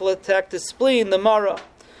can't protect the spleen, the mara.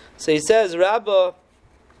 So he says, Rabbah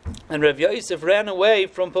and Rav Yosef ran away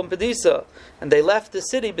from Pumbedisa, and they left the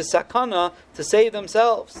city b'sakana to save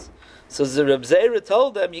themselves. So Reb Zera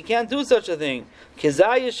told them, you can't do such a thing.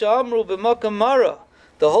 Kizayish amru b'makam mara.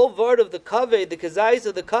 The whole word of the kaved, the kazayis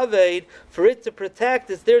of the kaved, for it to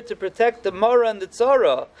protect, it's there to protect the mara and the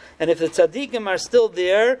tzara. And if the tzaddikim are still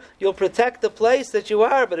there, you'll protect the place that you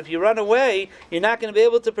are. But if you run away, you're not going to be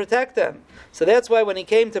able to protect them. So that's why when he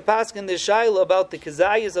came to Paskin the Shaila about the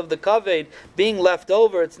kazayis of the kaved being left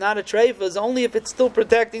over, it's not a treifa, it's only if it's still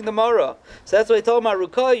protecting the mara. So that's why I told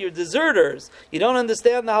Marukah, you're deserters. You don't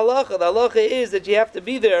understand the halacha. The halacha is that you have to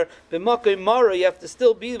be there, b'makai mara, you have to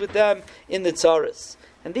still be with them in the tzaras.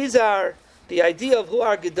 And these are the idea of who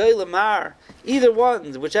our Gedolim are. Either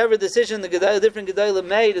ones, whichever decision the different Gedolim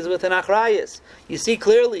made is with an achrayas. You see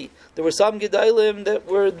clearly, there were some Gedolim that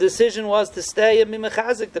where the decision was to stay and be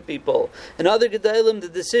mechazik the people. And other Gedolim, the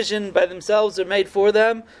decision by themselves or made for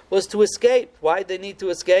them was to escape. Why did they need to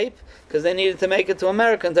escape? Because they needed to make it to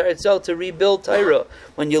America and to rebuild Torah.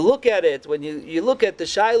 When you look at it, when you look at the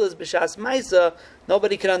Shailas B'Shas Maisa,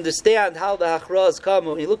 nobody can understand how the Hachraz come.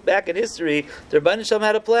 When you look back in history, the Rebbeinu Shalom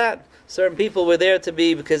had a plan. Certain people were there to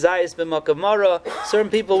be Kazayis b'Makamara.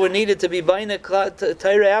 Certain people were needed to be Baina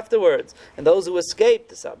Torah afterwards. And those who escaped,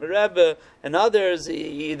 the Satmar Rebbe and others,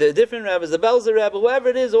 the different Rebbes, the Belzer Rebbe, whoever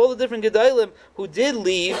it is, all the different Gedolim who did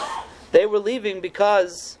leave, they were leaving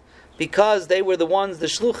because they were the ones, the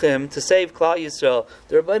shluchim, to save Klal Yisrael.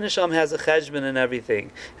 The Rebbeinu Shalom has a cheshbon and everything.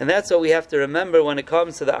 And that's what we have to remember when it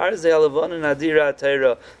comes to the Arzei Alavon and Adira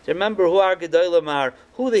Torah. To remember who our Gedolim are,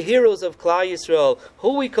 who the heroes of Klal Yisrael,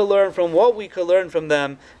 who we can learn from, what we can learn from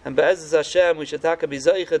them. And Be'ezus Hashem, we should taka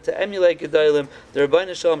b'zaycha to emulate Gedolim. The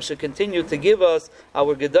Rebbeinu Shalom should continue to give us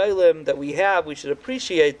our Gedolim that we have. We should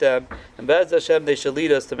appreciate them. And Be'ezus Hashem, they should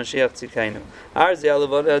lead us to Mashiach Tzidkeinu. Arzei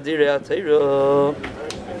Alavon and Adira Torah.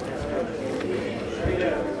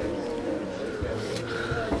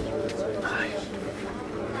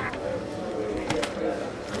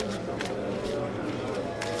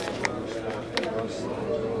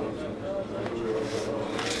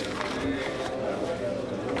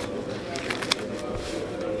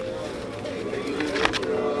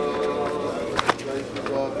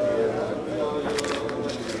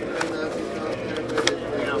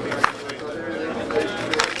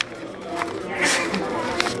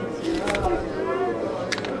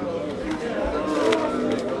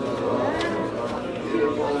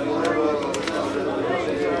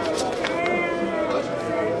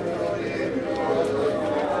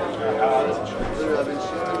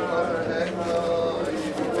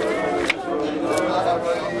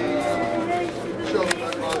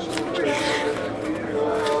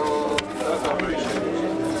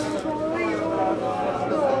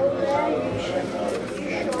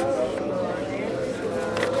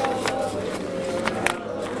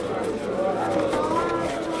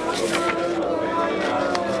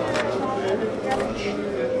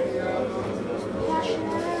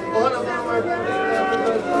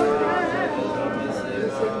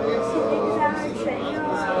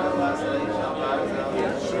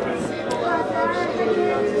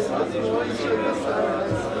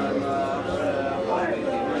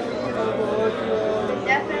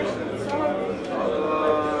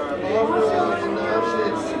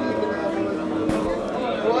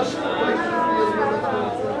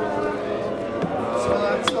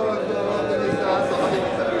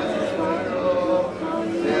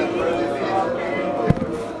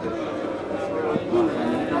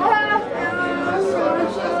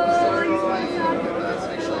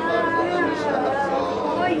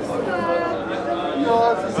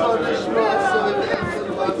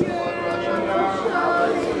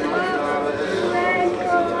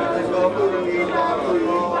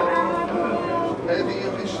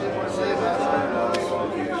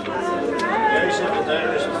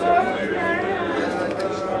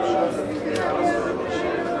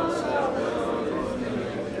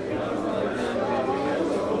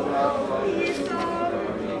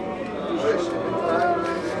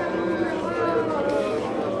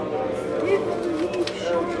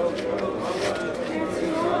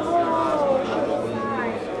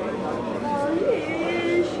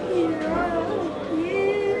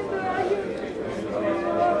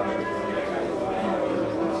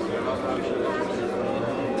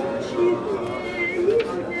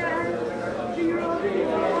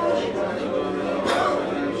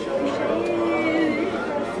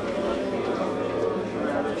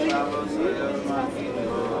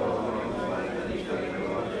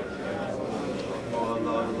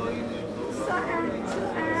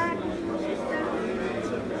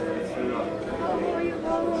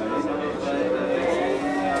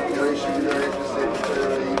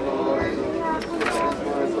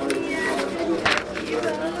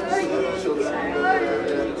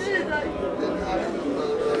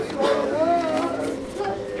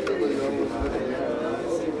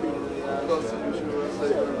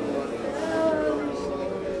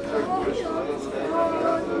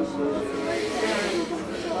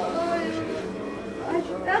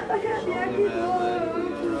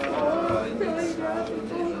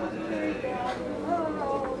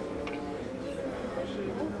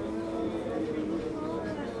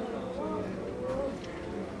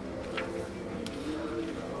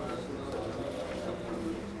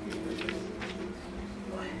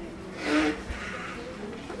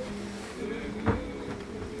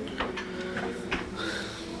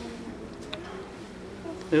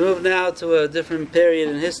 We move now to a different period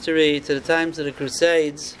in history, to the times of the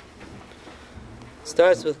Crusades. It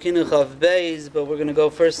starts with Kinu Chav Beis, but we're going to go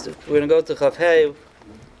first. We're going to go to Chav Hey.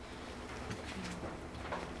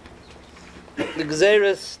 The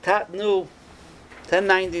Gzeres Tatnu,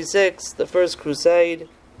 1096, the First Crusade.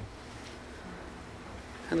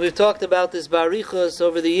 And we've talked about this Barichus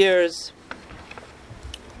over the years.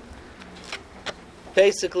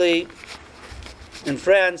 Basically, in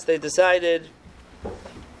France, they decided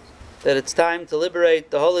that it's time to liberate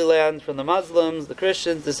the Holy Land from the Muslims. The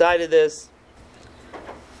Christians decided this.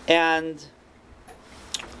 And,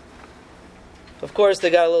 of course, they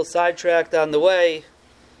got a little sidetracked on the way,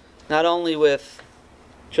 not only with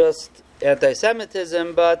just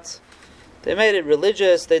anti-Semitism, but they made it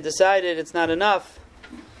religious. They decided it's not enough,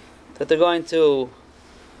 that they're going to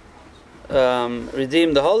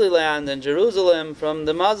redeem the Holy Land and Jerusalem from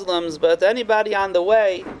the Muslims, but anybody on the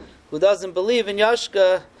way who doesn't believe in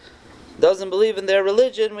Yashka, doesn't believe in their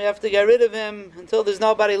religion, we have to get rid of him until there's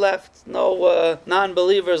nobody left, no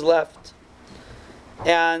non-believers left.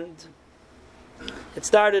 And it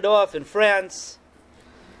started off in France,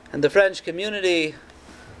 and the French community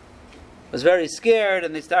was very scared,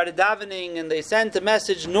 and they started davening, and they sent a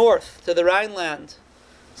message north to the Rhineland,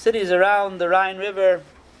 cities around the Rhine River,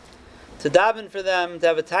 to daven for them, to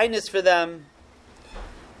have a tainus for them.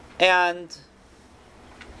 And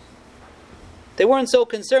they weren't so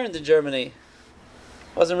concerned in Germany.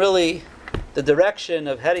 It wasn't really the direction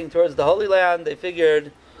of heading towards the Holy Land. They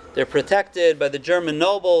figured they're protected by the German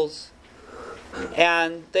nobles.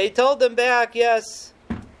 And they told them back, yes,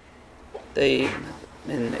 they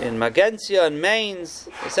in Magentia and Mainz,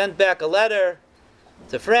 they sent back a letter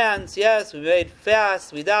to France. Yes, we made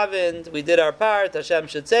fast, we davened, we did our part, Hashem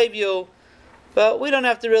should save you, but we don't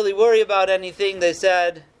have to really worry about anything, they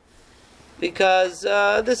said, because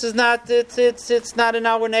this is not, it's not in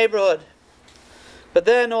our neighborhood. But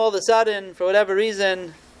then all of a sudden, for whatever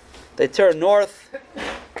reason, they turned north.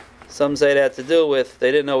 Some say it had to do with,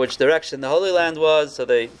 they didn't know which direction the Holy Land was, so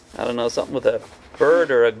they, I don't know, something with a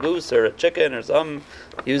bird or a goose or a chicken or something,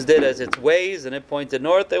 used it as its ways, and it pointed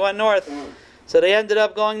north. They went north. So they ended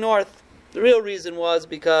up going north. The real reason was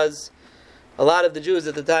because a lot of the Jews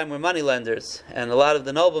at the time were moneylenders, and a lot of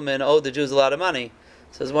the noblemen owed the Jews a lot of money.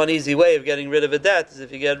 So it's one easy way of getting rid of a debt is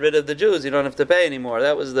if you get rid of the Jews, you don't have to pay anymore.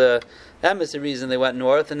 That was the reason they went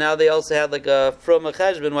north, and now they also had like a from a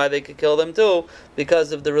cheshbon why they could kill them too,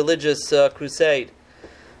 because of the religious crusade.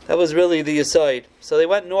 That was really the aside. So they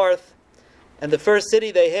went north, and the first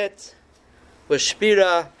city they hit was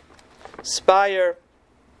Spira, Speyer.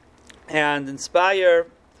 And in Speyer,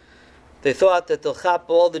 they thought that they'll chop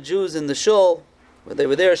all the Jews in the shul. Well, they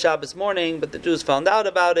were there Shabbos morning, but the Jews found out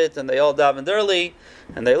about it, and they all davened early,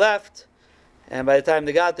 and they left. And by the time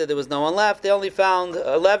they got there, there was no one left. They only found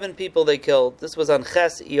 11 people they killed. This was on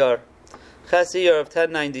Ches Iyar. Ches Iyar of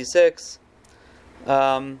 1096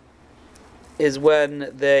 is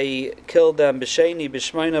when they killed them. B'Sheni,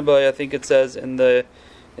 B'Shmoina Boy, I think it says in the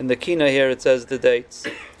Kina here, it says the dates.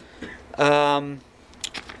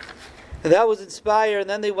 And that was in Speyer, and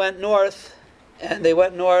then they went north,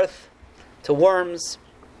 to Worms.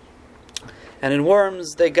 And in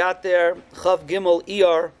Worms, they got there, Chav Gimel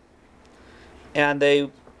Iyar, and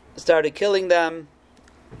they started killing them.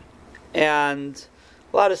 And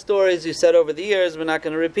a lot of stories you said over the years, we're not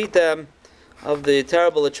going to repeat them, of the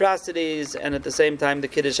terrible atrocities, and at the same time the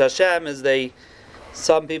Kiddush Hashem,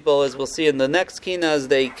 some people, as we'll see in the next Kinas,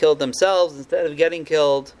 they killed themselves instead of getting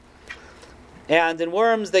killed. And in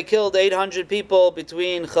Worms, they killed 800 people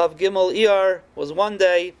between Chav Gimel Iyar, was one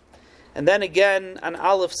day, and then again, on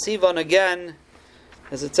Aleph Sivan again,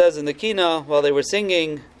 as it says in the Kina, while they were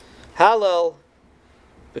singing Hallel,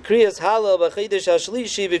 B'kriyas Hallel, B'chidish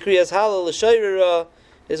HaShlishi, B'kriyas Hallel, L'shayrira,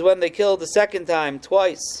 is when they killed the second time,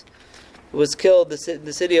 twice. It was killed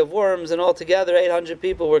the city of Worms, and altogether 800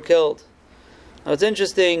 people were killed. Now it's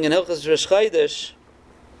interesting, in Hilchos Rosh Chodesh,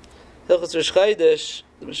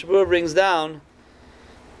 the Mishabur brings down,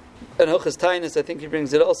 and Hilchos Tainus, I think he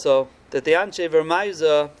brings it also, that the Anshe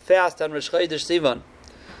Vermaiza fast on Rosh Chodesh Sivan.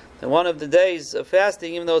 And one of the days of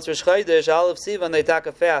fasting, even though it's Rosh Chodesh, Aleph Sivan, they take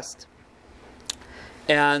a fast.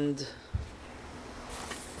 And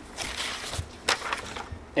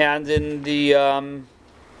in the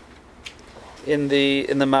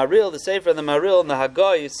Maril, the Sefer and the Maril and the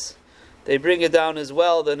Haggais, they bring it down as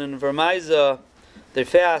well that in Vermaiza they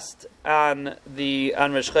fast on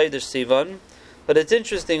Rosh Chodesh Sivan. But it's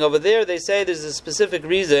interesting, over there they say there's a specific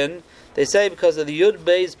reason. They say because of the Yud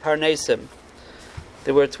Beis Parnesim.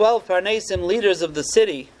 There were 12 Parnesim leaders of the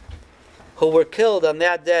city who were killed on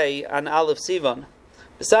that day on Aleph Sivan.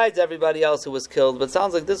 besides everybody else who was killed. But it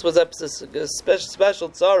sounds like this was a special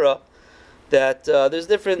tzara, that there's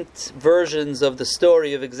different versions of the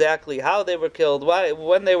story of exactly how they were killed, why,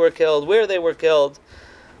 when they were killed, where they were killed.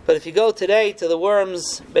 But if you go today to the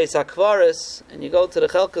Worms Beis HaKvaris, and you go to the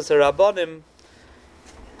Chelkas HaRabbonim,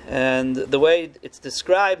 and the way it's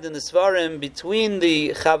described in the Svarim, between the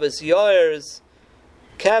Chavis Yoer's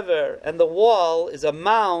kever and the wall is a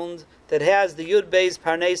mound that has the Yud Beis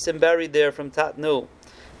Parnesim buried there from Tatnu.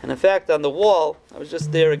 And in fact, on the wall, I was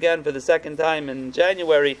just there again for the second time in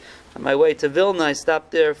January, on my way to Vilna. I stopped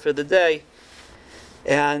there for the day,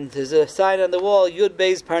 and there's a sign on the wall, Yud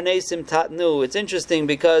Beis Parnesim Tatnu. It's interesting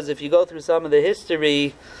because if you go through some of the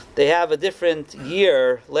history, they have a different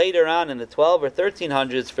year later on in the 12 or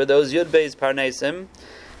 1300s for those Yud Beis Parnesim.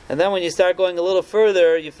 And then when you start going a little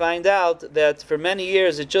further, you find out that for many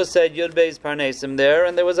years it just said Yud Beis Parnesim there,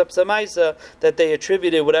 and there was a psamaisa that they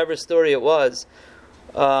attributed whatever story it was.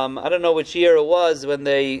 I don't know which year it was when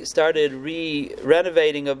they started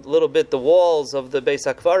renovating a little bit the walls of the Beis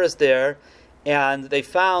HaKvaris there, and they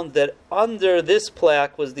found that under this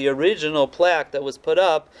plaque was the original plaque that was put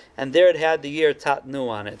up, and there it had the year Tatnu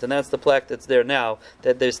on it, and that's the plaque that's there now,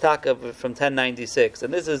 that there's taka from 1096.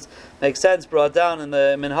 And this makes sense, brought down in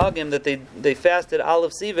the Minhagim, that they fasted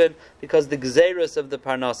Aleph Sivan because the Gzeirus of the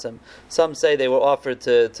Parnasim. Some say they were offered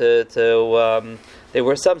some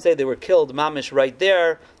say they were killed mamish right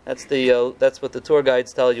there. That's what the tour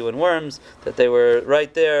guides tell you in Worms, that they were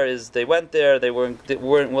right there. They went there. They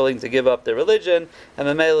weren't willing to give up their religion, and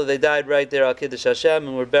Mamela they died right there al Kiddush Hashem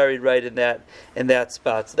and were buried right in that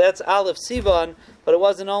spot. So that's Aleph Sivan, but it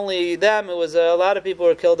wasn't only them. It was a lot of people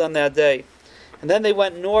were killed on that day. And then they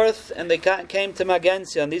went north and they came to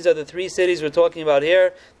Magensia. And these are the three cities we're talking about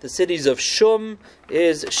here. The cities of Shum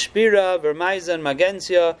is Shpira, Vermeizen,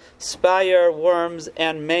 Magensia, Speyer, Worms,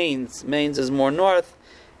 and Mainz. Mainz is more north.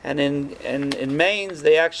 And in Mainz,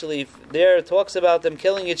 they actually, there it talks about them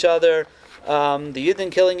killing each other, the Yidden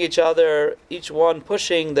killing each other, each one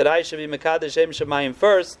pushing that I should be Mekadesh Shem Shemayim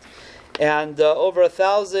first. And over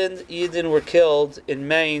 1,000 Yidden were killed in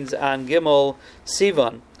Mainz on Gimel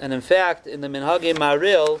Sivan. And in fact, in the Minhagim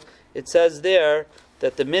Maril, it says there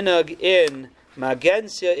that the minhag in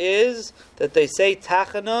Magensia is that they say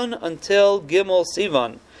Tachanon until Gimel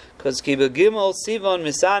Sivan. Because Kiba Gimel Sivan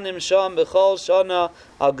Misanim Sham Bechol Shana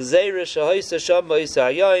Al Gzeira Shahoisa Sham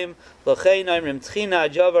Ba'isa Hayayim L'chein Aimrim Tchina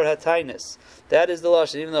Javar Hatainis. That is the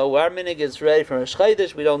lashon. Even though our minhag is ready from Rosh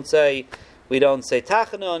Chodesh, we don't say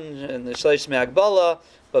Tachanon and the Shleish Me'agbala,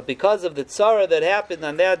 but because of the tzara that happened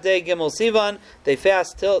on that day, Gimel Sivan, they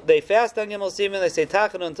fast on Gimel Sivan. They say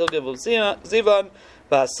Tachanon until Gimel Sivan.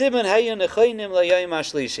 That's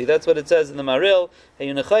what it says in the Maril.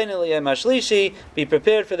 Be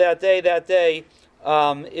prepared for that day. That day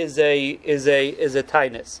is a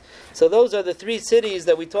tainus. So those are the three cities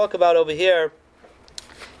that we talk about over here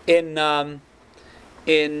in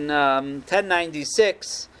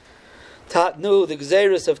 1096. Tatnu, the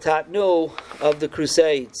Gzeirus of Tatnu of the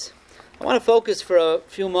Crusades. I want to focus for a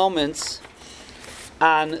few moments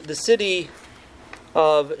on the city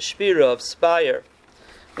of Shpira, of Speyer.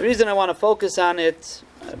 The reason I want to focus on it,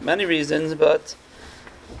 many reasons, but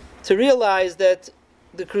to realize that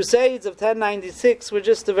the Crusades of 1096 were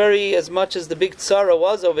just as much as the big tzara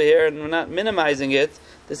was over here, and we're not minimizing it.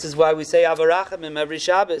 This is why we say Avarachamim every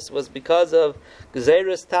Shabbos, was because of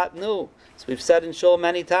Gzeirus Tatnu. As we've said in Shul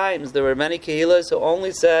many times, there were many Kehilas who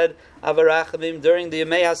only said Avarachamim during the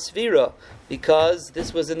Yemei HaSfira, because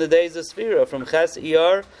this was in the days of Sfira, from Ches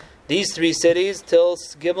Iyar, these three cities, till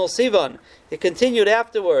Gimel Sivan. It continued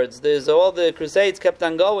afterwards. There's all the Crusades kept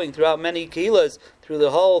on going throughout many Kehilas,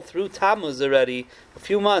 through Tammuz already. A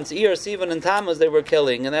few months, Iyar, Sivan, and Tammuz they were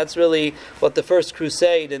killing, and that's really what the first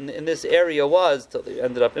crusade in this area was, till they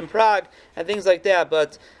ended up in Prague, and things like that.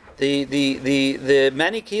 But the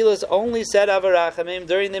many Kehilas only said Avarachamim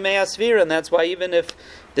during the Yemei HaSfira, and that's why even if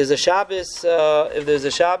there's a Shabbos,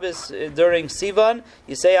 during Sivan,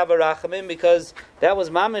 you say Avarachamim, because that was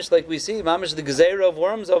mamish, like we see mamish. The Gezeira of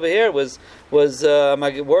Worms over here was Worms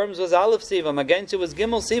was Aleph Sivan, Magensia was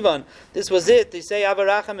Gimel Sivan. This was it. They say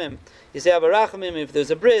Avarachamim. You say Avarachamim if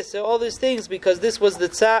there's a bris, all these things, because this was the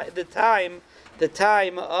time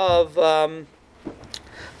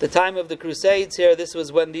of the Crusades here. This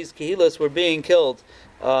was when these Kehilas were being killed.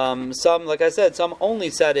 Some, like I said, some only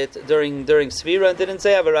said it during Sfira and didn't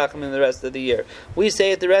say Avarachamim the rest of the year. We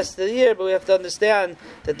say it the rest of the year, but we have to understand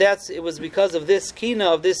that it was because of this kina,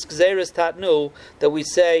 of this Gzeirus Tatnu, that we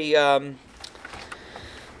say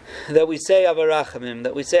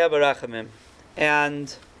Avarachamim,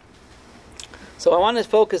 And So I want to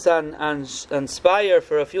focus on Speyer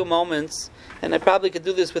for a few moments, and I probably could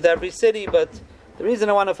do this with every city, but the reason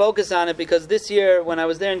I want to focus on it because this year, when I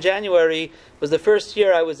was there in January, was the first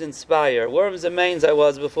year I was in Speyer. Worms and Mainz I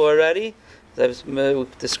was before already, as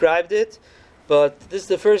I've described it, but this is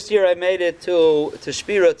the first year I made it to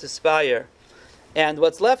Shpira, to Speyer. And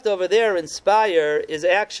what's left over there in Speyer is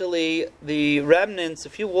actually the remnants, a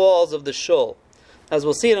few walls of the shul. As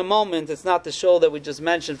we'll see in a moment, it's not the shul that we just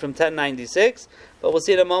mentioned from 1096, but we'll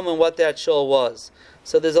see in a moment what that shul was.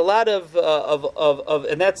 So there's a lot of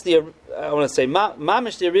and that's I want to say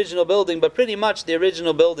mamish the original building, but pretty much the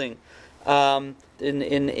original building. In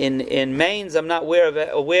Mainz, I'm not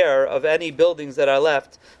aware of any buildings that are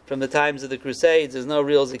left from the times of the Crusades. There's no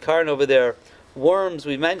real Zikaron over there. Worms,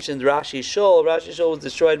 we mentioned Rashi Shul. Rashi Shul was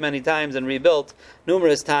destroyed many times and rebuilt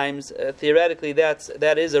numerous times. Theoretically,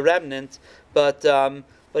 that is a remnant, but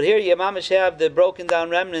here you mamish have the broken down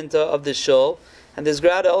remnant of the shul. And there's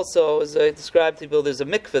grad also, as I described to people, there's a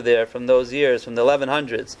mikveh there from those years, from the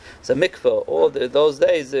 1100s. It's a mikveh. Those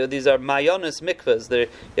days, these are mayonis mikvehs. You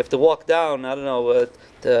have to walk down,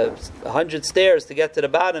 100 stairs to get to the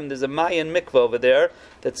bottom. There's a Mayan mikveh over there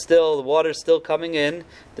that's still, the water's still coming in.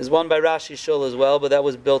 There's one by Rashi Shul as well, but that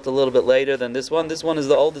was built a little bit later than this one. This one is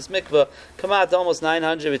the oldest mikveh. Come out almost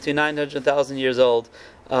 900, between 900 and 1,000 years old,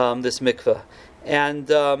 this mikveh. And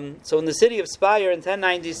so in the city of Speyer in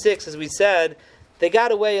 1096, as we said, they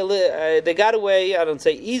got away. I don't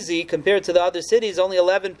say easy compared to the other cities. Only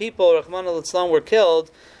 11 people, Rahman al-Islam, were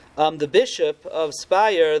killed. The bishop of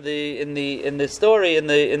Speyer, in the story, in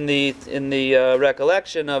the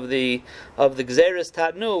recollection of the Gzeres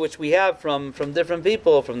Tatnu, which we have from different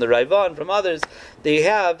people, from the Raivan, from others, they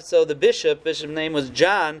have. So the bishop's name was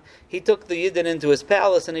John. He took the Yidden into his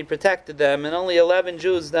palace and he protected them, and only 11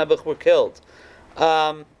 Jews Nebuch were killed.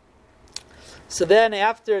 So then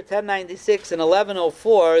after 1096 and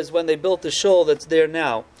 1104 is when they built the shul that's there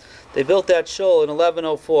now. They built that shul in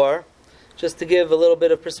 1104. Just to give a little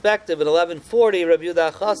bit of perspective, in 1140 Rabbi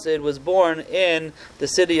Yehuda Chassid was born in the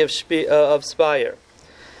city of Speyer.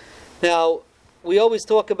 Now, we always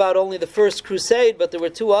talk about only the first crusade, but there were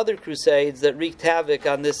two other crusades that wreaked havoc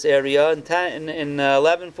on this area. In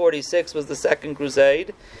 1146 was the second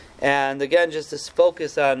crusade. And again, just to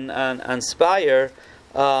focus on Speyer,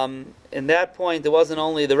 in that point, it wasn't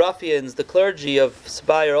only the ruffians, the clergy of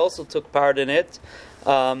Speyer also took part in it.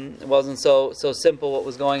 It wasn't so simple what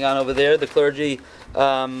was going on over there. The clergy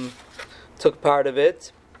took part of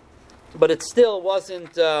it, but it still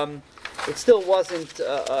wasn't a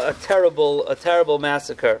terrible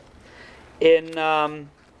massacre. In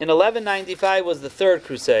 1195 was the third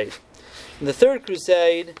crusade. In the third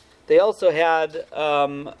crusade, they also had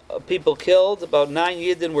people killed. About 9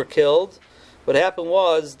 Yidden were killed. What happened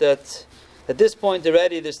was that at this point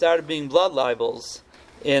already there started being blood libels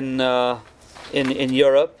in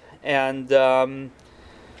Europe, and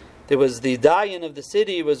there was the Dayan of the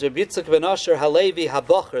city was Rabbi Yitzchak ben Asher Halevi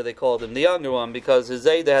Habacher, they called him, the younger one, because his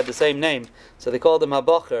Zayda had the same name, so they called him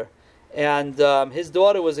Habacher. And his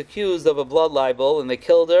daughter was accused of a blood libel, and they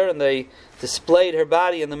killed her, and they displayed her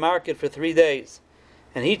body in the market for 3 days.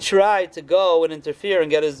 And he tried to go and interfere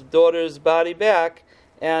and get his daughter's body back,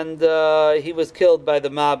 and he was killed by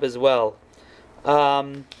the mob as well.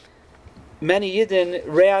 Many Yidden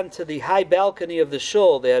ran to the high balcony of the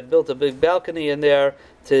shul. They had built a big balcony in there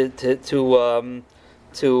to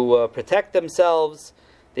protect themselves.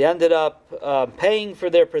 They ended up paying for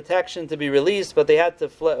their protection to be released, but they had to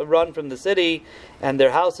run from the city, and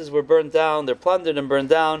their houses were burned down. They're plundered and burned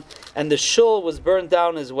down, and the shul was burned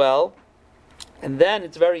down as well. And then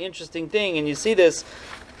it's a very interesting thing, and you see this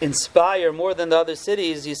in Speyer more than the other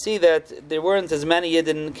cities. You see that there weren't as many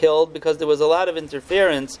Yidden killed because there was a lot of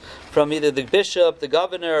interference from either the bishop, the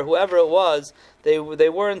governor, whoever it was. They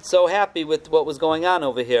weren't so happy with what was going on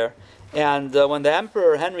over here. And when the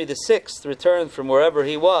Emperor Henry VI returned from wherever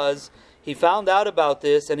he was, he found out about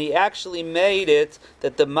this, and he actually made it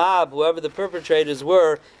that the mob, whoever the perpetrators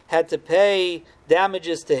were, had to pay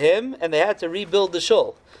damages to him, and they had to rebuild the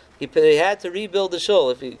shul. They had to rebuild the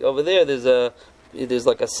shul. Over there, there's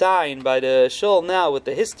like a sign by the shul now with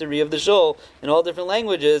the history of the shul in all different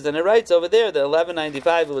languages, and it writes over there that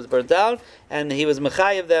 1195 it was burnt down, and he was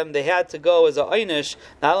mechayev them. They had to go as a einish.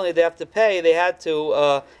 Not only did they have to pay, they had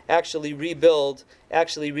to actually rebuild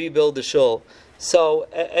the shul. So,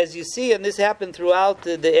 as you see, and this happened throughout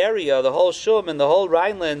the area, the whole Shum and the whole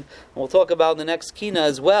Rhineland, and we'll talk about in the next Kina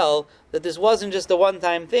as well, that this wasn't just a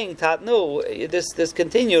one-time thing. Tatnu, this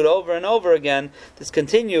continued over and over again. This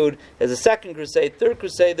continued as a second crusade, third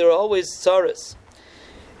crusade. There were always tsaras.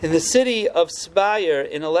 In the city of Speyer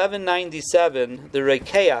in 1197, the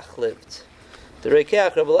Rekeach lived. The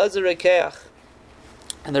Rekeach, Rabbi Eliezer Rekeach.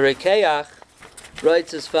 And the Rekeach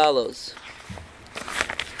writes as follows.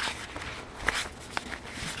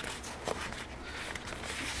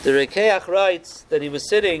 The Rekeach writes that he was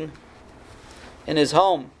sitting in his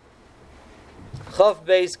home, Chav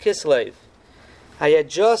Beis Kislev. I had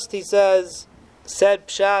just, he says, said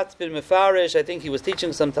Pshat bin Mefarish. I think he was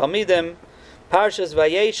teaching some Talmidim. Parshas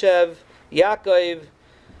Vayeshev Yaakov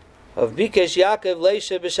of Bikesh Yaakov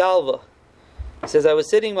Leisha B'Shalva. He says, I was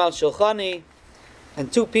sitting on Shulchani,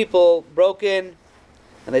 and two people broke in,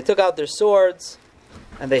 and they took out their swords,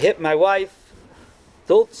 and they hit my wife,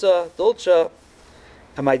 Dulce,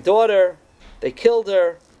 and my daughter. They killed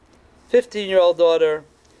her, 15-year-old daughter,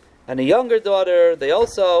 and a younger daughter. They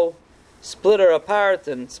also split her apart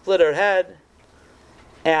and split her head.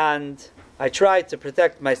 And I tried to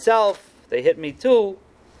protect myself. They hit me too.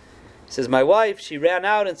 He says, my wife, she ran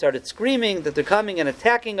out and started screaming that they're coming and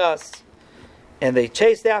attacking us. And they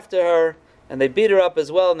chased after her, and they beat her up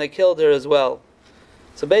as well, and they killed her as well.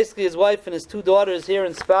 So basically his wife and his two daughters here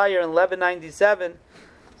in Speyer in 1197.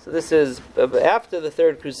 So this is after the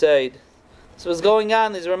Third Crusade. This was going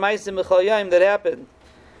on. These were Ma'asim B'chol Yom that happened.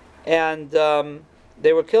 And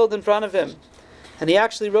they were killed in front of him. And he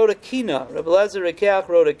actually wrote a kina. Rabbi Eliezer Rekeach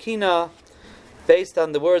wrote a kina based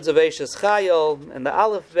on the words of Eishes Chayil and the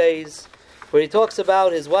Aleph Beis, where he talks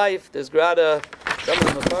about his wife. There's Grada, some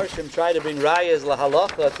of the Mefarshim try to bring rayas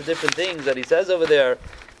lahalacha to different things that he says over there.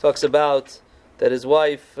 Talks about that his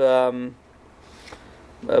wife,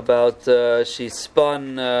 she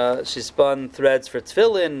spun threads for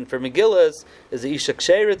tefillin, for megillas. Is the isha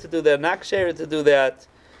ksheira to do that, not ksheira to do that?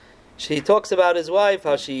 She talks about his wife,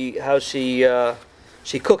 how she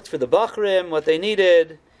cooked for the bachrim what they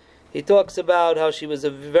needed. He talks about how she was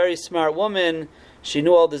a very smart woman. She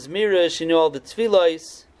knew all the zmiras, she knew all the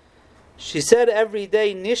tefillos. She said every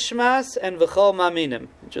day nishmas and v'chol maminim.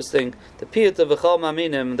 Interesting. The piyut of v'chol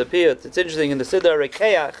maminim, the piyut. It's interesting in the Siddur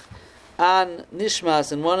Rekeach on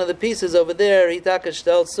nishmas, in one of the pieces over there, he takash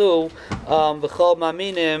telsu v'chol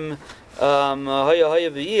maminim.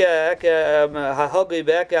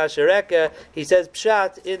 He says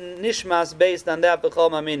pshat in nishmas based on that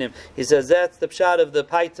b'chol maminim. He says that's the pshat of the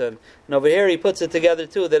Python, and over here he puts it together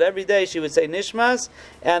too. That every day she would say nishmas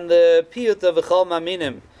and the piyut of b'chol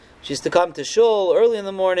maminim. She used to come to shul early in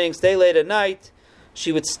the morning, stay late at night.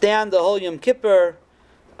 She would stand the whole Yom Kippur,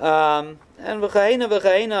 and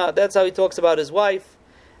v'chaina. That's how he talks about his wife.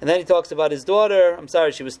 And then he talks about his daughter. I'm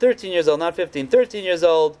sorry, she was 13 years old, not 15, 13 years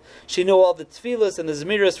old. She knew all the tefillas and the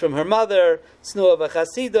zmiras from her mother, Snua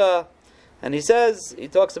v'chasida. And he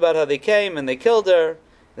talks about how they came and they killed her.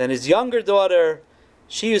 Then his younger daughter,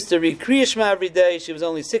 she used to read Kriya Shema every day. She was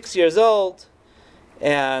only 6 years old.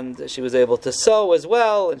 And she was able to sew as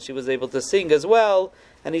well, and she was able to sing as well.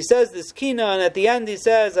 And he says this kina, and at the end he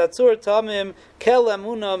says, Atzur tamim kel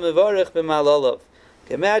amuna mevarich b'malolov.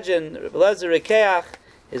 Imagine, Rabbi Eliezer Rekeach,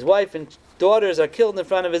 his wife and daughters are killed in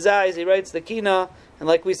front of his eyes. He writes the kina, and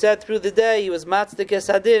like we said through the day, he was matzdik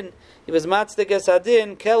esadin. He was matzdik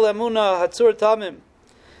esadin, kel amuna hatzur tamim.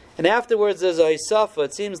 And afterwards there's a hisafa.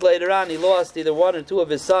 It seems later on he lost either one or two of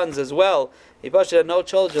his sons as well. He had no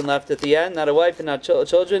children left at the end, not a wife and not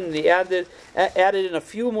children. And he added in a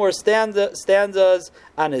few more stanzas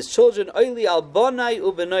on his children. Oili al bonai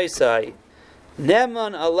ubenoisai.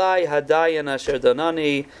 Neman alai hadayan asher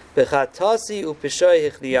donani bechatasi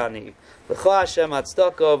upishoy hichliani. L'cha Hashem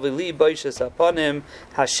hatzdaka v'li boishes haponim.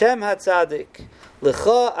 Hashem hatzadik.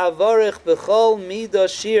 L'cha avarich b'chol mida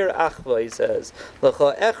shir achva, he says.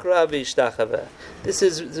 L'cha echra v'ishtachave. This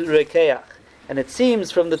is Rekeach. And it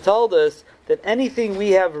seems from the Talmud that anything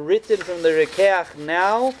we have written from the Rekeach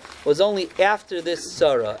now was only after this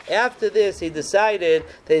Sarah. After this, he decided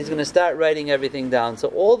that he's going to start writing everything down. So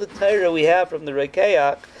all the Torah we have from the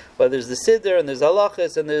Rekeach, whether there's the Siddur, and there's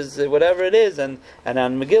Halachas, and there's whatever it is, and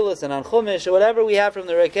on Megillas, and on Chumash, or whatever we have from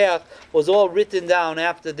the Rekeach, was all written down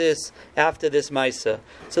after this Maisa.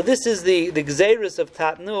 So this is the Gzeirus of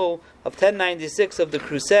Tatnu, of 1096 of the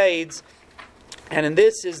Crusades, and in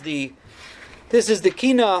this is the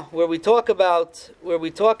kina where we talk about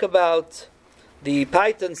the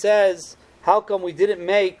Python says, how come we didn't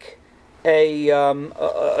make a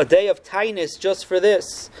day of Tainus just for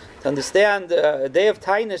this? To understand a day of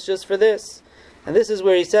Tainus just for this. And this is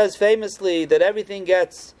where he says famously that everything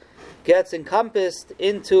gets encompassed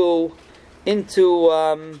into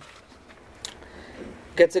Tisha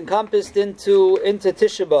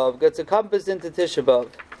B'Av.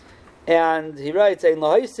 And he writes, Ein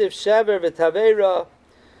lahaisif shever v'taveira.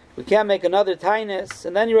 We can't make another tainus.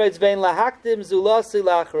 And then he writes, Vein lahakdim zulasi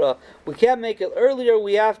lachra. We can't make it earlier,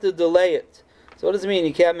 we have to delay it. So what does it mean?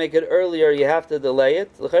 You can't make it earlier, you have to delay it?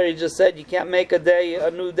 L'chari just said you can't make a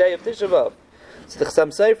new day of Tisha B'Av. So the Chassam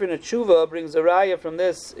Sofer in a Tshuva brings a raya from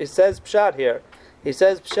this. He says Pshat here. He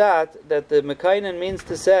says Pshat that the Mekainen means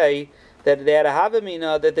to say that they had a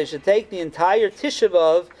Havamina that they should take the entire Tisha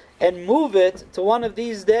B'Av and move it to one of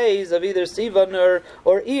these days of either Sivan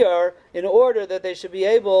or Iyar in order that they should be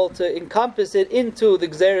able to encompass it into the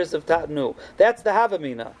Gzeres of Tatnu. That's the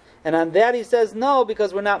Havamina. And on that he says, no,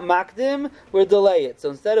 because we're not makdim, we're delay it.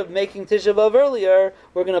 So instead of making Tisha B'Av earlier,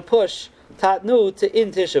 we're going to push Tatnu to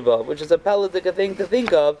in Tisha B'Av, which is a Peladic thing to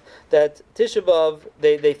think of, that Tisha B'Av,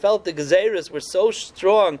 they felt the Gezeres were so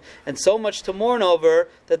strong and so much to mourn over,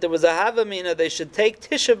 that there was a Havamina, they should take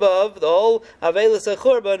Tisha B'Av, the whole Avelis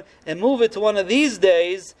HaChurban, and move it to one of these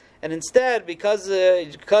days. And instead, because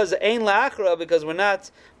Ein La'achra, because we're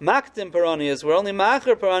not Maktim Paranias, we're only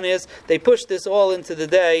Ma'achra Paranias, they push this all into the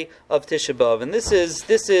day of Tisha B'Av. And this is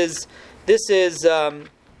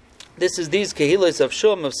these Kehilas of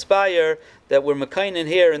Shum, of Spire, that we're Mekainen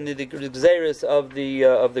here in the Gzeres of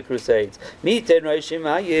the Crusades. Miten Reishim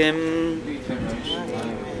Hayim.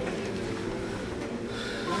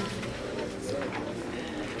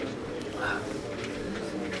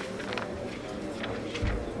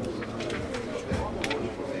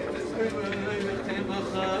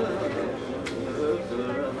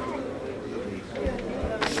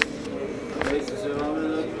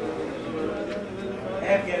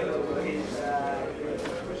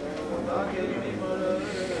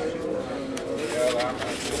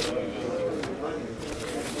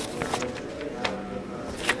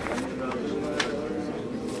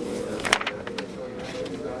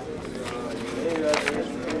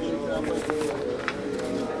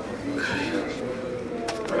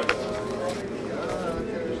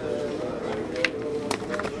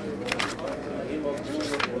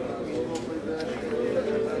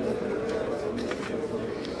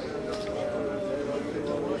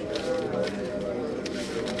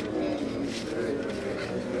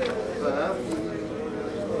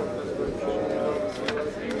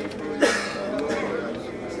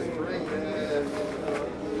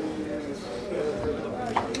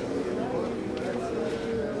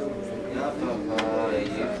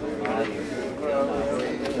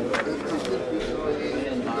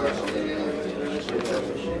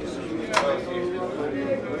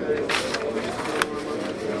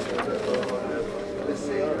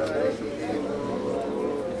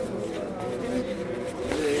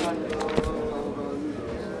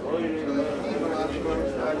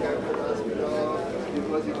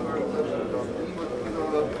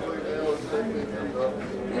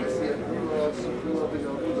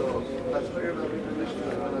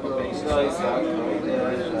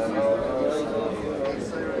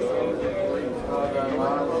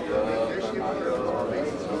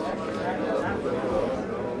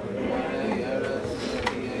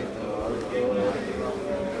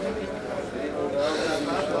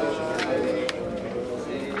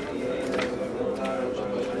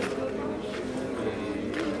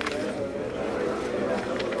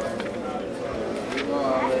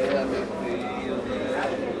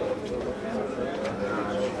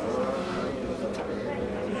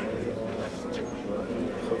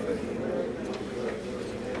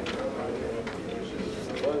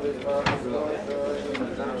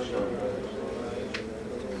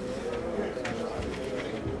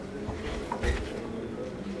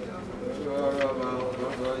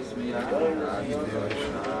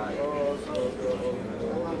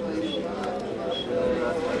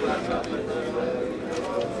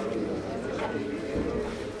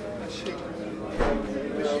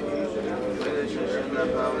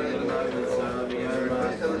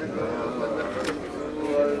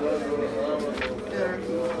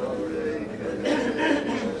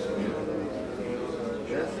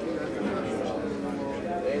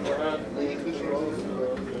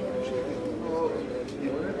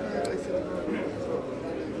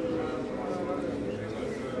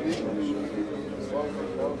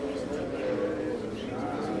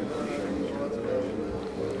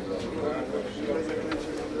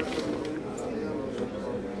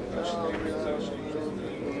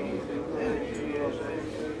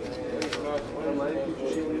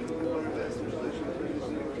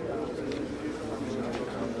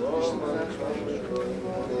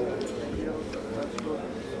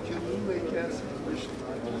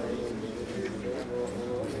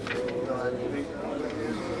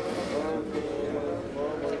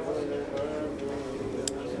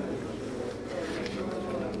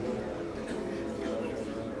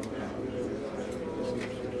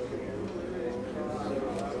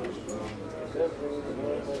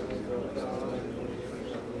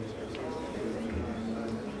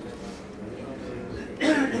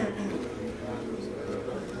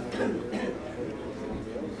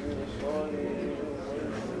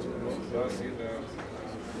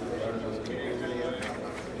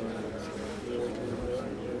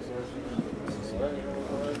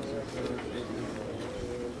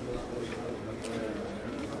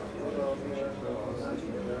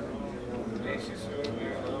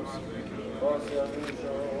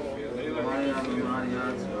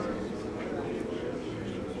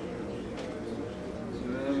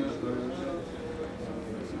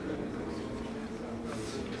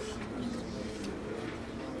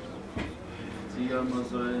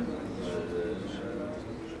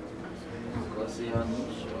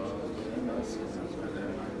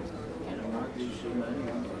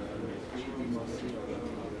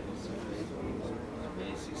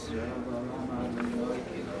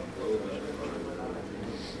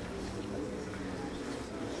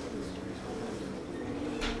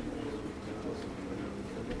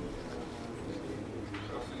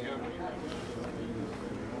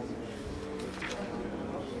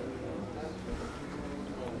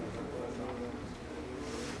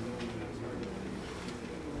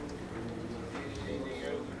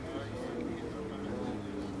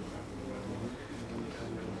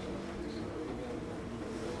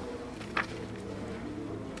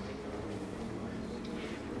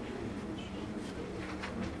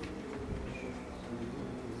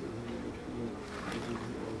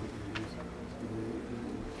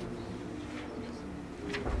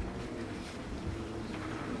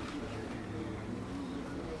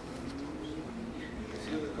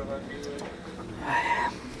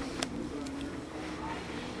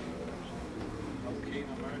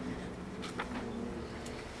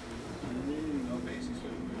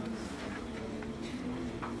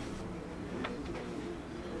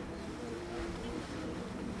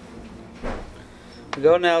 We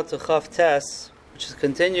go now to Chaf Tes, which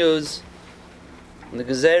continues in the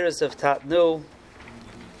Gezeres of Tatnu.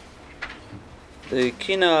 The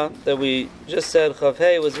Kina that we just said, Chaf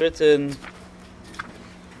Hei, was written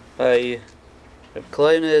by Reb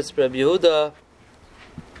Kleinus, Reb Yehuda,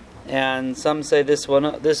 and some say this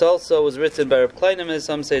also was written by Reb Kleinus,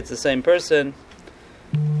 some say it's the same person.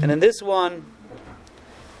 And in this one,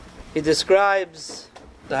 he describes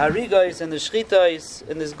the Harigais and the Shchitais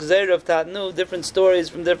in this Gezer of Tatnu, different stories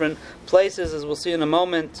from different places, as we'll see in a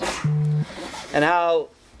moment, and how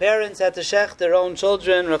parents had to shech their own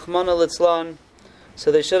children, Rachmana litzlan,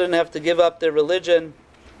 so they shouldn't have to give up their religion.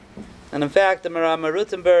 And in fact, the Maram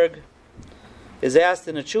Rutenberg is asked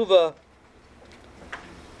in a tshuva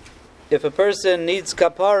if a person needs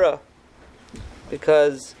kapara,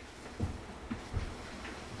 because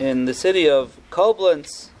in the city of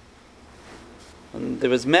Koblenz, when there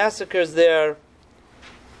was massacres there,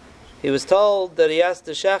 he was told that he has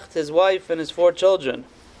to shecht his wife and his 4 children.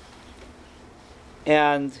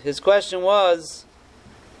 And his question was,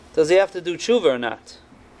 does he have to do tshuva or not?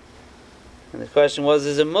 And the question was,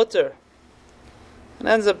 is it mutter? And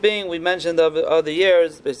ends up being, we mentioned over the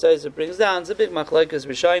years, besides it brings down, it's a big machlekes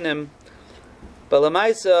rishonim. But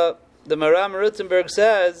Lamaisa, the Maram Rutenberg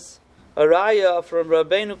says, a raya from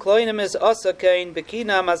Rabbeinu Kloinim is Osakain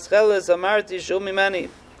Bekina Mascheles Amarti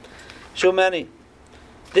Shumeni.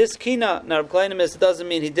 This Kina, now Rabbi Kloinim doesn't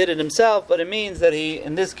mean he did it himself, but it means that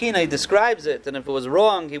in this Kina he describes it, and if it was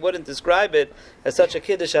wrong, he wouldn't describe it as such a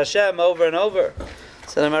Kiddush Hashem over and over.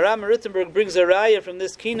 So the Maram Rutenberg brings a raya from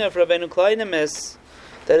this Kina for Rabbeinu Kloinim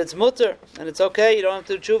that it's mutter, and it's okay, you don't have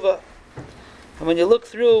to do tshuva. And when you look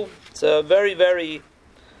through, it's a very, very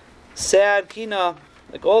sad Kina,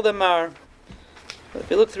 like all of them are. But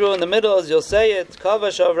if you look through in the middle, as you'll say it,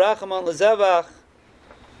 Kavash Avrachamon Lezevach,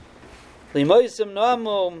 Limoisim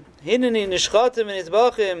Noamum, Hineni Nishchatim in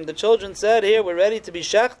Izbachim, the children said, here, we're ready to be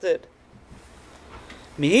shechted.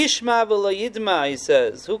 Mihishma v'lo yidma, he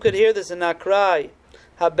says. Who could hear this and not cry?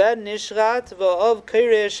 Haben nishchat v'ov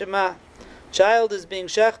kaireh Shema. Child is being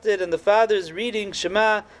shechted and the father is reading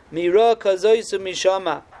Shema, Mira kazoisu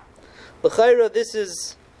mishama. L'chayra, this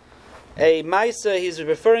is a Maisa, he's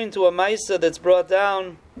referring to a Maisa that's brought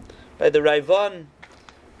down by the Raivan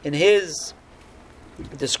in his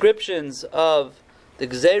descriptions of the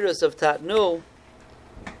Gzeiros of Tatnu,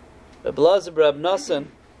 Reb Elazar Reb Nosson,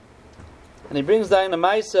 and he brings down a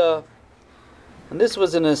Maisa, and this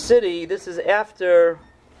was in a city, this is after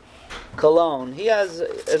Cologne. He has,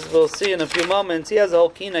 as we'll see in a few moments, he has a whole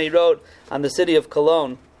kina he wrote on the city of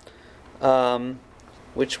Cologne,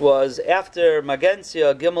 which was after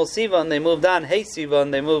Magensia, Gimel Sivan, they moved on, Hey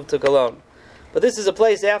Sivan, they moved to Cologne. But this is a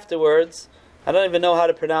place afterwards, I don't even know how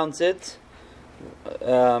to pronounce it.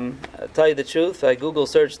 I'll tell you the truth, I Google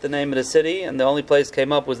searched the name of the city, and the only place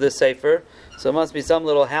came up was this sefer, so it must be some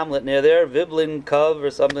little hamlet near there, Viblin Kov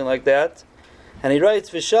or something like that. And he writes,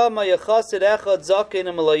 V'shama yachasid echad zaken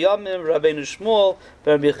amalayamim Rabbeinu Shmuel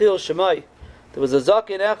ben Bichil Shemai. There was a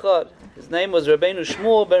zaken echad, his name was Rabbeinu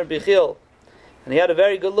Shmuel ben Bichil, and he had a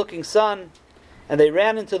very good-looking son, and they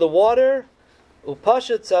ran into the water.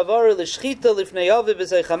 Upashat tzavar l'shchita lifnei aviv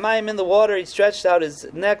b'zei chamayim, in the water he stretched out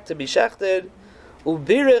his neck to be shechted,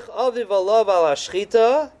 Ubirich aviv alav al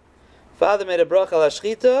ashchita. Father made a bracha al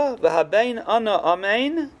ashchita. V'habein ana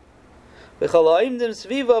amein. V'chalaimdim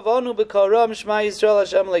sviva vanu b'karam Shema Yisrael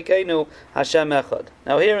Hashem Lekeinu Hashem Echad.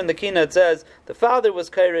 Now here in the Kina it says the father was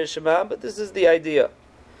Kairei Shema, but this is the idea.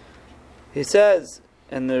 He says,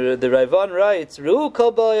 and the Ravan writes, Ru'u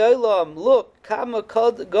kol ba'olam, look, kama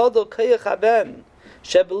gadol kayach haben.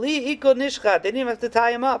 Shebli iko nishchat. They didn't even have to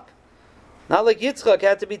tie him up. Not like Yitzchak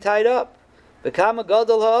had to be tied up. V'kama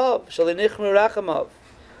gadol ha'av, shalinichmu rachamav.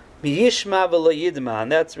 Miyishma v'lo yidma.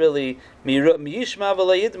 And that's really, miyishma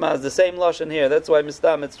v'lo yidma is the same lashon here. That's why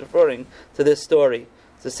Mistam it's referring to this story.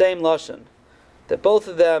 It's the same lashon. That both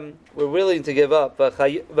of them were willing to give up.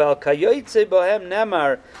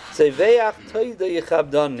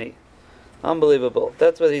 Unbelievable.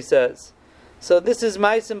 That's what he says. So this is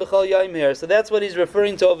Ma'asim B'chol Yom here. So that's what he's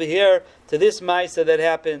referring to over here, to this Ma'aseh that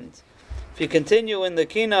happened. If you continue in the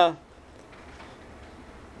Kina,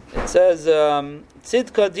 it says,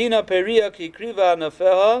 Tzidka dina periya ki kriva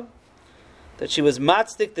anafeha, that she was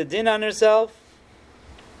matzdik the din on herself.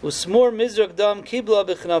 Usmur mizrak dam kibla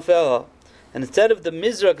b'chnafeha. And instead of the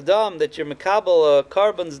mizrak dam that you're mekabel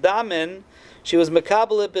carbon's dam in, she was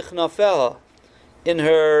mekabel b'chnafeha, in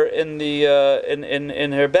her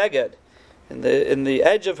beged, in the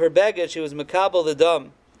edge of her beged. She was mekabel the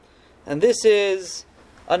dam, and this is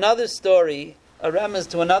another story, a remez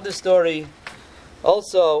to another story,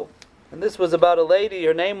 also. And this was about a lady.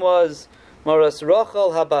 Her name was Moras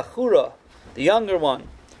Rochel Habachura, the younger one,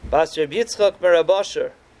 Bas Reb Yitzchak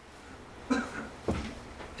Merabasher.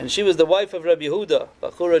 And she was the wife of Rabbi Yehuda.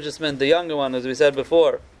 Bachura just meant the younger one, as we said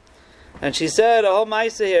before. And she said, a whole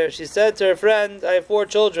ma'aseh here. She said to her friend, I have 4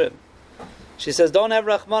 children. She says, don't have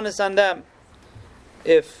rachmanis on them.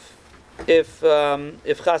 If chas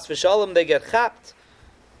v'shalom they get chapped,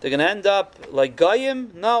 they're going to end up like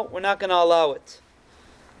goyim. No, we're not going to allow it.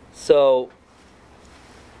 So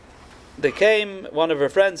one of her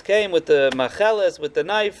friends came with the macheles, with the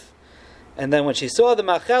knife. And then when she saw the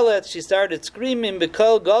machelet, she started screaming,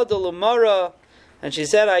 B'kol gadol umara, and she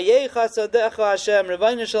said, Ayei chasadecha Hashem,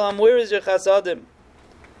 Ravayna Shalom, where is your chasadim?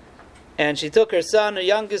 And she took her son, her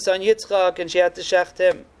youngest son Yitzchak, and she had to shecht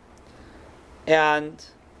him. And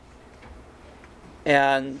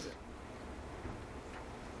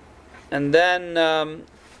then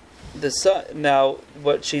the son. Now,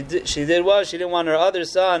 what she did was she didn't want her other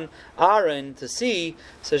son Aaron to see,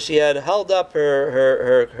 so she had held up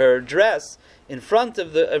her dress in front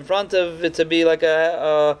of it to be like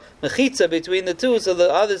a mechitza between the two, so the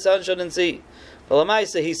other son shouldn't see. But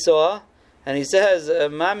Lamaisa he saw, and he says,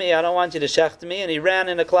 "Mommy, I don't want you to shecht me," and he ran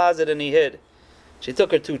in a closet and he hid. She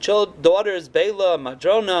took her 2 daughters, Bela,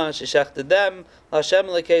 Madrona. She shechted them, Hashem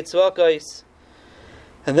lekei tzvakos.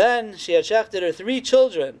 And then she had shechted her 3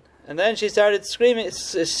 children. And then she started screaming,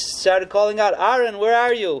 started calling out, Aaron, where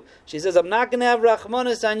are you? She says, I'm not going to have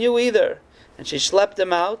rachmanis on you either. And she schlepped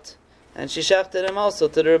him out, and she shechted him also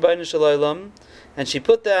to the Rebbeinu Shalom. And she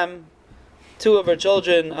put them, 2 of her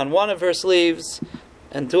children on one of her sleeves,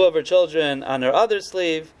 and 2 of her children on her other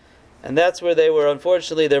sleeve. And that's where they were,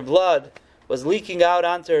 unfortunately, their blood was leaking out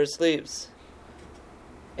onto her sleeves.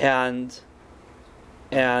 And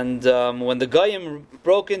when the Goyim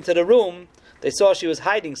broke into the room, they saw she was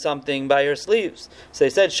hiding something by her sleeves. So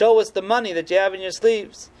they said, show us the money that you have in your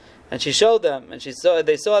sleeves. And she showed them, and they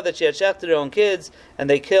saw that she had shechted her own kids, and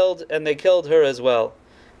they killed her as well.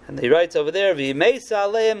 And he writes over there, V'meisa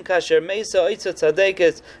aleim kasher meisa oitza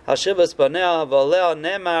tzadekes al shivas banea v'alea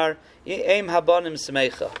nemar eim habanim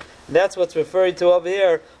smecha. That's what's referred to over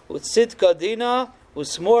here. Utzidka dina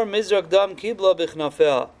usmor mizrak dam kibla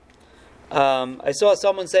bichnafeha. I saw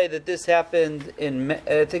someone say that this happened in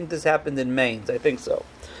Mainz. I think so.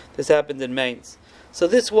 This happened in Mainz. So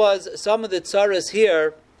this was some of the tzaras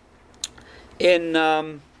here in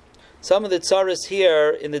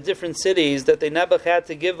the different cities that they Nebuch had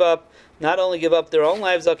to give up, not only give up their own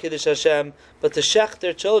lives al Kiddush Hashem, but to shech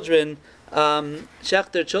their children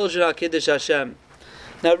al Kiddush Hashem.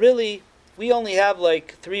 Now really, we only have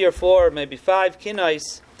like 3 or 4, maybe 5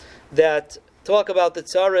 kinais that talk about the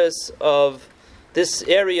tzaras of this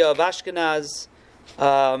area of Ashkenaz,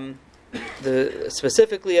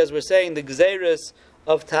 specifically, as we're saying, the gzeiros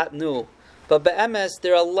of Tatnu. But be'emes,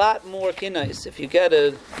 there are a lot more kinais. If you get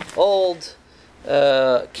an old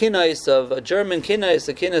kinais of a German kinais,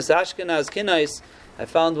 a kinais Ashkenaz kinais, I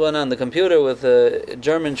found one on the computer with a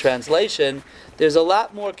German translation. There's a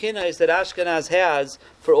lot more kinais that Ashkenaz has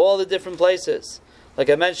for all the different places.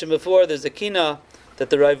 Like I mentioned before, there's a kina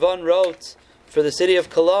that the Ravan wrote for the city of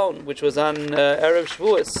Cologne, which was on Erev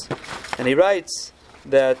Shavuos. And he writes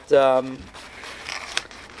that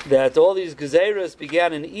that all these gezeros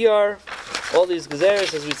began in Iyar. All these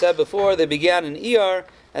gezeros, as we said before, they began in Iyar,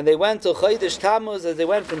 and they went to Chodesh Tammuz. As they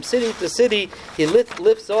went from city to city, he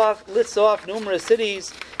lists off numerous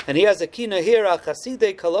cities, and he has a kina here,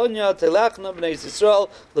 Chassidei Kolonya, Telachna Bnei Yisrael,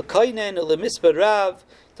 L'Koinen, L'Misper Rav.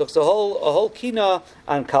 Talks a whole kina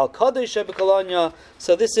on Kal Kodesh Kolonya.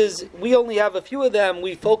 So we only have a few of them.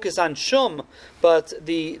 We focus on Shum, but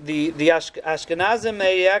the Ashkenazim,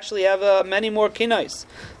 they actually have many more kinos.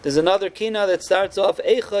 There's another kina that starts off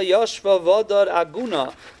Eicha Yoshva Vodar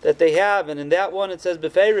Aguna that they have, and in that one it says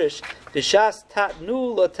Beferish Bishas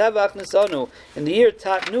Tatnu Lotevach Nisanu. In the year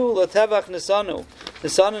Tatnu Lotevach Nisanu.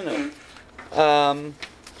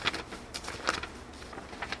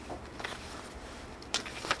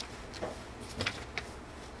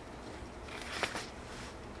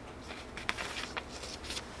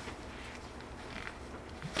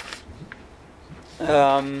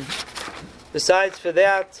 Besides for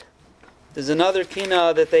that, there's another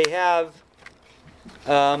kina that they have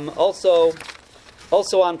also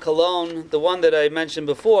on Cologne, the one that I mentioned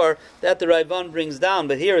before, that the Raivan brings down,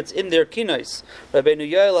 but here it's in their kinos. Rabbeinu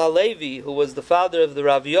Yoel HaLevi, who was the father of the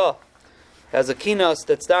Raviyah, has a kinos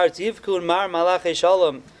that starts Yivkun Mar Malache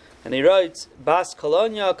Shalom, and he writes Bas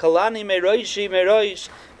Kolonya Kalani Meroishi Meroish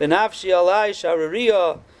Benafshi Alai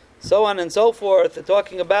Sharariya, so on and so forth,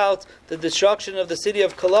 talking about the destruction of the city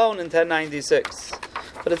of Cologne in 1096.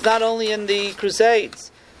 But it's not only in the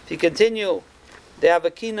Crusades. If you continue, they have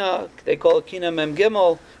a kina, they call it Kina Mem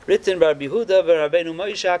Gimel, written by Rabbi Yehuda Rabbeinu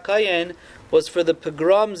Moshe HaKayin, was for the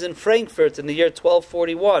pogroms in Frankfurt in the year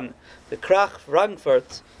 1241. The Krach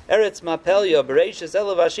Frankfurt, Eretz Mapelia, Bereishis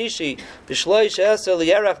Elav Ashishi, Bishloish Esel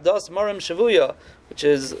Yerach Das Morim Shavuya, which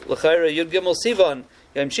is L'chaira Yud Gimel Sivan,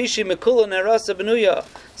 Yom Shishi Mekula Nerasa Benuya.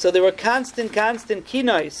 So there were constant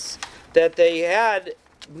kinais that they had,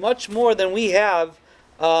 much more than we have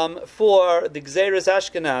for the Gzeres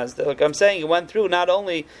Ashkenaz. Like I'm saying, it went through not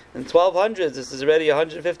only in 1200s, this is already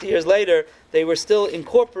 150 years later, they were still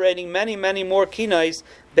incorporating many more kinais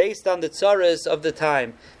based on the tzaras of the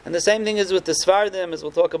time. And the same thing is with the Sfardim, as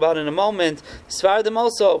we'll talk about in a moment. Sfardim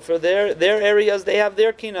also, for their areas, they have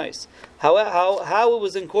their kinais. How it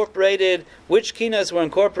was incorporated, which kinas were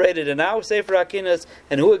incorporated in our Sefer HaKinas,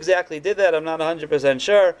 and who exactly did that, I'm not 100%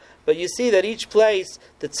 sure. But you see that each place,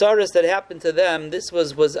 the tzaras that happened to them, this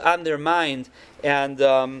was on their mind, and these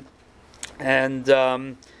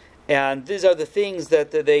are the things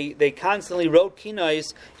that they constantly wrote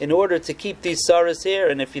kinais in order to keep these tzaras here.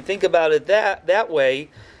 And if you think about it that way,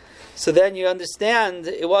 so then you understand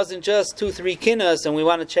it wasn't just 2-3 kinas, and we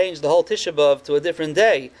want to change the whole Tisha B'Av to a different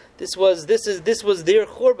day. This was their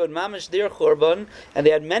churban, mamish their churban, and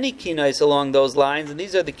they had many kinais along those lines, and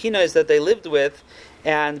these are the kinais that they lived with,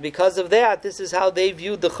 and because of that, this is how they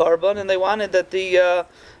viewed the churban, and they wanted that that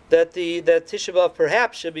Tisha B'Av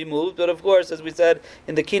perhaps should be moved, but of course, as we said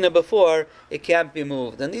in the kina before, it can't be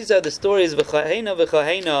moved. And these are the stories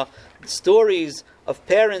v'chahena, stories of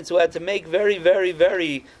parents who had to make very, very,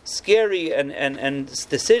 very scary and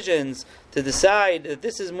decisions to decide that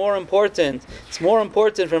this is more important. It's more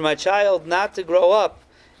important for my child not to grow up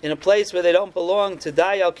in a place where they don't belong, to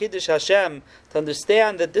die al Kiddush Hashem, to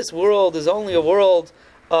understand that this world is only a world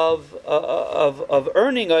of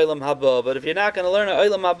earning Olam Haba. But if you're not going to learn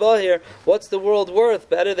Olam Haba here, what's the world worth?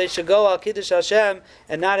 Better they should go al Kiddush Hashem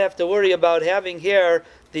and not have to worry about having here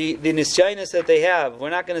the nisyanis that they have. We're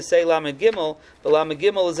not going to say Lamed Gimel, but Lamed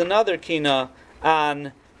Gimel is another kina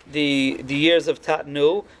on the years of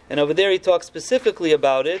Tatnu, and over there he talks specifically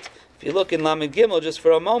about it. If you look in Lamed Gimel just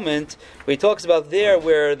for a moment, where he talks about there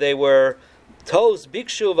where they were Tos,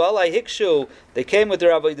 Bikshu, Valai Hikshu, they came with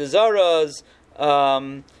their Avodah Zaras,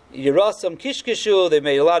 Yerasam Kishkishu, they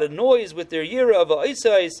made a lot of noise with their Yira of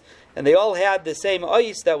Isais, and they all had the same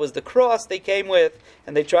ice, that was the cross they came with,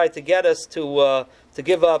 and they tried to get us to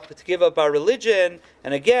give up our religion.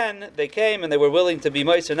 And again, they came and they were willing to be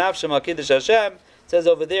Meiser Nafsham HaKiddush Hashem. It says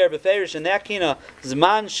over there, Beferish in that kina,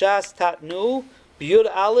 Zman Shas Tatnu, B'yud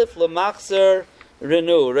Aleph L'machzer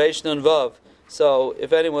Renu, Reish Nun Vav. So,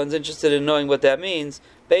 if anyone's interested in knowing what that means,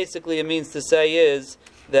 basically it means to say is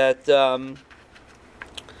that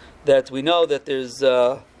that we know that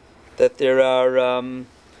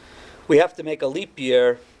we have to make a leap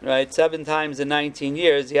year, right? 7 times in 19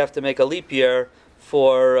 years, you have to make a leap year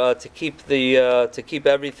for to keep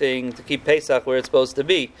everything, to keep Pesach where it's supposed to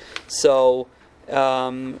be. So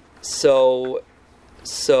in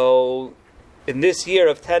this year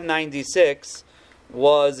of 1096,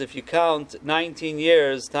 was, if you count 19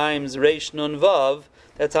 years times Reish Nun Vav,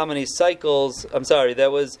 that's how many cycles, that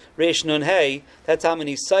was Reish Nun Hey, that's how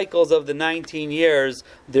many cycles of the 19 years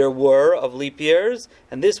there were of leap years,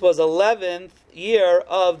 and this was 11th year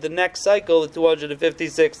of the next cycle, the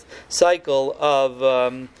 256th cycle of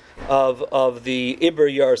the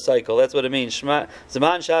Iber Yar cycle. That's what it means. Zaman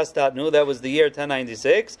Shas Tatnu, that was the year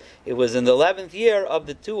 1096. It was in the 11th year of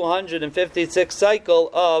the 256th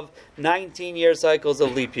cycle of 19-year cycles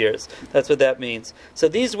of leap years. That's what that means. So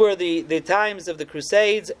these were the times of the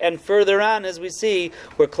Crusades, and further on, as we see,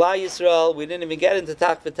 where Klal Yisrael, we didn't even get into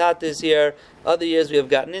Takvatat this year. Other years we have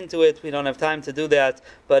gotten into it. We don't have time to do that.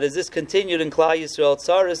 But as this continued in Klal Yisrael,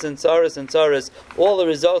 Tsaris and Tsaris and Tsaris, all the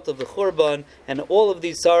result of the Churban, and all of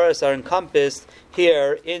these Tsaris are encompassed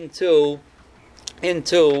here into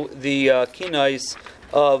the kinais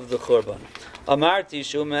of the Churban. Amarti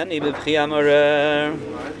Shumani b'bchi amarer.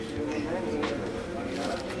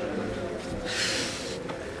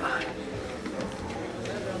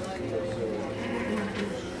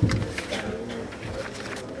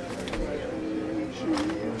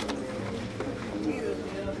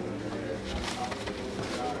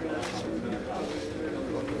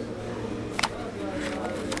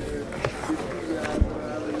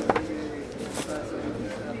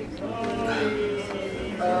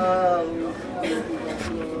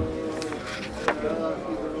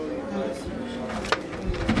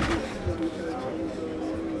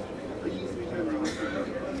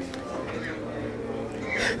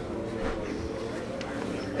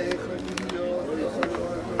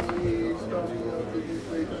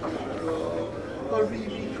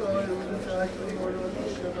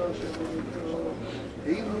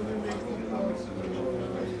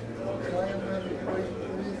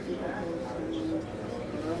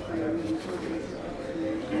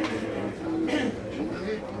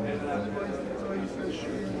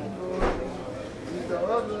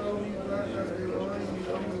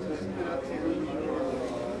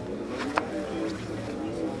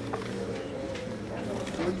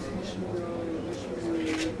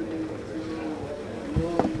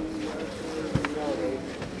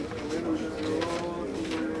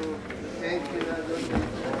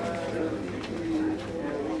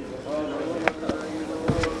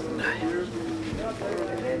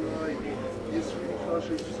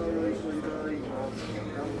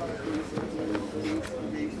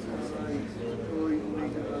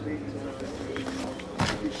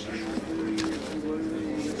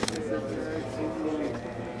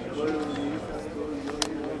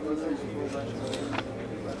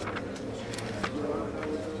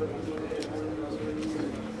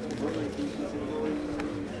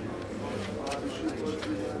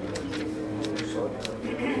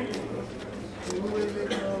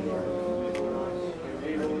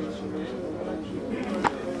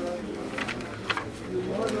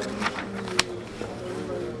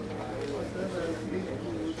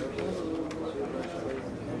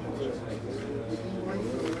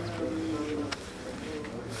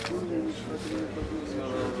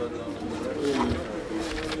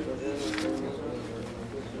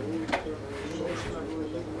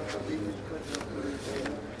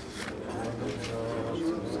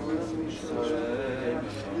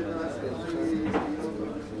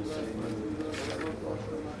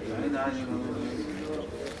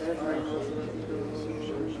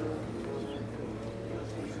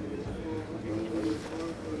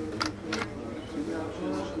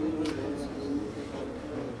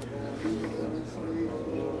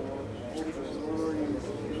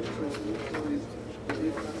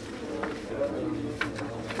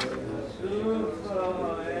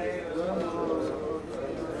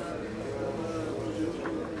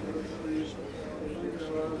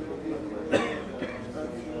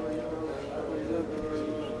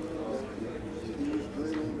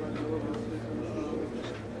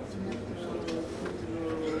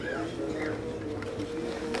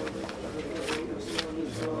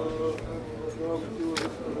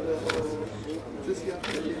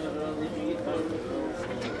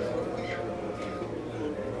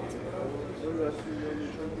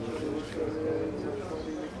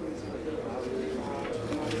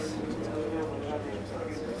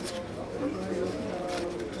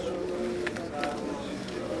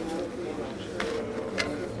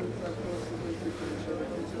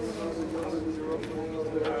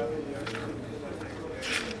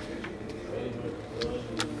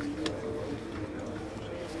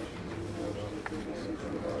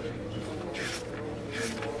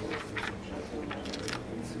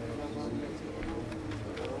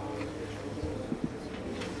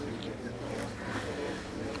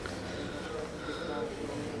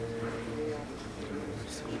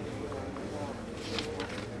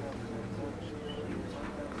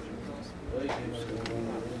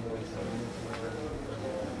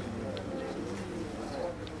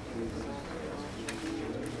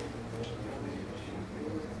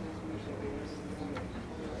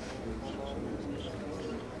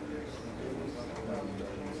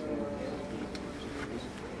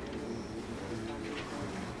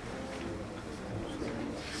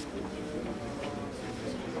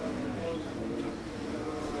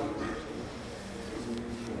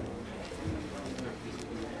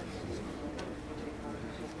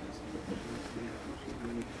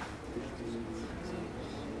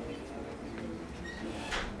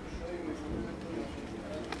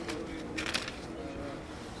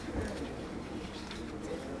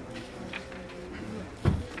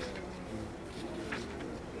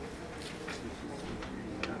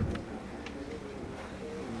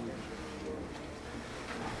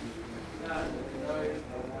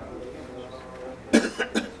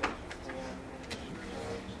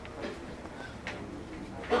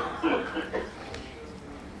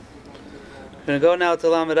 We're going to go now to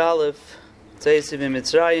Lamed Aleph, Tzeisim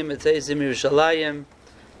Mitzrayim, Tzeisim Yerushalayim,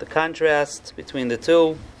 the contrast between the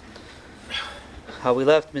two. How we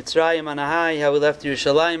left Mitzrayim on a high, how we left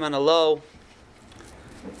Yerushalayim on a low.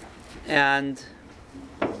 And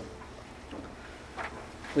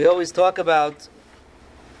we always talk about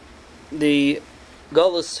the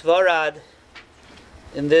Golus Svarad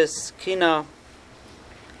in this Kina,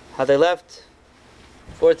 how they left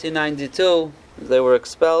 1492. They were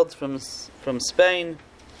expelled from Spain.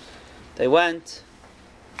 They went,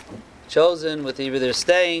 chosen with either they're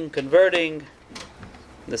staying, converting.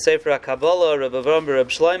 The Sefer HaKabbalah, Rabbi Avram Reb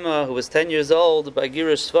Shlomo, who was 10 years old, by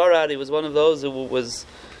Girush Svarad, he was one of those who was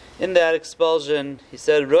in that expulsion. He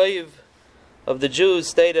said, Roiv of the Jews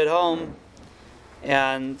stayed at home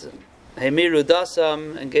and Hemiru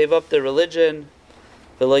Dasam, and gave up their religion.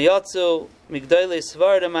 V'lo migdolei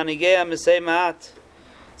Svarad manigei misei ma'at.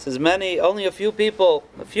 Says only a few people,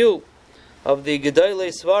 a few of the Gedolei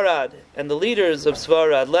Svarad and the leaders of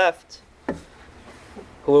Svarad left,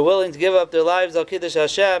 who were willing to give up their lives al Kiddush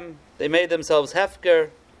Hashem. They made themselves hefker.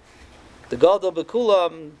 The Gadol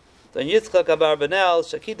Bekulam, the Yitzchak Abarbanel,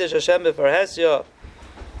 Shakidesh Hashem Befarhesya,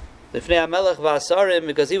 Lifnei HaMelech V'Asarim,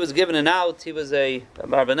 because he was given an out. He was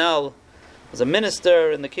Abarbanel was a minister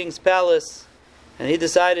in the king's palace, and he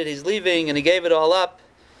decided he's leaving, and he gave it all up,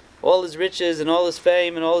 all his riches and all his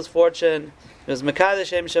fame and all his fortune. It was Mekadesh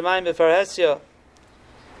Shem Shemayim Befarhesya,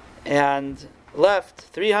 and left.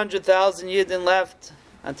 300,000 Yidden left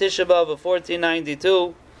on Tisha B'Av of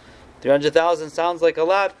 1492. 300,000 sounds like a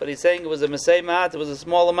lot, but he's saying it was a Mesei Ma'at, it was a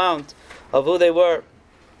small amount of who they were.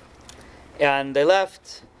 And they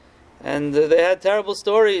left, and they had terrible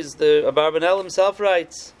stories. The Abarbanel himself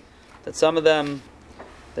writes that some of them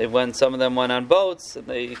went on boats, and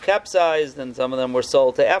they capsized, and some of them were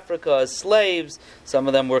sold to Africa as slaves, some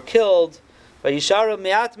of them were killed. And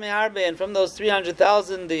from those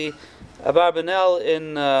 300,000, the Abarbanel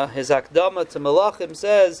in his Akdama to Malachim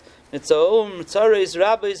says, Tzareis,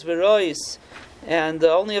 Rabbis, V'rois, and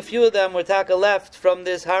only a few of them were taka left from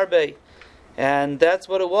this Harbe. And that's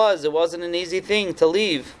what it was. It wasn't an easy thing to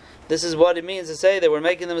leave. This is what it means to say they were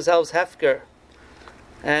making themselves hefker.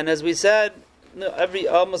 And as we said,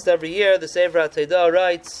 almost every year, the Sefer HaTeidah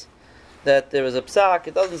writes that there was a psak.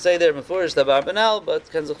 It doesn't say there Mefurish Abarbanel, but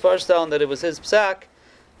Kenzach Farshtown that it was his psak,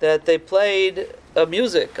 that they played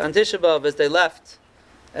music on Tisha B'Av as they left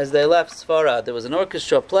Sfarad. There was an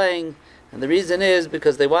orchestra playing, and the reason is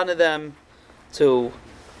because they wanted them to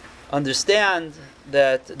understand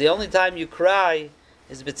that the only time you cry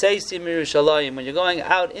is B'tzeisim Yerushalayim, when you're going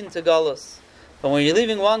out into Galus. But when you're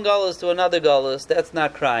leaving one Galus to another Galus, that's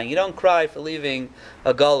not crying. You don't cry for leaving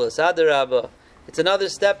a Galus. Adarabba. It's another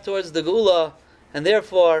step towards the Gula, and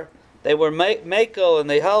therefore they were Mako, and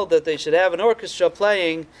they held that they should have an orchestra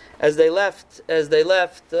playing as they left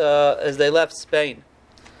Spain.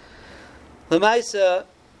 Lemaisa,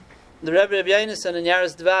 the Rebbe Reb Yonason in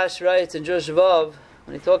Yaris Dvash writes in Jewish Vav,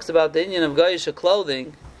 when he talks about the Indian of Goyish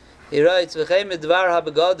clothing, he writes, V'chein midvar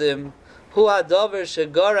habegadim, hu hadavar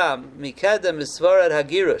shegaram mikedem misvarad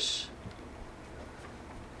hagirush.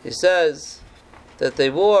 He says that they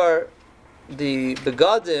wore the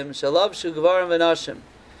begadim shalav shu gvarim v'nashim.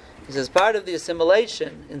 He says part of the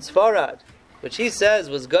assimilation in Sfarad, which he says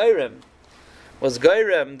was Gairim.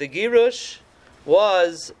 The Girush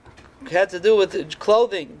had to do with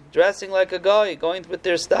clothing, dressing like a guy, going with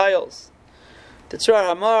their styles. The Tzrar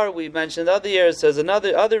Hamar, we mentioned other years, says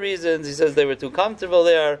other reasons. He says they were too comfortable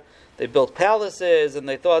there. They built palaces, and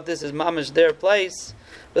they thought this is mamish their place.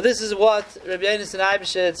 But this is what Rabbi Yonason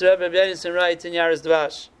Eibeshitz, Rabbi Yonason writes in Yaris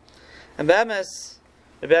Dvash. And Bemes,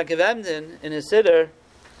 Rabbi Yaakov Emden, in his Siddur,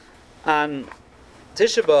 on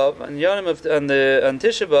Tisha B'Av, on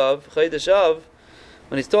Tisha B'Av, Chodesh Av,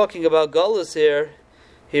 when he's talking about Golus here,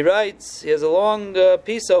 he writes, he has a long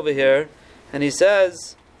piece over here, and he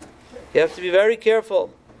says, you have to be very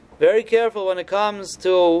careful when it comes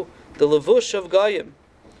to the levush of Goyim.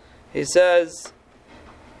 He says,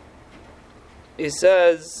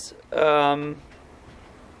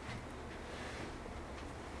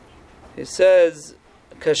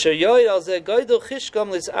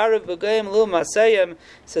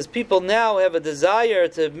 says people now have a desire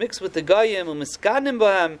to mix with the Goyim,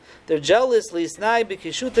 they're jealous, with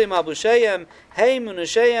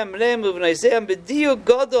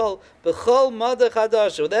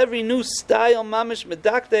every new style, mamish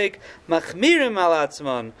medaktek, machmirim al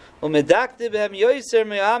atzman, umedaktiv hem yoiser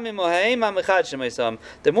me'amim oheim ha-mechadshim.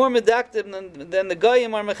 They're more medaktiv than the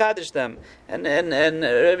Goyim are mechadish them. And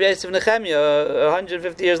Rabbi Yosef Nechemia,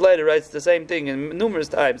 150 years later, writes the same thing in numerous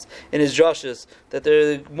times in his drushes, that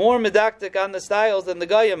they're more medaktik on the styles than the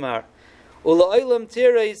Goyim are. Ula'olam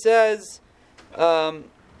tira, he says,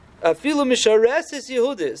 Afilu misharesis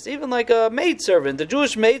Yehudis, even like a maidservant, the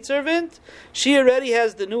Jewish maidservant, she already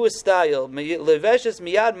has the newest style. Leveshes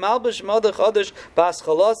miyad malbish modach chodesh bas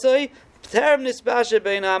chalasai, terem nisbashe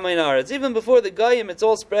bein ha'amein haaretz. Even before the Goyim, it's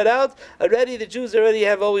all spread out. Already, the Jews already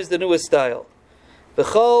have always the newest style.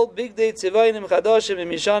 B'chol bigdei tzivayim chadashim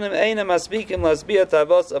imishanim einam asbikim lasbiyat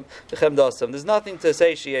avosam v'chemdasam. There's nothing to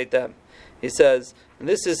satiate them. He says, and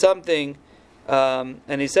this is something.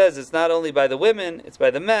 And he says it's not only by the women, it's by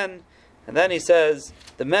the men. And then he says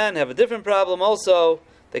the men have a different problem also.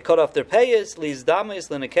 They cut off their payas, liz damis,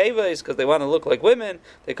 linakevas, because they want to look like women.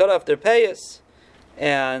 They cut off their payas.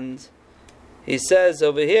 And he says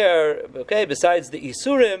over here, okay, besides the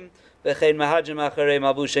isurim, v'chein mahajim acharei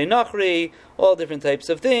malbushei nachri, all different types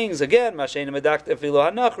of things. Again, mashein medakta filu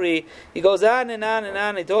hanachri. He goes on and on and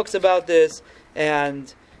on. He talks about this,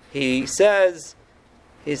 and he says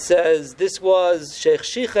this was Sheikh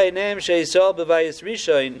Shichai Nem Sheisol B'Vayis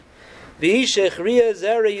Rishon V'hi Sheikh Ria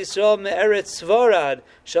Zera Yisrael Me'eretz Svarad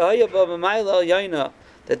Shahaya B'Mamayla Yaina.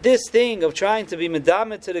 That this thing of trying to be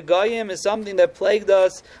medamet to the Goyim is something that plagued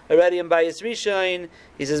us already in Bayis Rishon.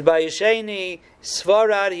 He says Bayis Sheni,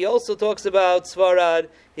 Svarad. He also talks about Svarad.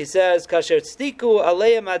 He says Kasher Tztiku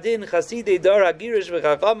Aleim Adin Chasidei Dar Hagirish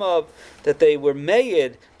V'Chachamav, that they were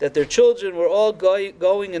made, that their children were all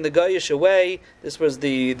going in the Goyish way. This was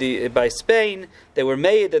the by Spain. They were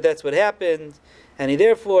made that's what happened, and he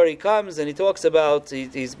comes and he talks about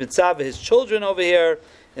he's mitzvah his children over here.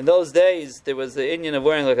 In those days, there was the Indian of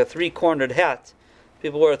wearing like a three-cornered hat.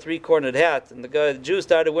 People wore a three-cornered hat, and the Jews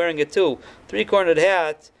started wearing it too. Three-cornered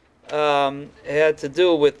hat had to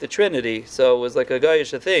do with the Trinity, so it was like a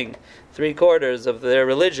Goyish thing, 3/4 of their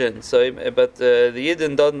religion. So, but the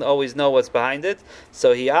Yidden doesn't always know what's behind it.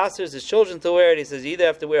 So he asks his children to wear it. He says you either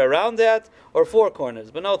have to wear around that or 4 corners,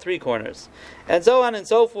 but no 3 corners, and so on and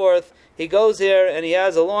so forth. He goes here and he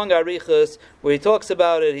has a long arichus where he talks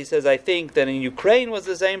about it. He says, I think that in Ukraine was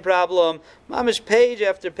the same problem. Mamish page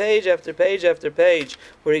after page after page after page,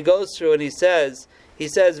 where he goes through and he says, I'm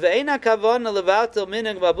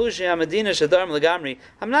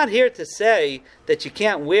not here to say that you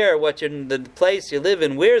can't wear what the place you live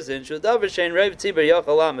in wears in.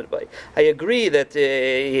 I agree that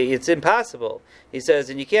it's impossible. He says,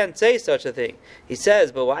 and you can't say such a thing. He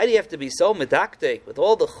says, but why do you have to be so medaktek with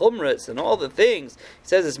all the chumras and all the things? He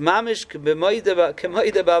says, it's mamish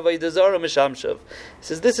mishamshav. He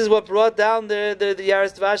says, this is what brought down the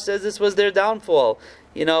Yaris Dvash says this was their downfall.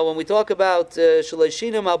 You know, when we talk about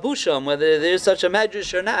Shalaishinam Albusham, whether there's such a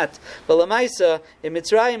medrash or not, but Lamaisa, in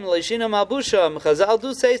Mitzrayim, Laishinam Albusham, Chazal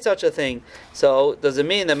do say such a thing. So, does it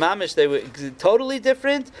mean that Mamish, they were totally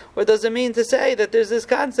different? Or does it mean to say that there's this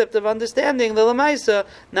concept of understanding the Lamaisa,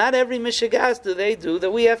 not every Mishigas do they do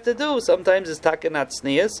that we have to do. Sometimes it's Takanat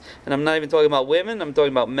Sneas, and I'm not even talking about women, I'm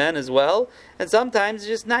talking about men as well. And sometimes it's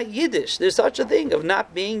just not Yiddish. There's such a thing of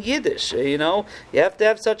not being Yiddish. You know, you have to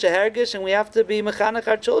have such a hergish, and we have to be mechanech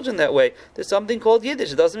our children that way. There's something called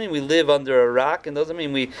Yiddish. It doesn't mean we live under a rock, and doesn't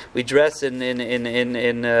mean we dress in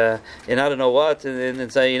I don't know what,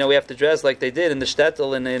 and say, you know, we have to dress like they did in the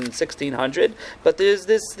shtetl in 1600. But there's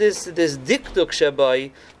this dikduk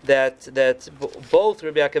shabai that both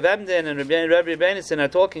Rabbi Yaakov Emden and Rabbi Benison are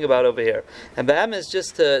talking about over here. And Ba'am is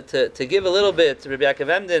just to give a little bit to Rabbi Yaakov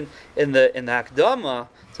Emden in the Akdama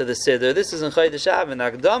to the Siddur. This is in Chodesh Av. In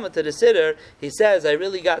the Akdama to the Siddur, he says, I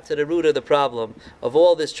really got to the root of the problem of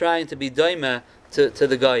all this trying to be doima to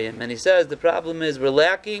the Goyim. And he says the problem is we're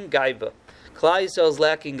lacking gaiva. Klal Yisrael is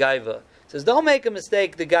lacking gaiva. He says, don't make a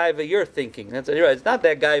mistake, the gaiva you're thinking. That's what you're right. It's not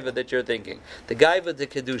that gaiva that you're thinking. The gaiva to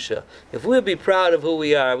Kedusha. If we'd be proud of who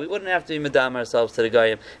we are, we wouldn't have to be madam ourselves to the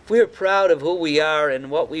Goyim. If we were proud of who we are and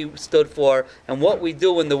what we stood for and what we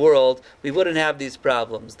do in the world, we wouldn't have these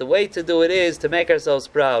problems. The way to do it is to make ourselves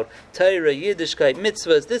proud. Torah, Yiddishkeit,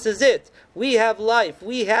 mitzvahs, this is it. We have life,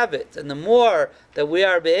 we have it. And the more that we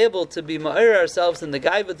are able to be ma'ir ourselves in the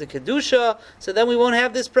gaiva to Kedusha, so then we won't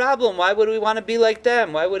have this problem. Why would we want to be like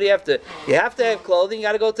them? Why would you have to have clothing, you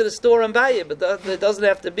got to go to the store and buy it, but it doesn't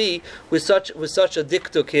have to be with such a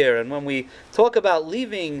diktuk here. And when we talk about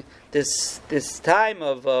leaving this time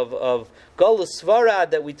of Golus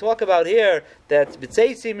Svarad that we talk about here, that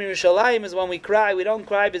B'tzeisim Yerushalayim is when we cry. We don't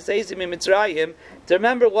cry B'tzeisim in Mitzrayim. To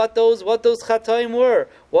remember what those chatoim were,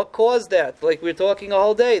 what caused that. Like we're talking a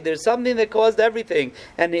whole day. There's something that caused everything.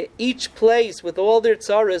 And in each place, with all their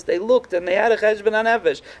tzaras, they looked and they had a cheshbon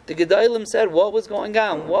hanefesh. The Gedolim said what was going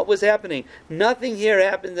on, what was happening. Nothing here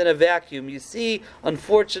happened in a vacuum. You see,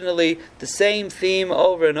 unfortunately, the same theme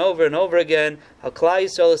over and over and over again. How Klal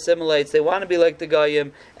Yisrael is Ishmaelites, they want to be like the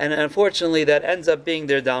Goyim, and unfortunately that ends up being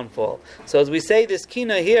their downfall. So as we say this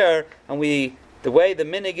kina here, and the way the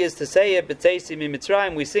minig is to say it, B'tzeisi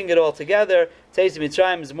Mitzrayim, we sing it all together. B'tzeisi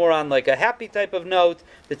Mitzrayim is more on like a happy type of note.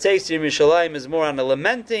 B'tzeisi Yerushalayim is more on a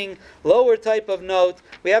lamenting, lower type of note.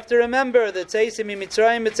 We have to remember that B'tzeisi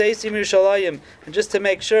Mitzrayim, B'tzeisi Yerushalayim. And just to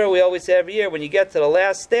make sure, we always say every year, when you get to the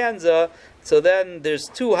last stanza, so then there's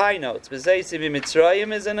two high notes. B'tzeisi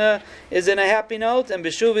Mitzrayim is in a happy note, and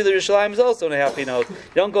B'shuvi Yerushalayim is also in a happy note.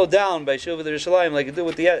 You don't go down by Shuvi Yerushalayim like you do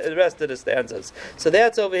with the rest of the stanzas. So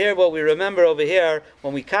that's over here what we remember over here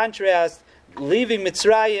when we contrast leaving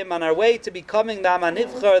Mitzrayim on our way to becoming the Am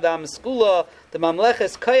HaNivchar, the Am Skula, the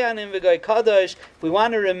Mamleches Koyanim v'Goy Kadosh. If we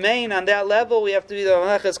want to remain on that level, we have to be the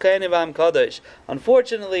Mamleches Koyanim v'Am Kadosh.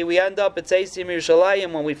 Unfortunately, we end up at Tzeisim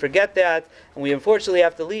Yerushalayim when we forget that, and we unfortunately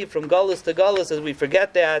have to leave from Galus to Galus as we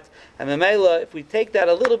forget that. And Memela, if we take that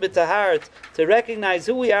a little bit to heart, to recognize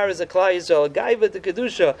who we are as a Klal Yisrael, a Gaiva to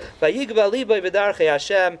Kedusha, Vayigva Libay V'Darchei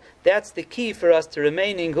Hashem, that's the key for us to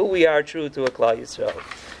remaining who we are true to a Klal Yisrael.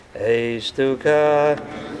 Eishtuka.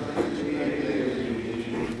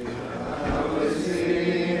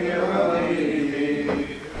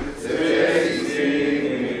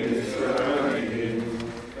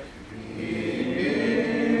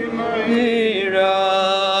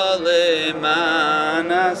 Nira leman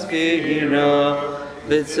askira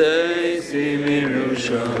b'tzeisi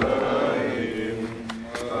Yerushalayim.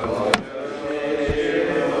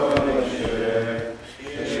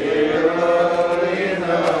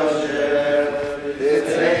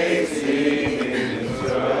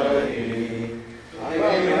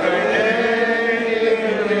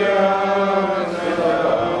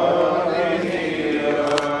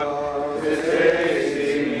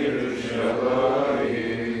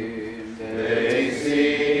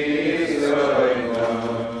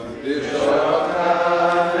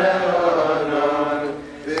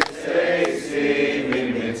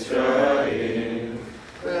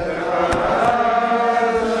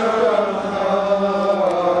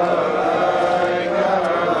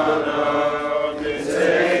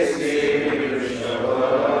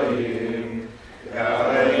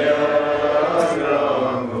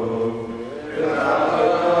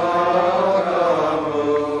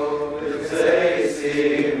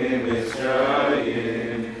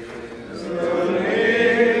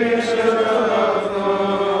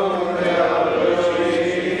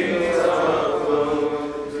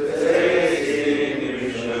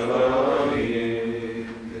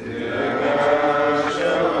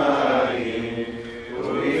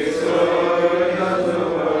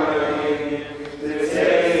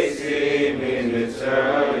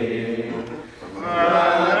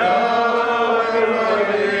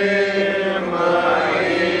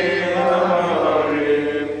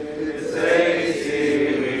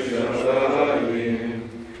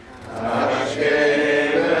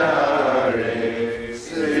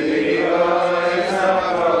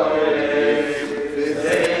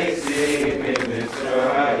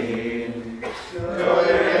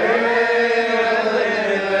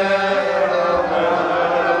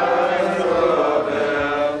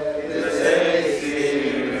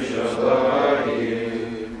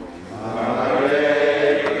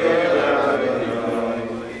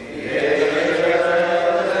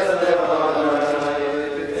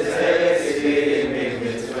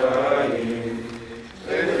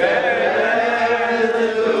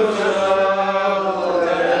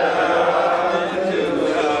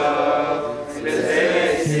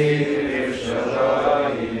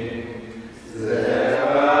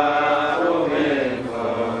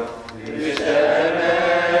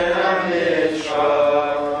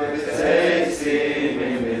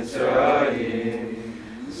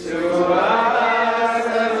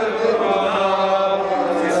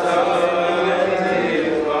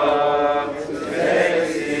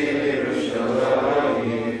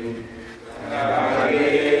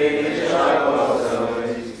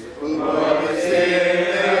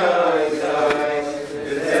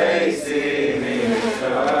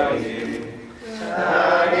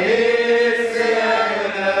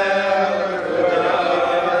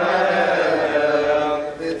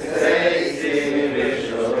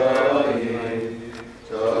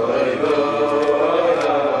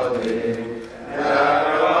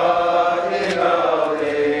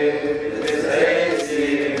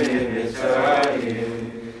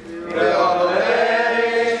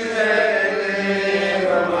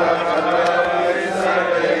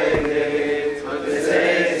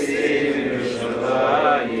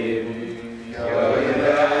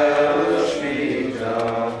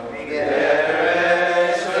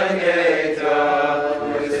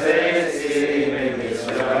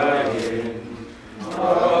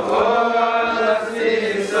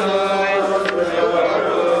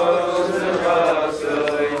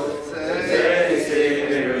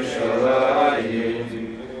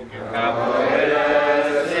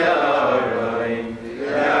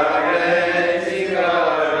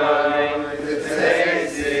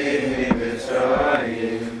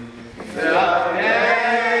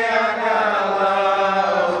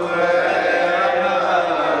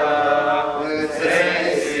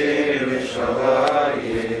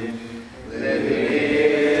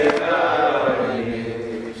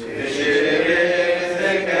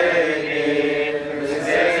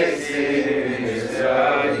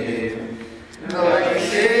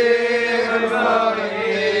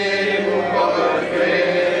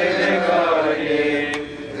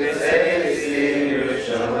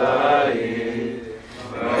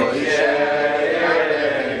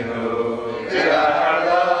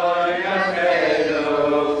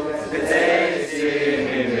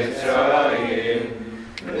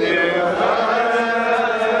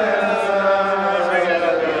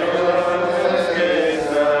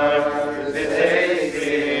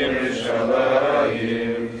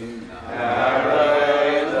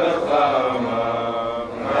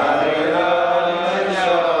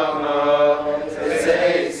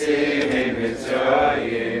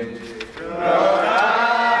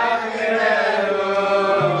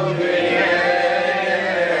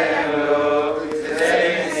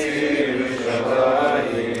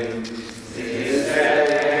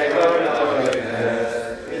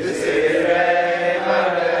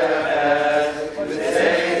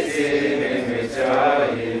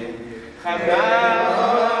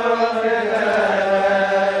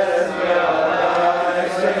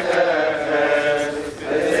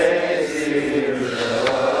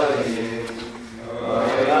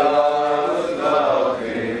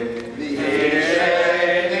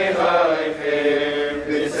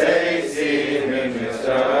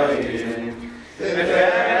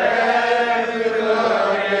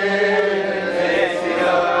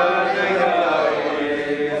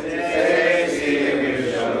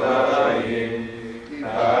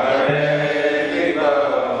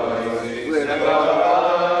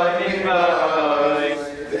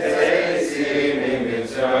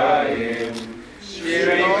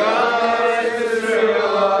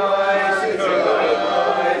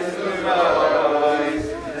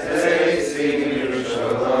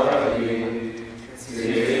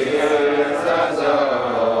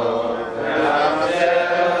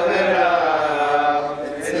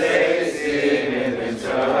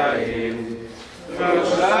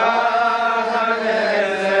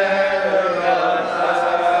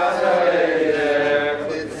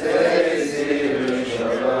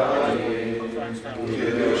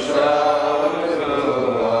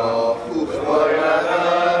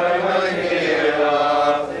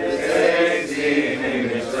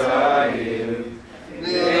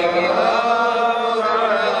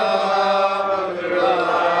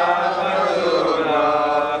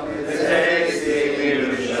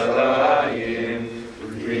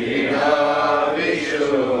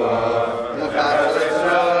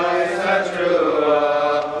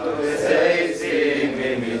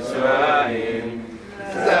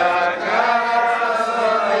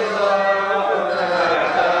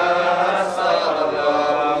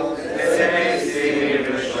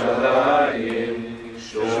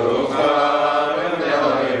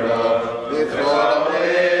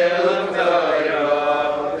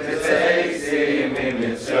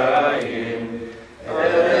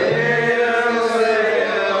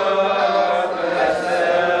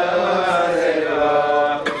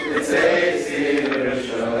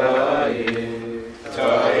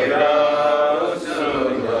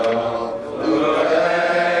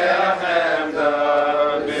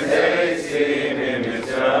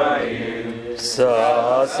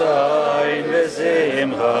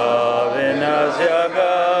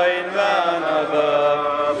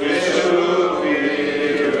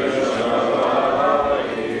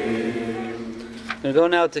 We go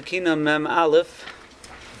now to Kina Mem Aleph,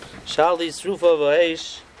 Shali Srufa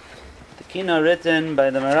V'Eish, the Kina written by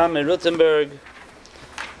the Maram Rutenberg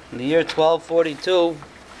in the year 1242. In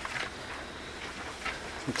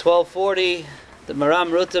 1240, the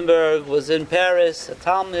Maram Rutenberg was in Paris, a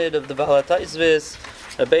Talmud of the Baal HaTaisvis,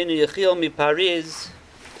 Rabbeinu Yechiel mi Paris,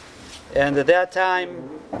 and at that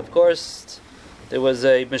time, of course, there was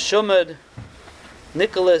a Meshumad,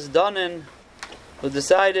 Nicholas Donin, who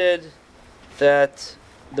decided that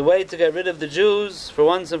the way to get rid of the Jews, for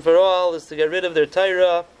once and for all, is to get rid of their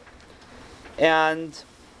Torah. And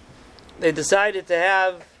they decided to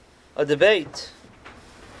have a debate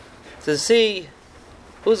to see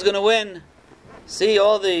who's going to win. See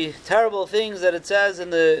all the terrible things that it says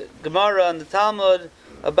in the Gemara and the Talmud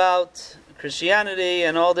about Christianity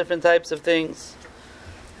and all different types of things.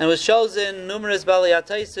 And was chosen numerous Baalei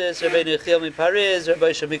HaTaisis, Rabbeinu Yechiel mi Paris,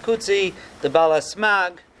 Rabbi Shemikutzi, the Baal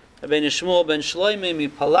HaSmag, Rabbeinu Shmuel ben Shloimi mi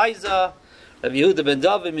Palaiza, Rabbi Yehuda ben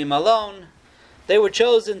David mi Malone. They were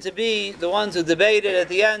chosen to be the ones who debated. At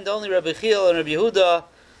the end, only Rabbi Yechiel and Rabbi Yehuda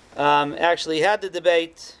actually had the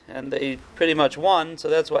debate, and they pretty much won, so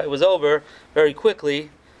that's why it was over very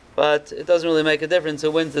quickly. But it doesn't really make a difference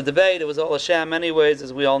who wins the debate. It was all a sham anyways,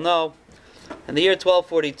 as we all know. In the year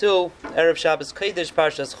 1242, Erev Shabbos Kodesh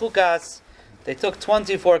Parshas Chukas, they took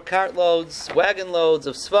 24 cartloads, wagon loads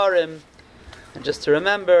of Svarim. And just to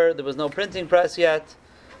remember, there was no printing press yet.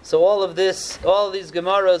 So all of these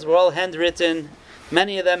Gemaras were all handwritten.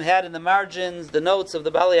 Many of them had in the margins the notes of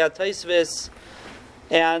the Baalei HaTaisvis.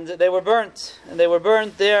 And they were burnt. And they were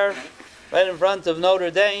burnt there, right in front of Notre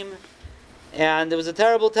Dame. And it was a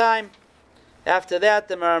terrible time. After that,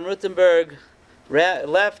 the Maram Rutenberg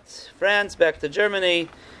left France back to Germany.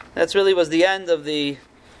 That really was the end of the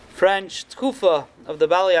French tkufa of the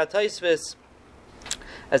Baalei HaTaisvis.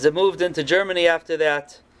 As it moved into Germany after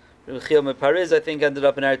that, Rabbi Yechiel mi Paris, I think, ended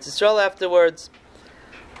up in Eretz Yisrael afterwards.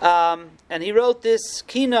 And he wrote this,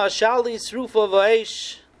 Kina Shali Srufa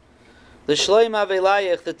V'Eish, the Shloim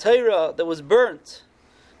Avelayich, the Torah that was burnt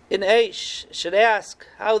in Eish, should ask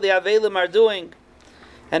how the Avelim are doing.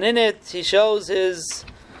 And in it, he shows his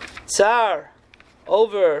tsar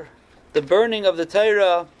over the burning of the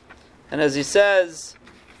Torah. And as he says,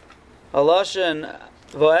 Aloshan,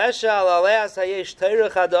 V'eshal aleas hayesh Torah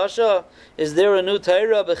chadasha. Is there a new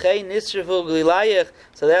Torah? B'chei nisrifu glilayich.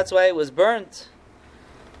 So that's why it was burnt.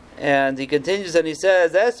 And he continues and he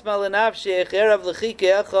says, I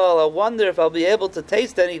wonder if I'll be able to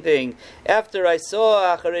taste anything after I saw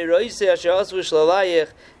after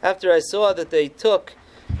I saw that they took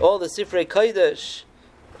all the Sifrei Kodesh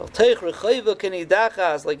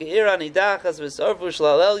like Iran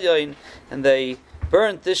and they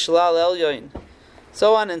burnt this Shlal Elyoin,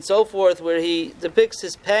 so on and so forth, where he depicts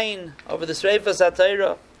his pain over the Sreifas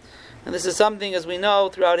HaTorah. And this is something, as we know,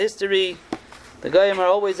 throughout history, the Goyim are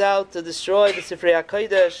always out to destroy the Sifrei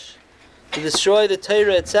HaKodesh, to destroy the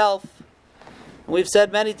Torah itself. And we've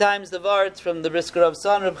said many times the words from the Brisker of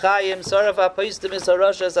Son, Reb Chaim, Saraf HaPoistim is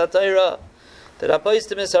HaRasha HaTorah, that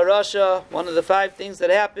HaPoistim is HaRasha, one of the 5 things that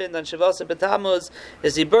happened on Shavuos B'Tammuz,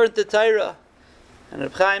 is he burnt the Torah. And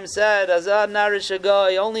Reb Chaim said, Azad Narish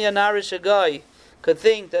Agai, only a Narish Agai could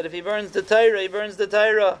think that if he burns the Torah, he burns the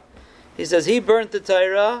Torah. He says he burnt the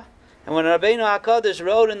Torah, and when Rabbeinu HaKadosh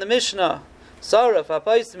wrote in the Mishnah, Saraf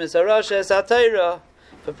HaPoistim is HaRasha es HaTorah,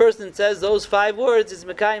 if a person says those 5 words, it's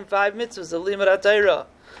Mekayim 5 mitzvahs of Limud HaTorah.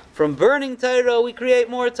 From burning Torah, we create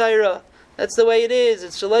more Torah. That's the way it is.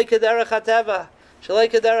 It's Shalai Kederach HaTeva. Shalai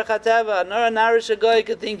Kederach HaTeva. Nor a Narish Agai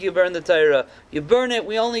could think you burn the Torah. You burn it,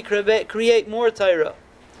 we only create more Torah.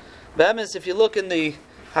 Be'emes, if you look in the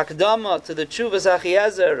Hakdama to the Tshuvas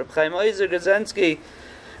Achiezer, Reb Chaim Oizer Grzensky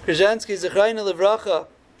Zechreinu Livracha.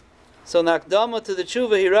 So in Hakdama to the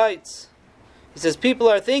Tshuva he writes, he says, people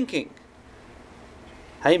are thinking,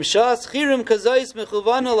 is this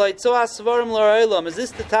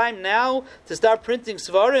the time now to start printing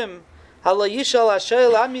Svarim? Klal Yisrael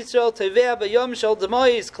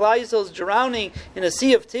is drowning in a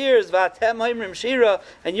sea of tears,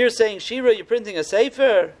 and you're saying Shira, you're printing a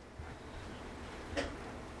Sefer?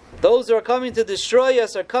 Those who are coming to destroy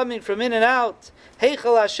us are coming from in and out.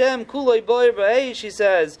 Heichal Hashem kuloi boir ba'eish, he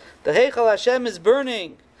says. The Heichal Hashem is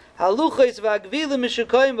burning. The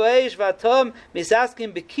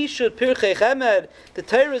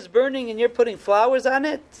Torah is burning and you're putting flowers on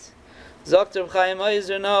it? Dr. Chaim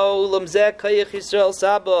Oizer, no,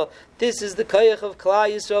 this is the Koyach of Klal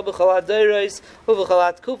Yisrael b'chol hadoros u'b'chol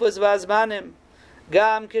hatkufos v'azmanim.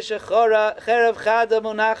 Gam kishachara cherev chada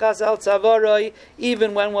munachas al tzavoroi,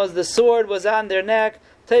 even when the sword was on their neck,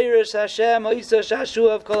 Teirish Hashem Oisa Shashu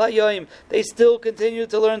of Kol Hayoim, they still continue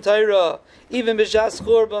to learn Torah. Even B'shas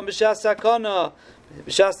Churban, B'shas Sakana,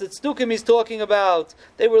 B'shas Tzdukim he's talking about.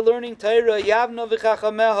 They were learning Torah, Yavna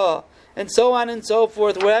V'chachameha, and so on and so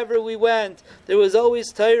forth. Wherever we went, there was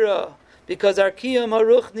always Torah, because our Kiyum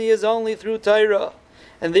HaRuchni is only through Torah.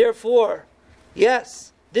 And therefore,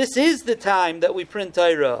 yes, this is the time that we print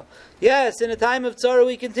Torah. Yes, in a time of Tzara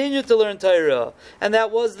we continue to learn Torah. And that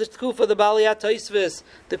was the Tkuf of the Baliyat Tosfos,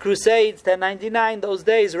 the Crusades, 1099, those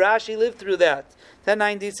days. Rashi lived through that.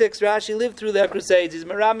 1096, Rashi lived through that Crusades. He's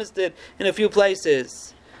Meramis did in a few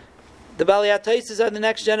places. The Baliyat Tosfos are the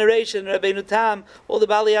next generation. Rabbeinu Tam, all the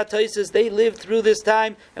Baliyat Tosfos, they lived through this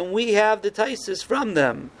time, and we have the Tosfos from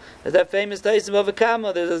them. There's that famous Tosfos of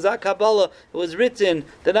Avakama, there's a Zak Kabbalah, it was written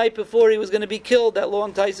the night before he was going to be killed, that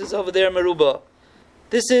long Tosfos over there in Meruba.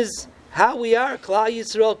 This is how we are. Klal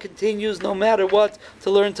Yisrael continues no matter what to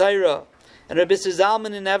learn Torah. And Rabbi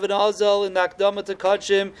Zalman in Even Azal in the Akdama to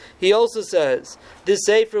Kodshim, he also says, this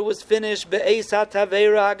Sefer was finished be'eis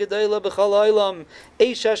ha'tavera ha'gedola b'chol olam,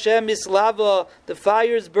 eish Hashem islava, the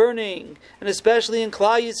fire is burning, and especially in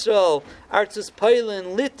Klal Yisrael, Artus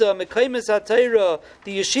Pailin, Lita, Mekaimes HaTorah,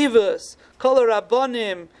 the yeshivas, Kol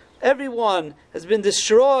HaRabbanim, everyone has been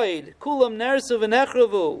destroyed. Kulam nersu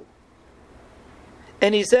v'nechravu.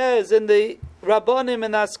 And he says, in the Rabbanim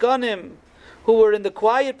and Askanim, who were in the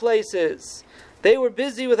quiet places, they were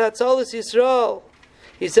busy with Hatzalas Yisrael.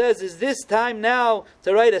 He says, is this time now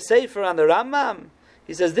to write a Sefer on the Rambam?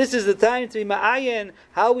 He says, this is the time to be ma'ayin,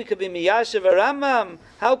 how we could be miyashav a Rambam.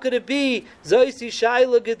 How could it be? Zoisi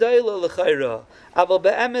shayla gedayla l'chayra. Aval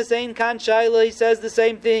be'emes ein kan shayla, he says the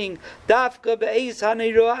same thing. Dafka be'eis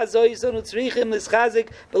haneiroa zois anu tzrichim l'schazik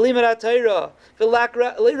b'limar ha'tayra.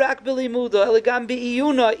 V'lirak b'limuda, elegam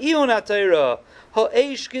bi'iyuna, iyun ha'tayra.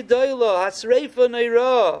 Ha'eish gedayla, ha'sreifa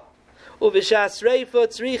neira. It's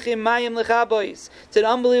an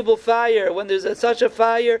unbelievable fire. When there's such a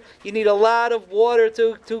fire, you need a lot of water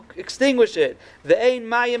to extinguish it. Ve'ein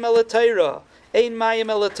mayim el Torah, ein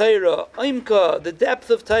mayim el Torah, imka, the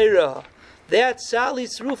depth of Torah. That's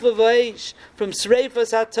Salis Rufa Vaish. From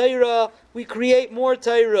Sreifas HaTorah, we create more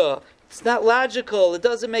Torah. It's not logical. It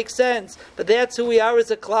doesn't make sense. But that's who we are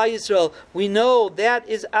as a Klal Yisrael. We know that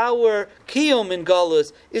is our kiyum in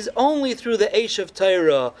Galus, is only through the Eish of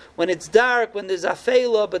Torah. When it's dark, when there's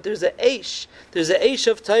Afela, but there's an Eish. There's an Eish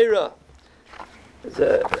of Torah.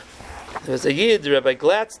 There was a Yid, Rabbi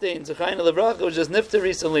Gladstein, Zechayna Levracha, was just nifta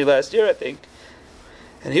recently, last year, I think.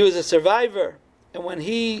 And he was a survivor. And when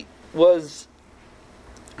he was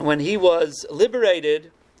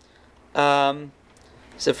liberated,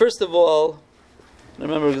 so first of all, I don't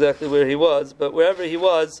remember exactly where he was, but wherever he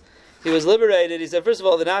was liberated. He said, first of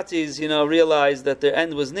all, the Nazis, realized that their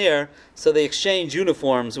end was near, so they exchanged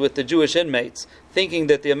uniforms with the Jewish inmates, thinking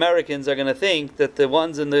that the Americans are going to think that the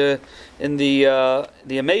ones in the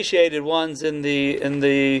emaciated ones in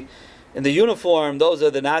the uniform, those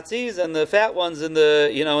are the Nazis, and the fat ones in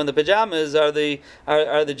the pajamas are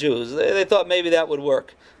the Jews. They thought maybe that would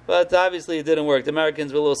work, but obviously it didn't work. The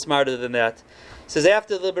Americans were a little smarter than that. It says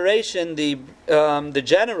after the liberation, the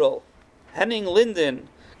general Henning Linden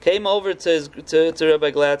came over to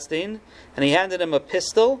Rabbi Gladstein, and he handed him a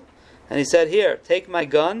pistol, and he said, "Here, take my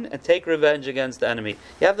gun and take revenge against the enemy.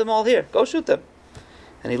 You have them all here. Go shoot them."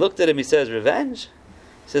 And he looked at him. He says, "Revenge?"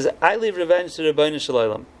 He says, "I leave revenge to Rabbeinu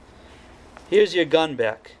Shalom. Here's your gun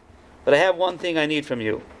back, but I have one thing I need from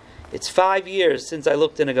you. It's 5 years since I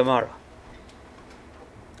looked in a Gemara.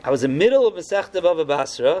 I was in the middle of Masechta Bava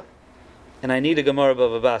Basra, and I need a Gemara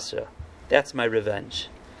Bava Basra. That's my revenge.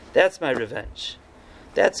 That's my revenge."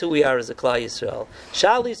 That's who we are as a Klal Yisrael.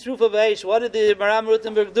 Shali Srufa Veish, what did the Maram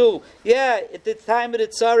Rutenberg do? Yeah, at the time of the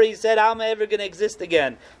Tzara, he said, how am I ever going to exist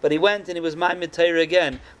again? But he went and he was Ma'amid Torah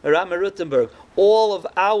again. Maram Rutenberg, all of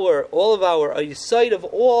our Yisayid of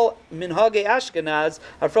all Minhagei Ashkenaz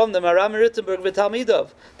are from the Maram Rutenberg V'Talmidov.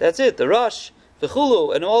 That's it, the Rosh, the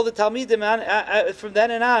Chulu, and all the Talmidim from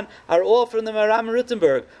then and on are all from the Maram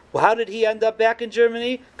Rutenberg. Well, how did he end up back in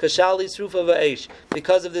Germany? Kashali Srufa Va'esh,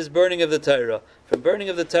 because of this burning of the Torah. From burning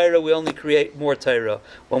of the Torah, we only create more Torah.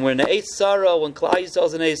 When we're in the Eis Sarah, when Klal Yisrael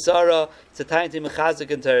is in Eis Sarah, it's a time to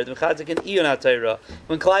mechazik in Torah, to mechazik in Iyun Torah.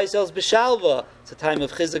 When Klal Yisrael is b'shalva, it's a time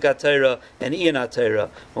of chizuk Torah and Iyun Torah.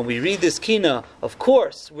 When we read this kina, of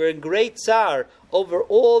course, we're in great tsar over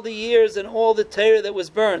all the years and all the Torah that was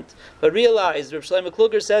burnt. But realize, Reb Shlomo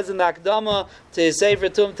Kluger says in the Akdama to his Sefer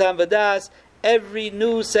Tum Tam Vadas, every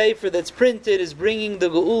new sefer that's printed is bringing the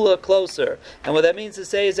Geula closer. And what that means to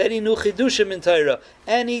say is any new chidushim in Torah,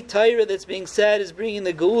 any Torah that's being said is bringing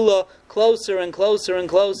the Geula closer and closer and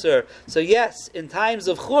closer. So yes, in times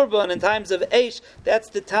of Churban, in times of Eish, that's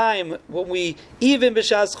the time when we, even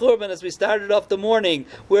b'shas Churban, as we started off the morning,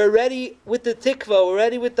 we're ready with the tikva, we're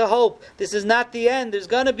ready with the hope. This is not the end, there's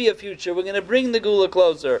going to be a future, we're going to bring the Geula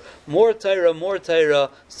closer. More Torah,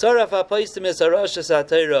 Saraf HaPoistimis Arashas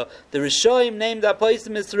HaTorah. The Rishoim named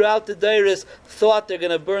HaPoistimis throughout the Dairis thought they're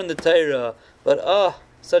going to burn the Torah, but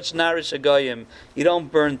such narish agayim. You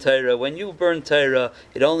don't burn Torah. When you burn Torah,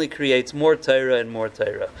 it only creates more Torah and more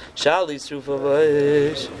Torah. Shali Srufa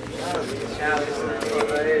Vaish.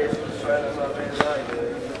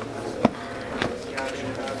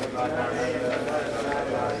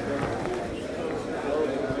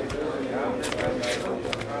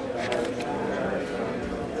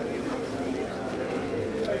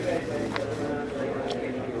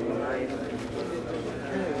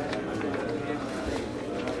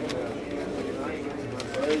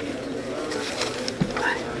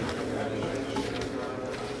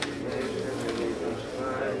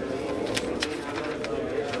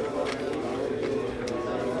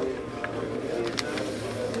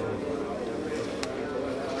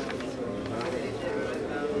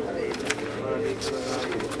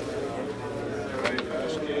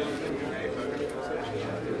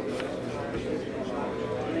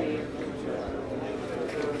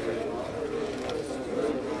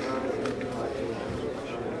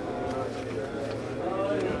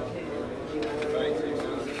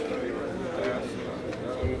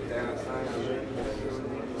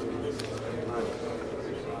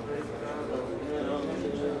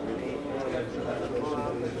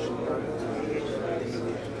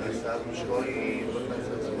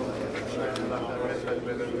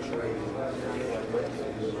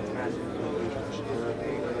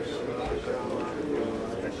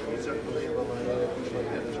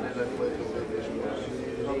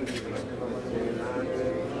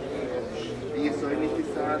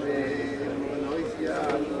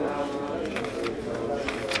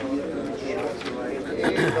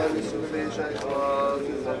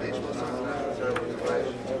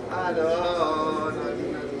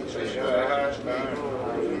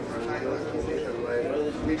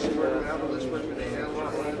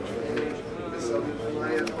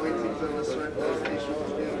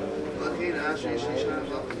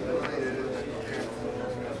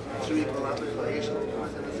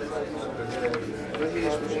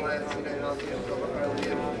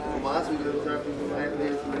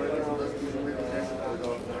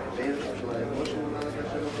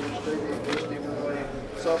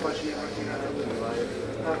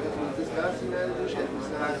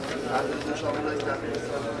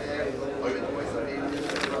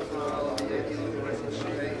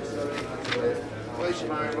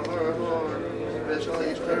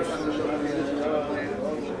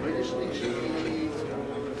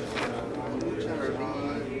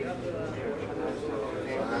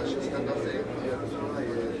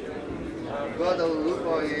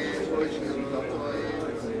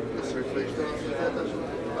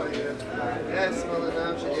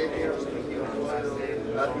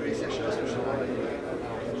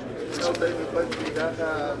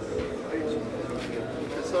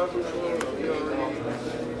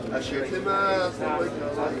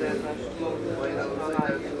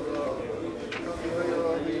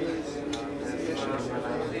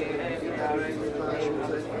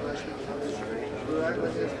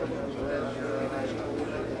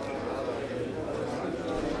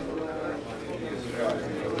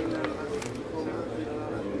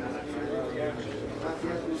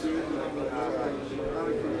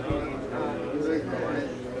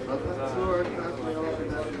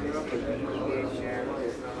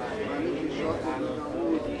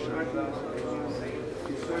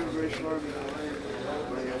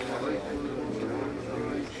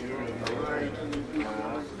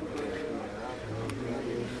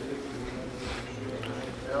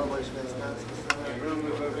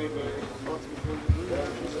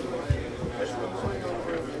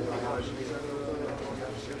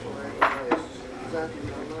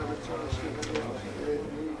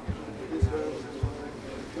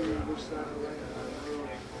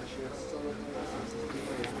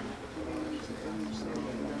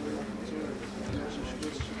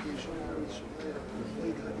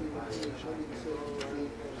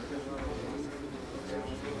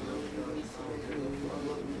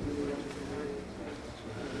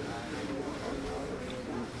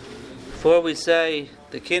 Before we say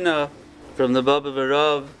the Kina from the Baba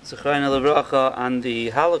V'Rav, Zechrein Levracha, on the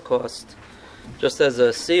Holocaust, just as a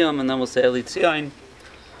siyum, and then we'll say Elitzion.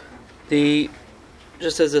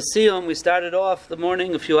 Just as a siyum, we started off the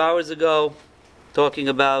morning a few hours ago talking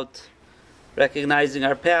about recognizing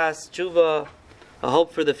our past, tshuva, a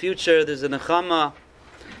hope for the future. There's a nechama,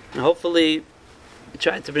 and hopefully we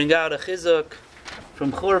try to bring out a chizuk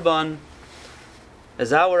from Churban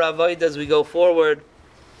as our avoid as we go forward.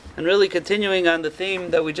 And really continuing on the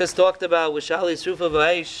theme that we just talked about with Shali Srufa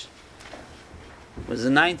V'Aish, was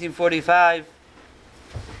in 1945,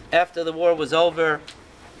 after the war was over,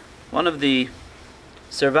 one of the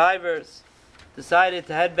survivors decided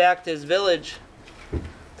to head back to his village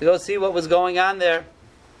to go see what was going on there,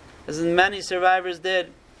 as many survivors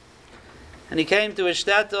did. And he came to his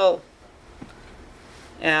shtetl,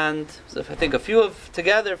 and so I think a few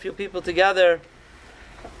people together,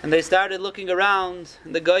 and they started looking around,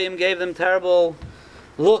 and the Goyim gave them terrible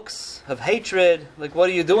looks of hatred, like, what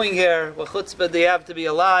are you doing here? What chutzpah do you have to be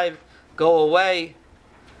alive? Go away.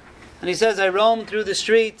 And he says, I roamed through the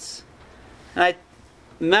streets, and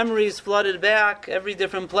memories flooded back, every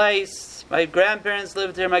different place. My grandparents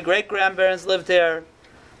lived here, my great-grandparents lived here.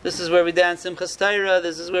 This is where we danced Simchas Torah,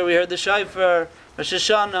 this is where we heard the shofar, Rosh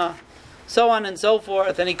Hashanah, so on and so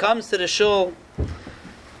forth. And he comes to the shul,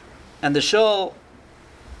 and the shul,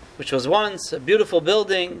 which was once a beautiful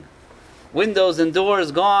building, windows and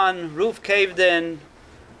doors gone, roof caved in,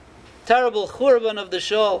 terrible churban of the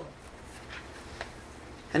shul.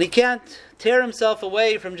 And he can't tear himself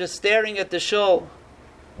away from just staring at the shul.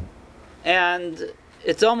 And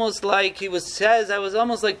it's almost like I was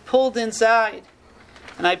almost like pulled inside.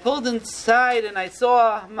 And I pulled inside and I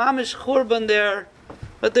saw mamish churban there,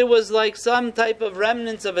 but there was like some type of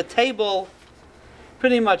remnants of a table,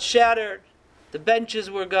 pretty much shattered. The benches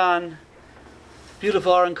were gone.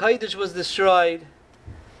 Beautiful Aron Kodesh was destroyed.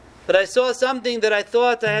 But I saw something that I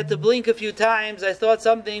thought I had to blink a few times. I thought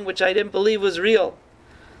something which I didn't believe was real.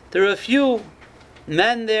 There were a few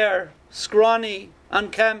men there, scrawny,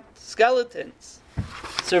 unkempt skeletons,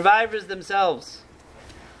 survivors themselves.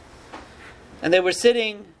 And they were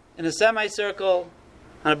sitting in a semicircle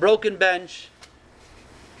on a broken bench,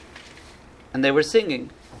 and they were singing.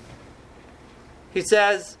 He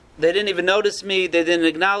says, they didn't even notice me, they didn't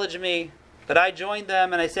acknowledge me, but I joined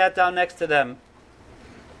them and I sat down next to them.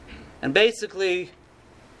 And basically,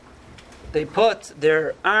 they put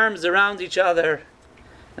their arms around each other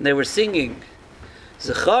and they were singing,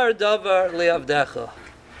 Zechar davar li'avdecha.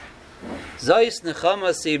 Zeis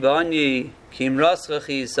nechamasi b'ani kim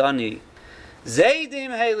raschachi isani. Zeidim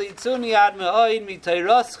helitzuni ad me'oin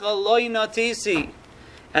mitayrascha loina tisi.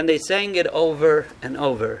 And they sang it over and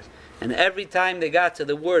over. And every time they got to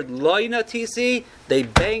the word loina tisi, they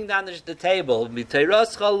banged on the table.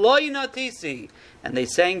 Mitayrascha loina tisi. And they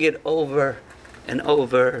sang it over and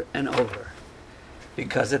over and over.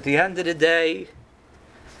 Because at the end of the day,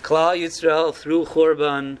 Klal Yisrael, through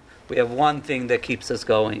Churban, we have one thing that keeps us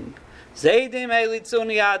going. Zeidim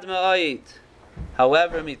elitzuni ad ma'ayit.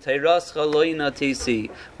 However, mitayrascha loina tisi.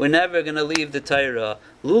 We're never going to leave the Torah.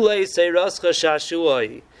 Lulei seirascha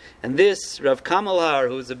shashuai. And this, Rav Kamalhar,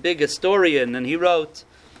 who's a big historian, and he wrote,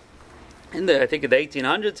 in the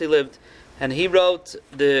 1800s he lived, and he wrote,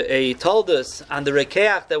 he told us on the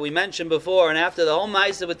Rekeach that we mentioned before, and after the whole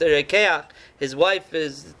Maisa with the Rekeach, his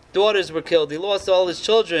daughters were killed, he lost all his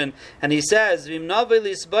children, and he says, if we're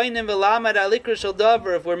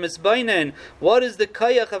misbainin, what is the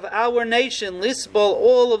kayach of our nation, lisbol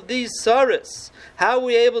all of these saras? How are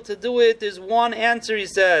we able to do it? There's one answer, he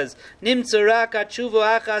says, it's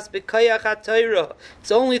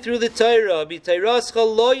only through the Torah,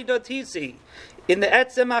 in the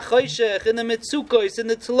Etzem HaChoshech, in the Mitzukos, in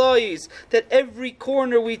the Tlois, that every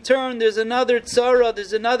corner we turn, there's another tzara,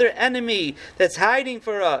 there's another enemy that's hiding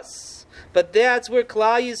for us. But that's where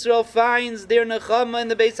Klal Yisrael finds their nechama in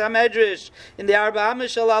the Beis HaMedrash, in the Arba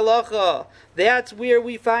Amishal Halacha. That's where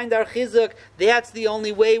we find our chizuk. That's the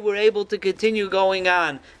only way we're able to continue going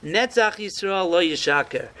on. Netzach Yisrael lo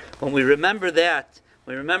yishaker. When we remember that,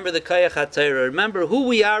 we remember the Kayach HaTorah. Remember who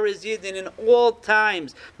we are as Yidden in all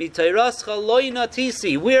times. Mitayrascha loina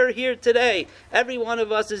tisi. We're here today. Every one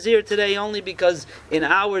of us is here today only because in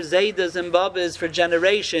our Zaydas and Babas for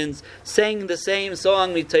generations sang the same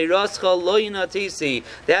song. Mitayrascha loina tisi.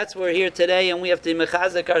 That's why we're here today, and we have to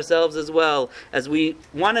mechazek ourselves as well. As we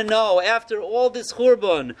want to know, after all this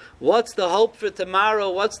Churban, what's the hope for tomorrow?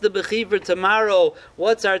 What's the bechi for tomorrow?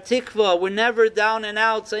 What's our tikva? We're never down and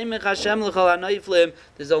out. Seimech Hashem l'chol hanoiflim.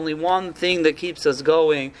 There's only one thing that keeps us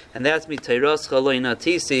going, and that's mitayrascha loina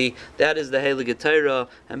tisi. That is the Heilige Torah,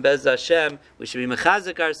 and Bez Hashem, we should be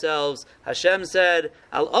mechazik ourselves. Hashem said,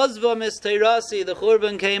 Al ozva mistayrasi, the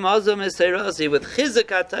Churban came ozva mistayrasi, with chizuk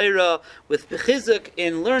HaTorah, with chizuk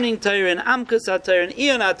in learning Torah, in amkus HaTorah, in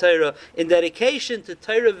iyun HaTorah, in dedication to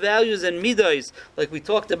Torah values and midos, like we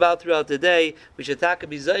talked about throughout the day. We should take a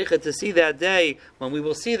bizaycha to see that day when we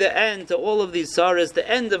will see the end to all of these saras, the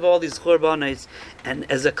end of all these Churbanos. And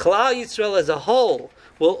as a Klal Yisrael as a whole,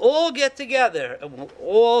 we'll all get together and we'll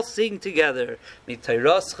all sing together.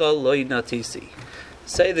 Mitayrascha loina tisi.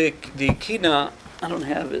 Say the kina. I don't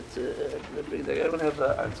have it. I don't have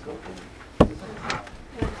the art scope. I'm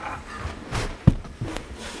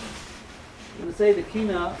going to say the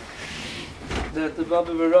kina that the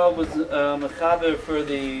Baba Verav was mechaber for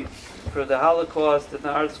the Holocaust in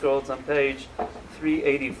the art scrolls on page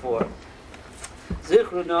 384.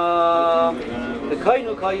 Zichruna, the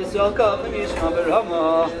Kainu Kayisel Kavanish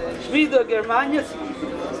Maberama, Shmida Germania.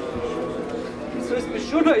 So it's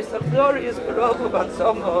Bishuna is a glorious Barabu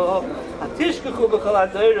Batsama, Atishka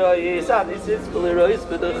Kubakaladera is Adisits Kulirois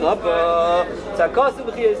with the Chaba, Takasu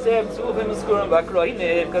Hiesem, Suvim Skuran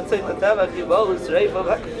Bakroine, Katseta Tavaki Bolus Reva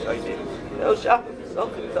Bakashine, El Shah,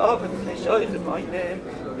 Sokat Tav, and they show it in my name.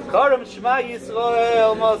 Karam Shema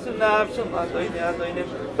Yisrael, Masunav, Shema Doine Adoine,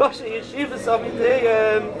 Rosh Yeshiva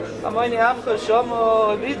Samideyem, Amani Amcha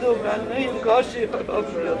Shama, Vidu, Manim Kashi,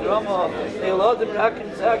 Babri Drama, Elodim Rakim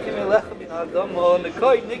Zakim, Elechem in Adamo,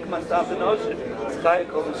 Nikoi Nikman Tafinoshim, Sky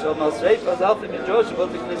Kol Shama, Sreifa, Zalfim and Joshua,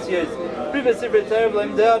 the Knesias, Previously returned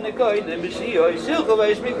Blame down Nikoi, Nemishio, Shilko,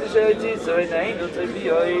 Vashmik the Shayati, so in Ainu,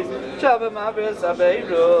 Tabiois, Shabba Mabra,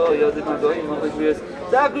 Sabeiro, Yodim Adoim, Oligvias,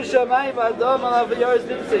 Zaku Shamayim Adam, Alaviyars,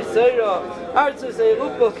 Say Seira, Arzu say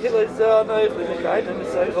Rupo Kilisa, Noich, Mikaina,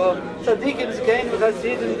 Misaiva, Sadikim came with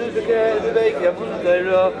Hasidim, Dubika, the Bake, Yamuna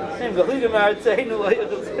Daira, and Galigam Arzainu,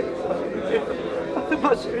 the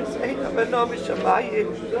Masher is saying, but no Mishamayim,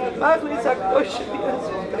 Magli Sakoshi,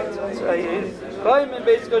 Israel, Koim and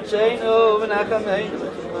Besko Chaino, Vanakamayim,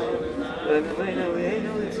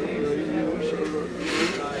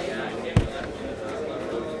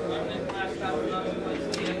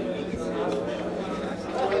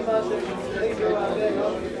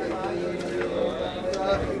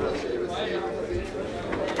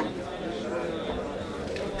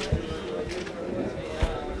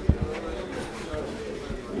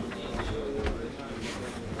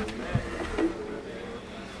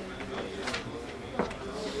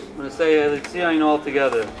 I'm going to say Elitzion all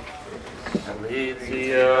together.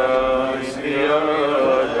 Elitzion, Elitzion,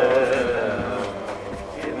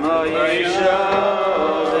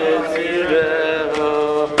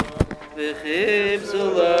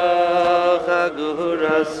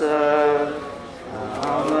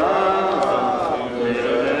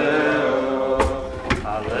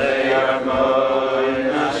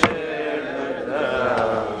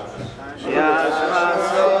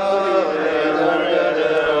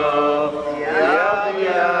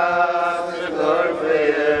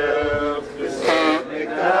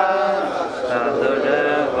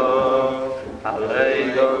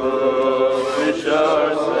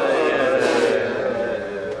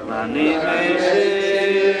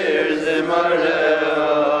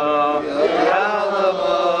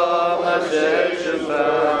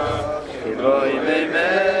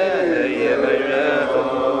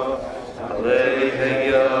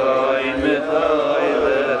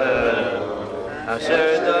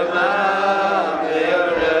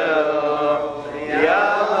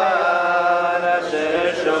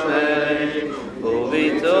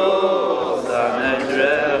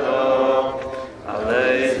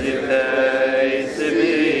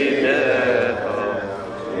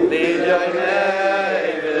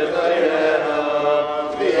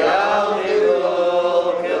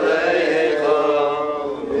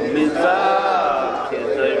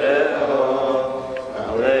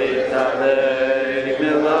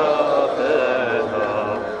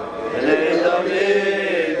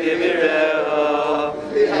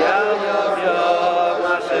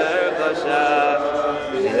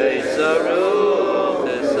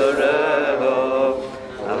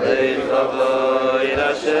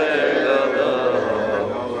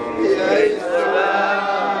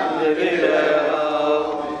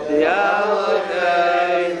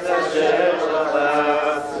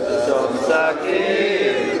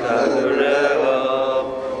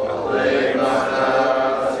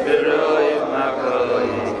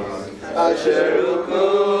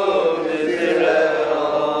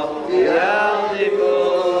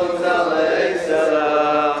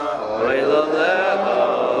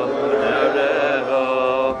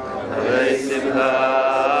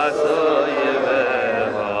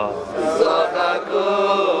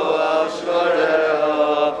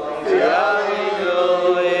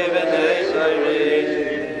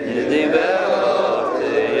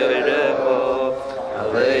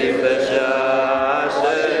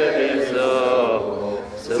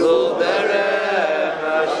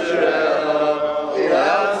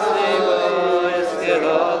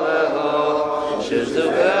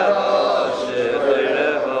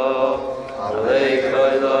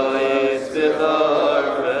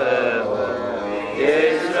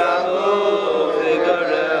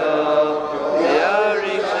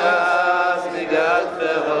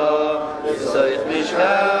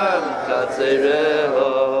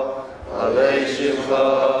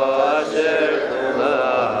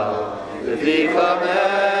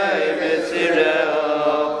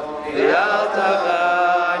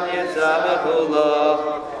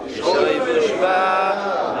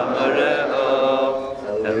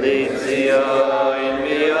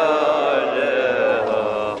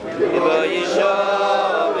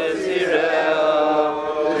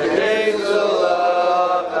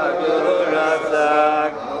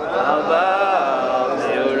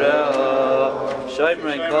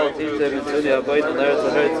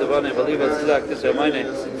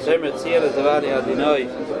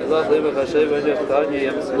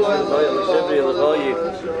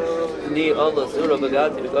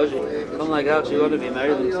 She wanted to be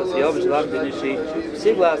married, so she always loved it. She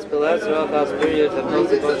Siglas Pilas Rachas period and no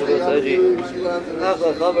possible surgery.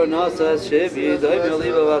 After cover Nasa Shibi, Daimio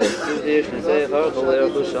Liva was tradition, say Harkle or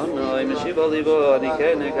Bushon, I'm a Shiba Liva, and he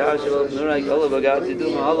came and Kashil, Nurai Kolabagati,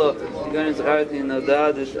 Dumalo, going to heart in the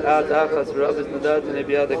dad, at Akas, Robert Nadat, and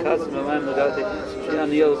Ebia the customer, my Nagati,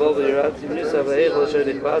 Shianil Bovirati, Nisa, Behel,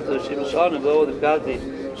 Shadipato, Shimshon, and Bo the Gati,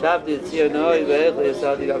 Shabdi, Tianoi, Behel,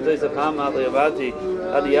 Sadi, Abdesa Kama, Levati.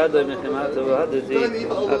 Aliyada Mechimata Vadati,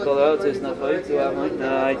 Akolatis Nafaiti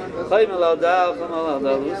Amonai, Kaimalada,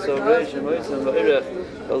 Kamalada, Luso, Rashim, Moisam, Bairach,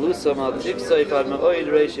 Alusam, Altiksa, Padmaoid,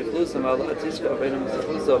 Rashim, Lusam, Alatiska, Benam,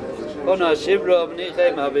 Lusam, Ona Shibra,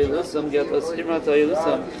 Nichem, Abilusam, Gatasima,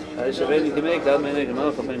 Tailusam, Shaveni can make that many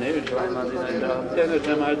Malcolm and Irish,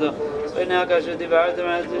 Jamardo, Benaka,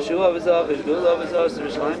 Divarda, Shua was off, Shula was off,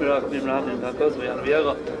 Slime, Rakim, Ramin, Kakos, and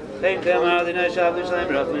Viago. Thank you, Madina Shabli Shlaim,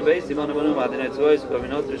 Rahmi Basi, Monabanu, Madina Toys,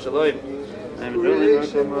 Kaminot, Shalom. I'm really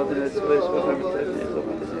Marshall Madina Toys,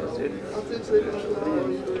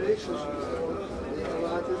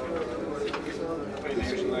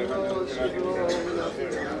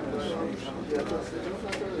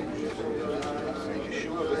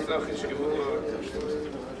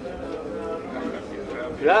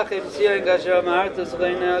 Rachim Sia Gasha Martus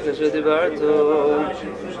Reina, Gasha Divarto.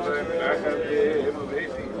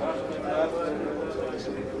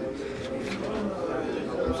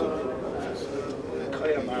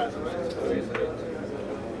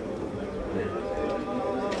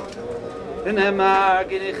 ונאמר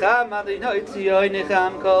כי ניחם אדוני ציון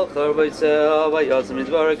ניחם כל חורבותיו ויעש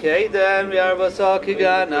מדבר קדם וירבסו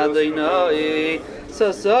כגן אדוני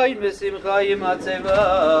ששון בשמחה ימצא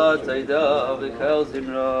תודה וכל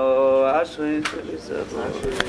זמרו אשרי שבשבו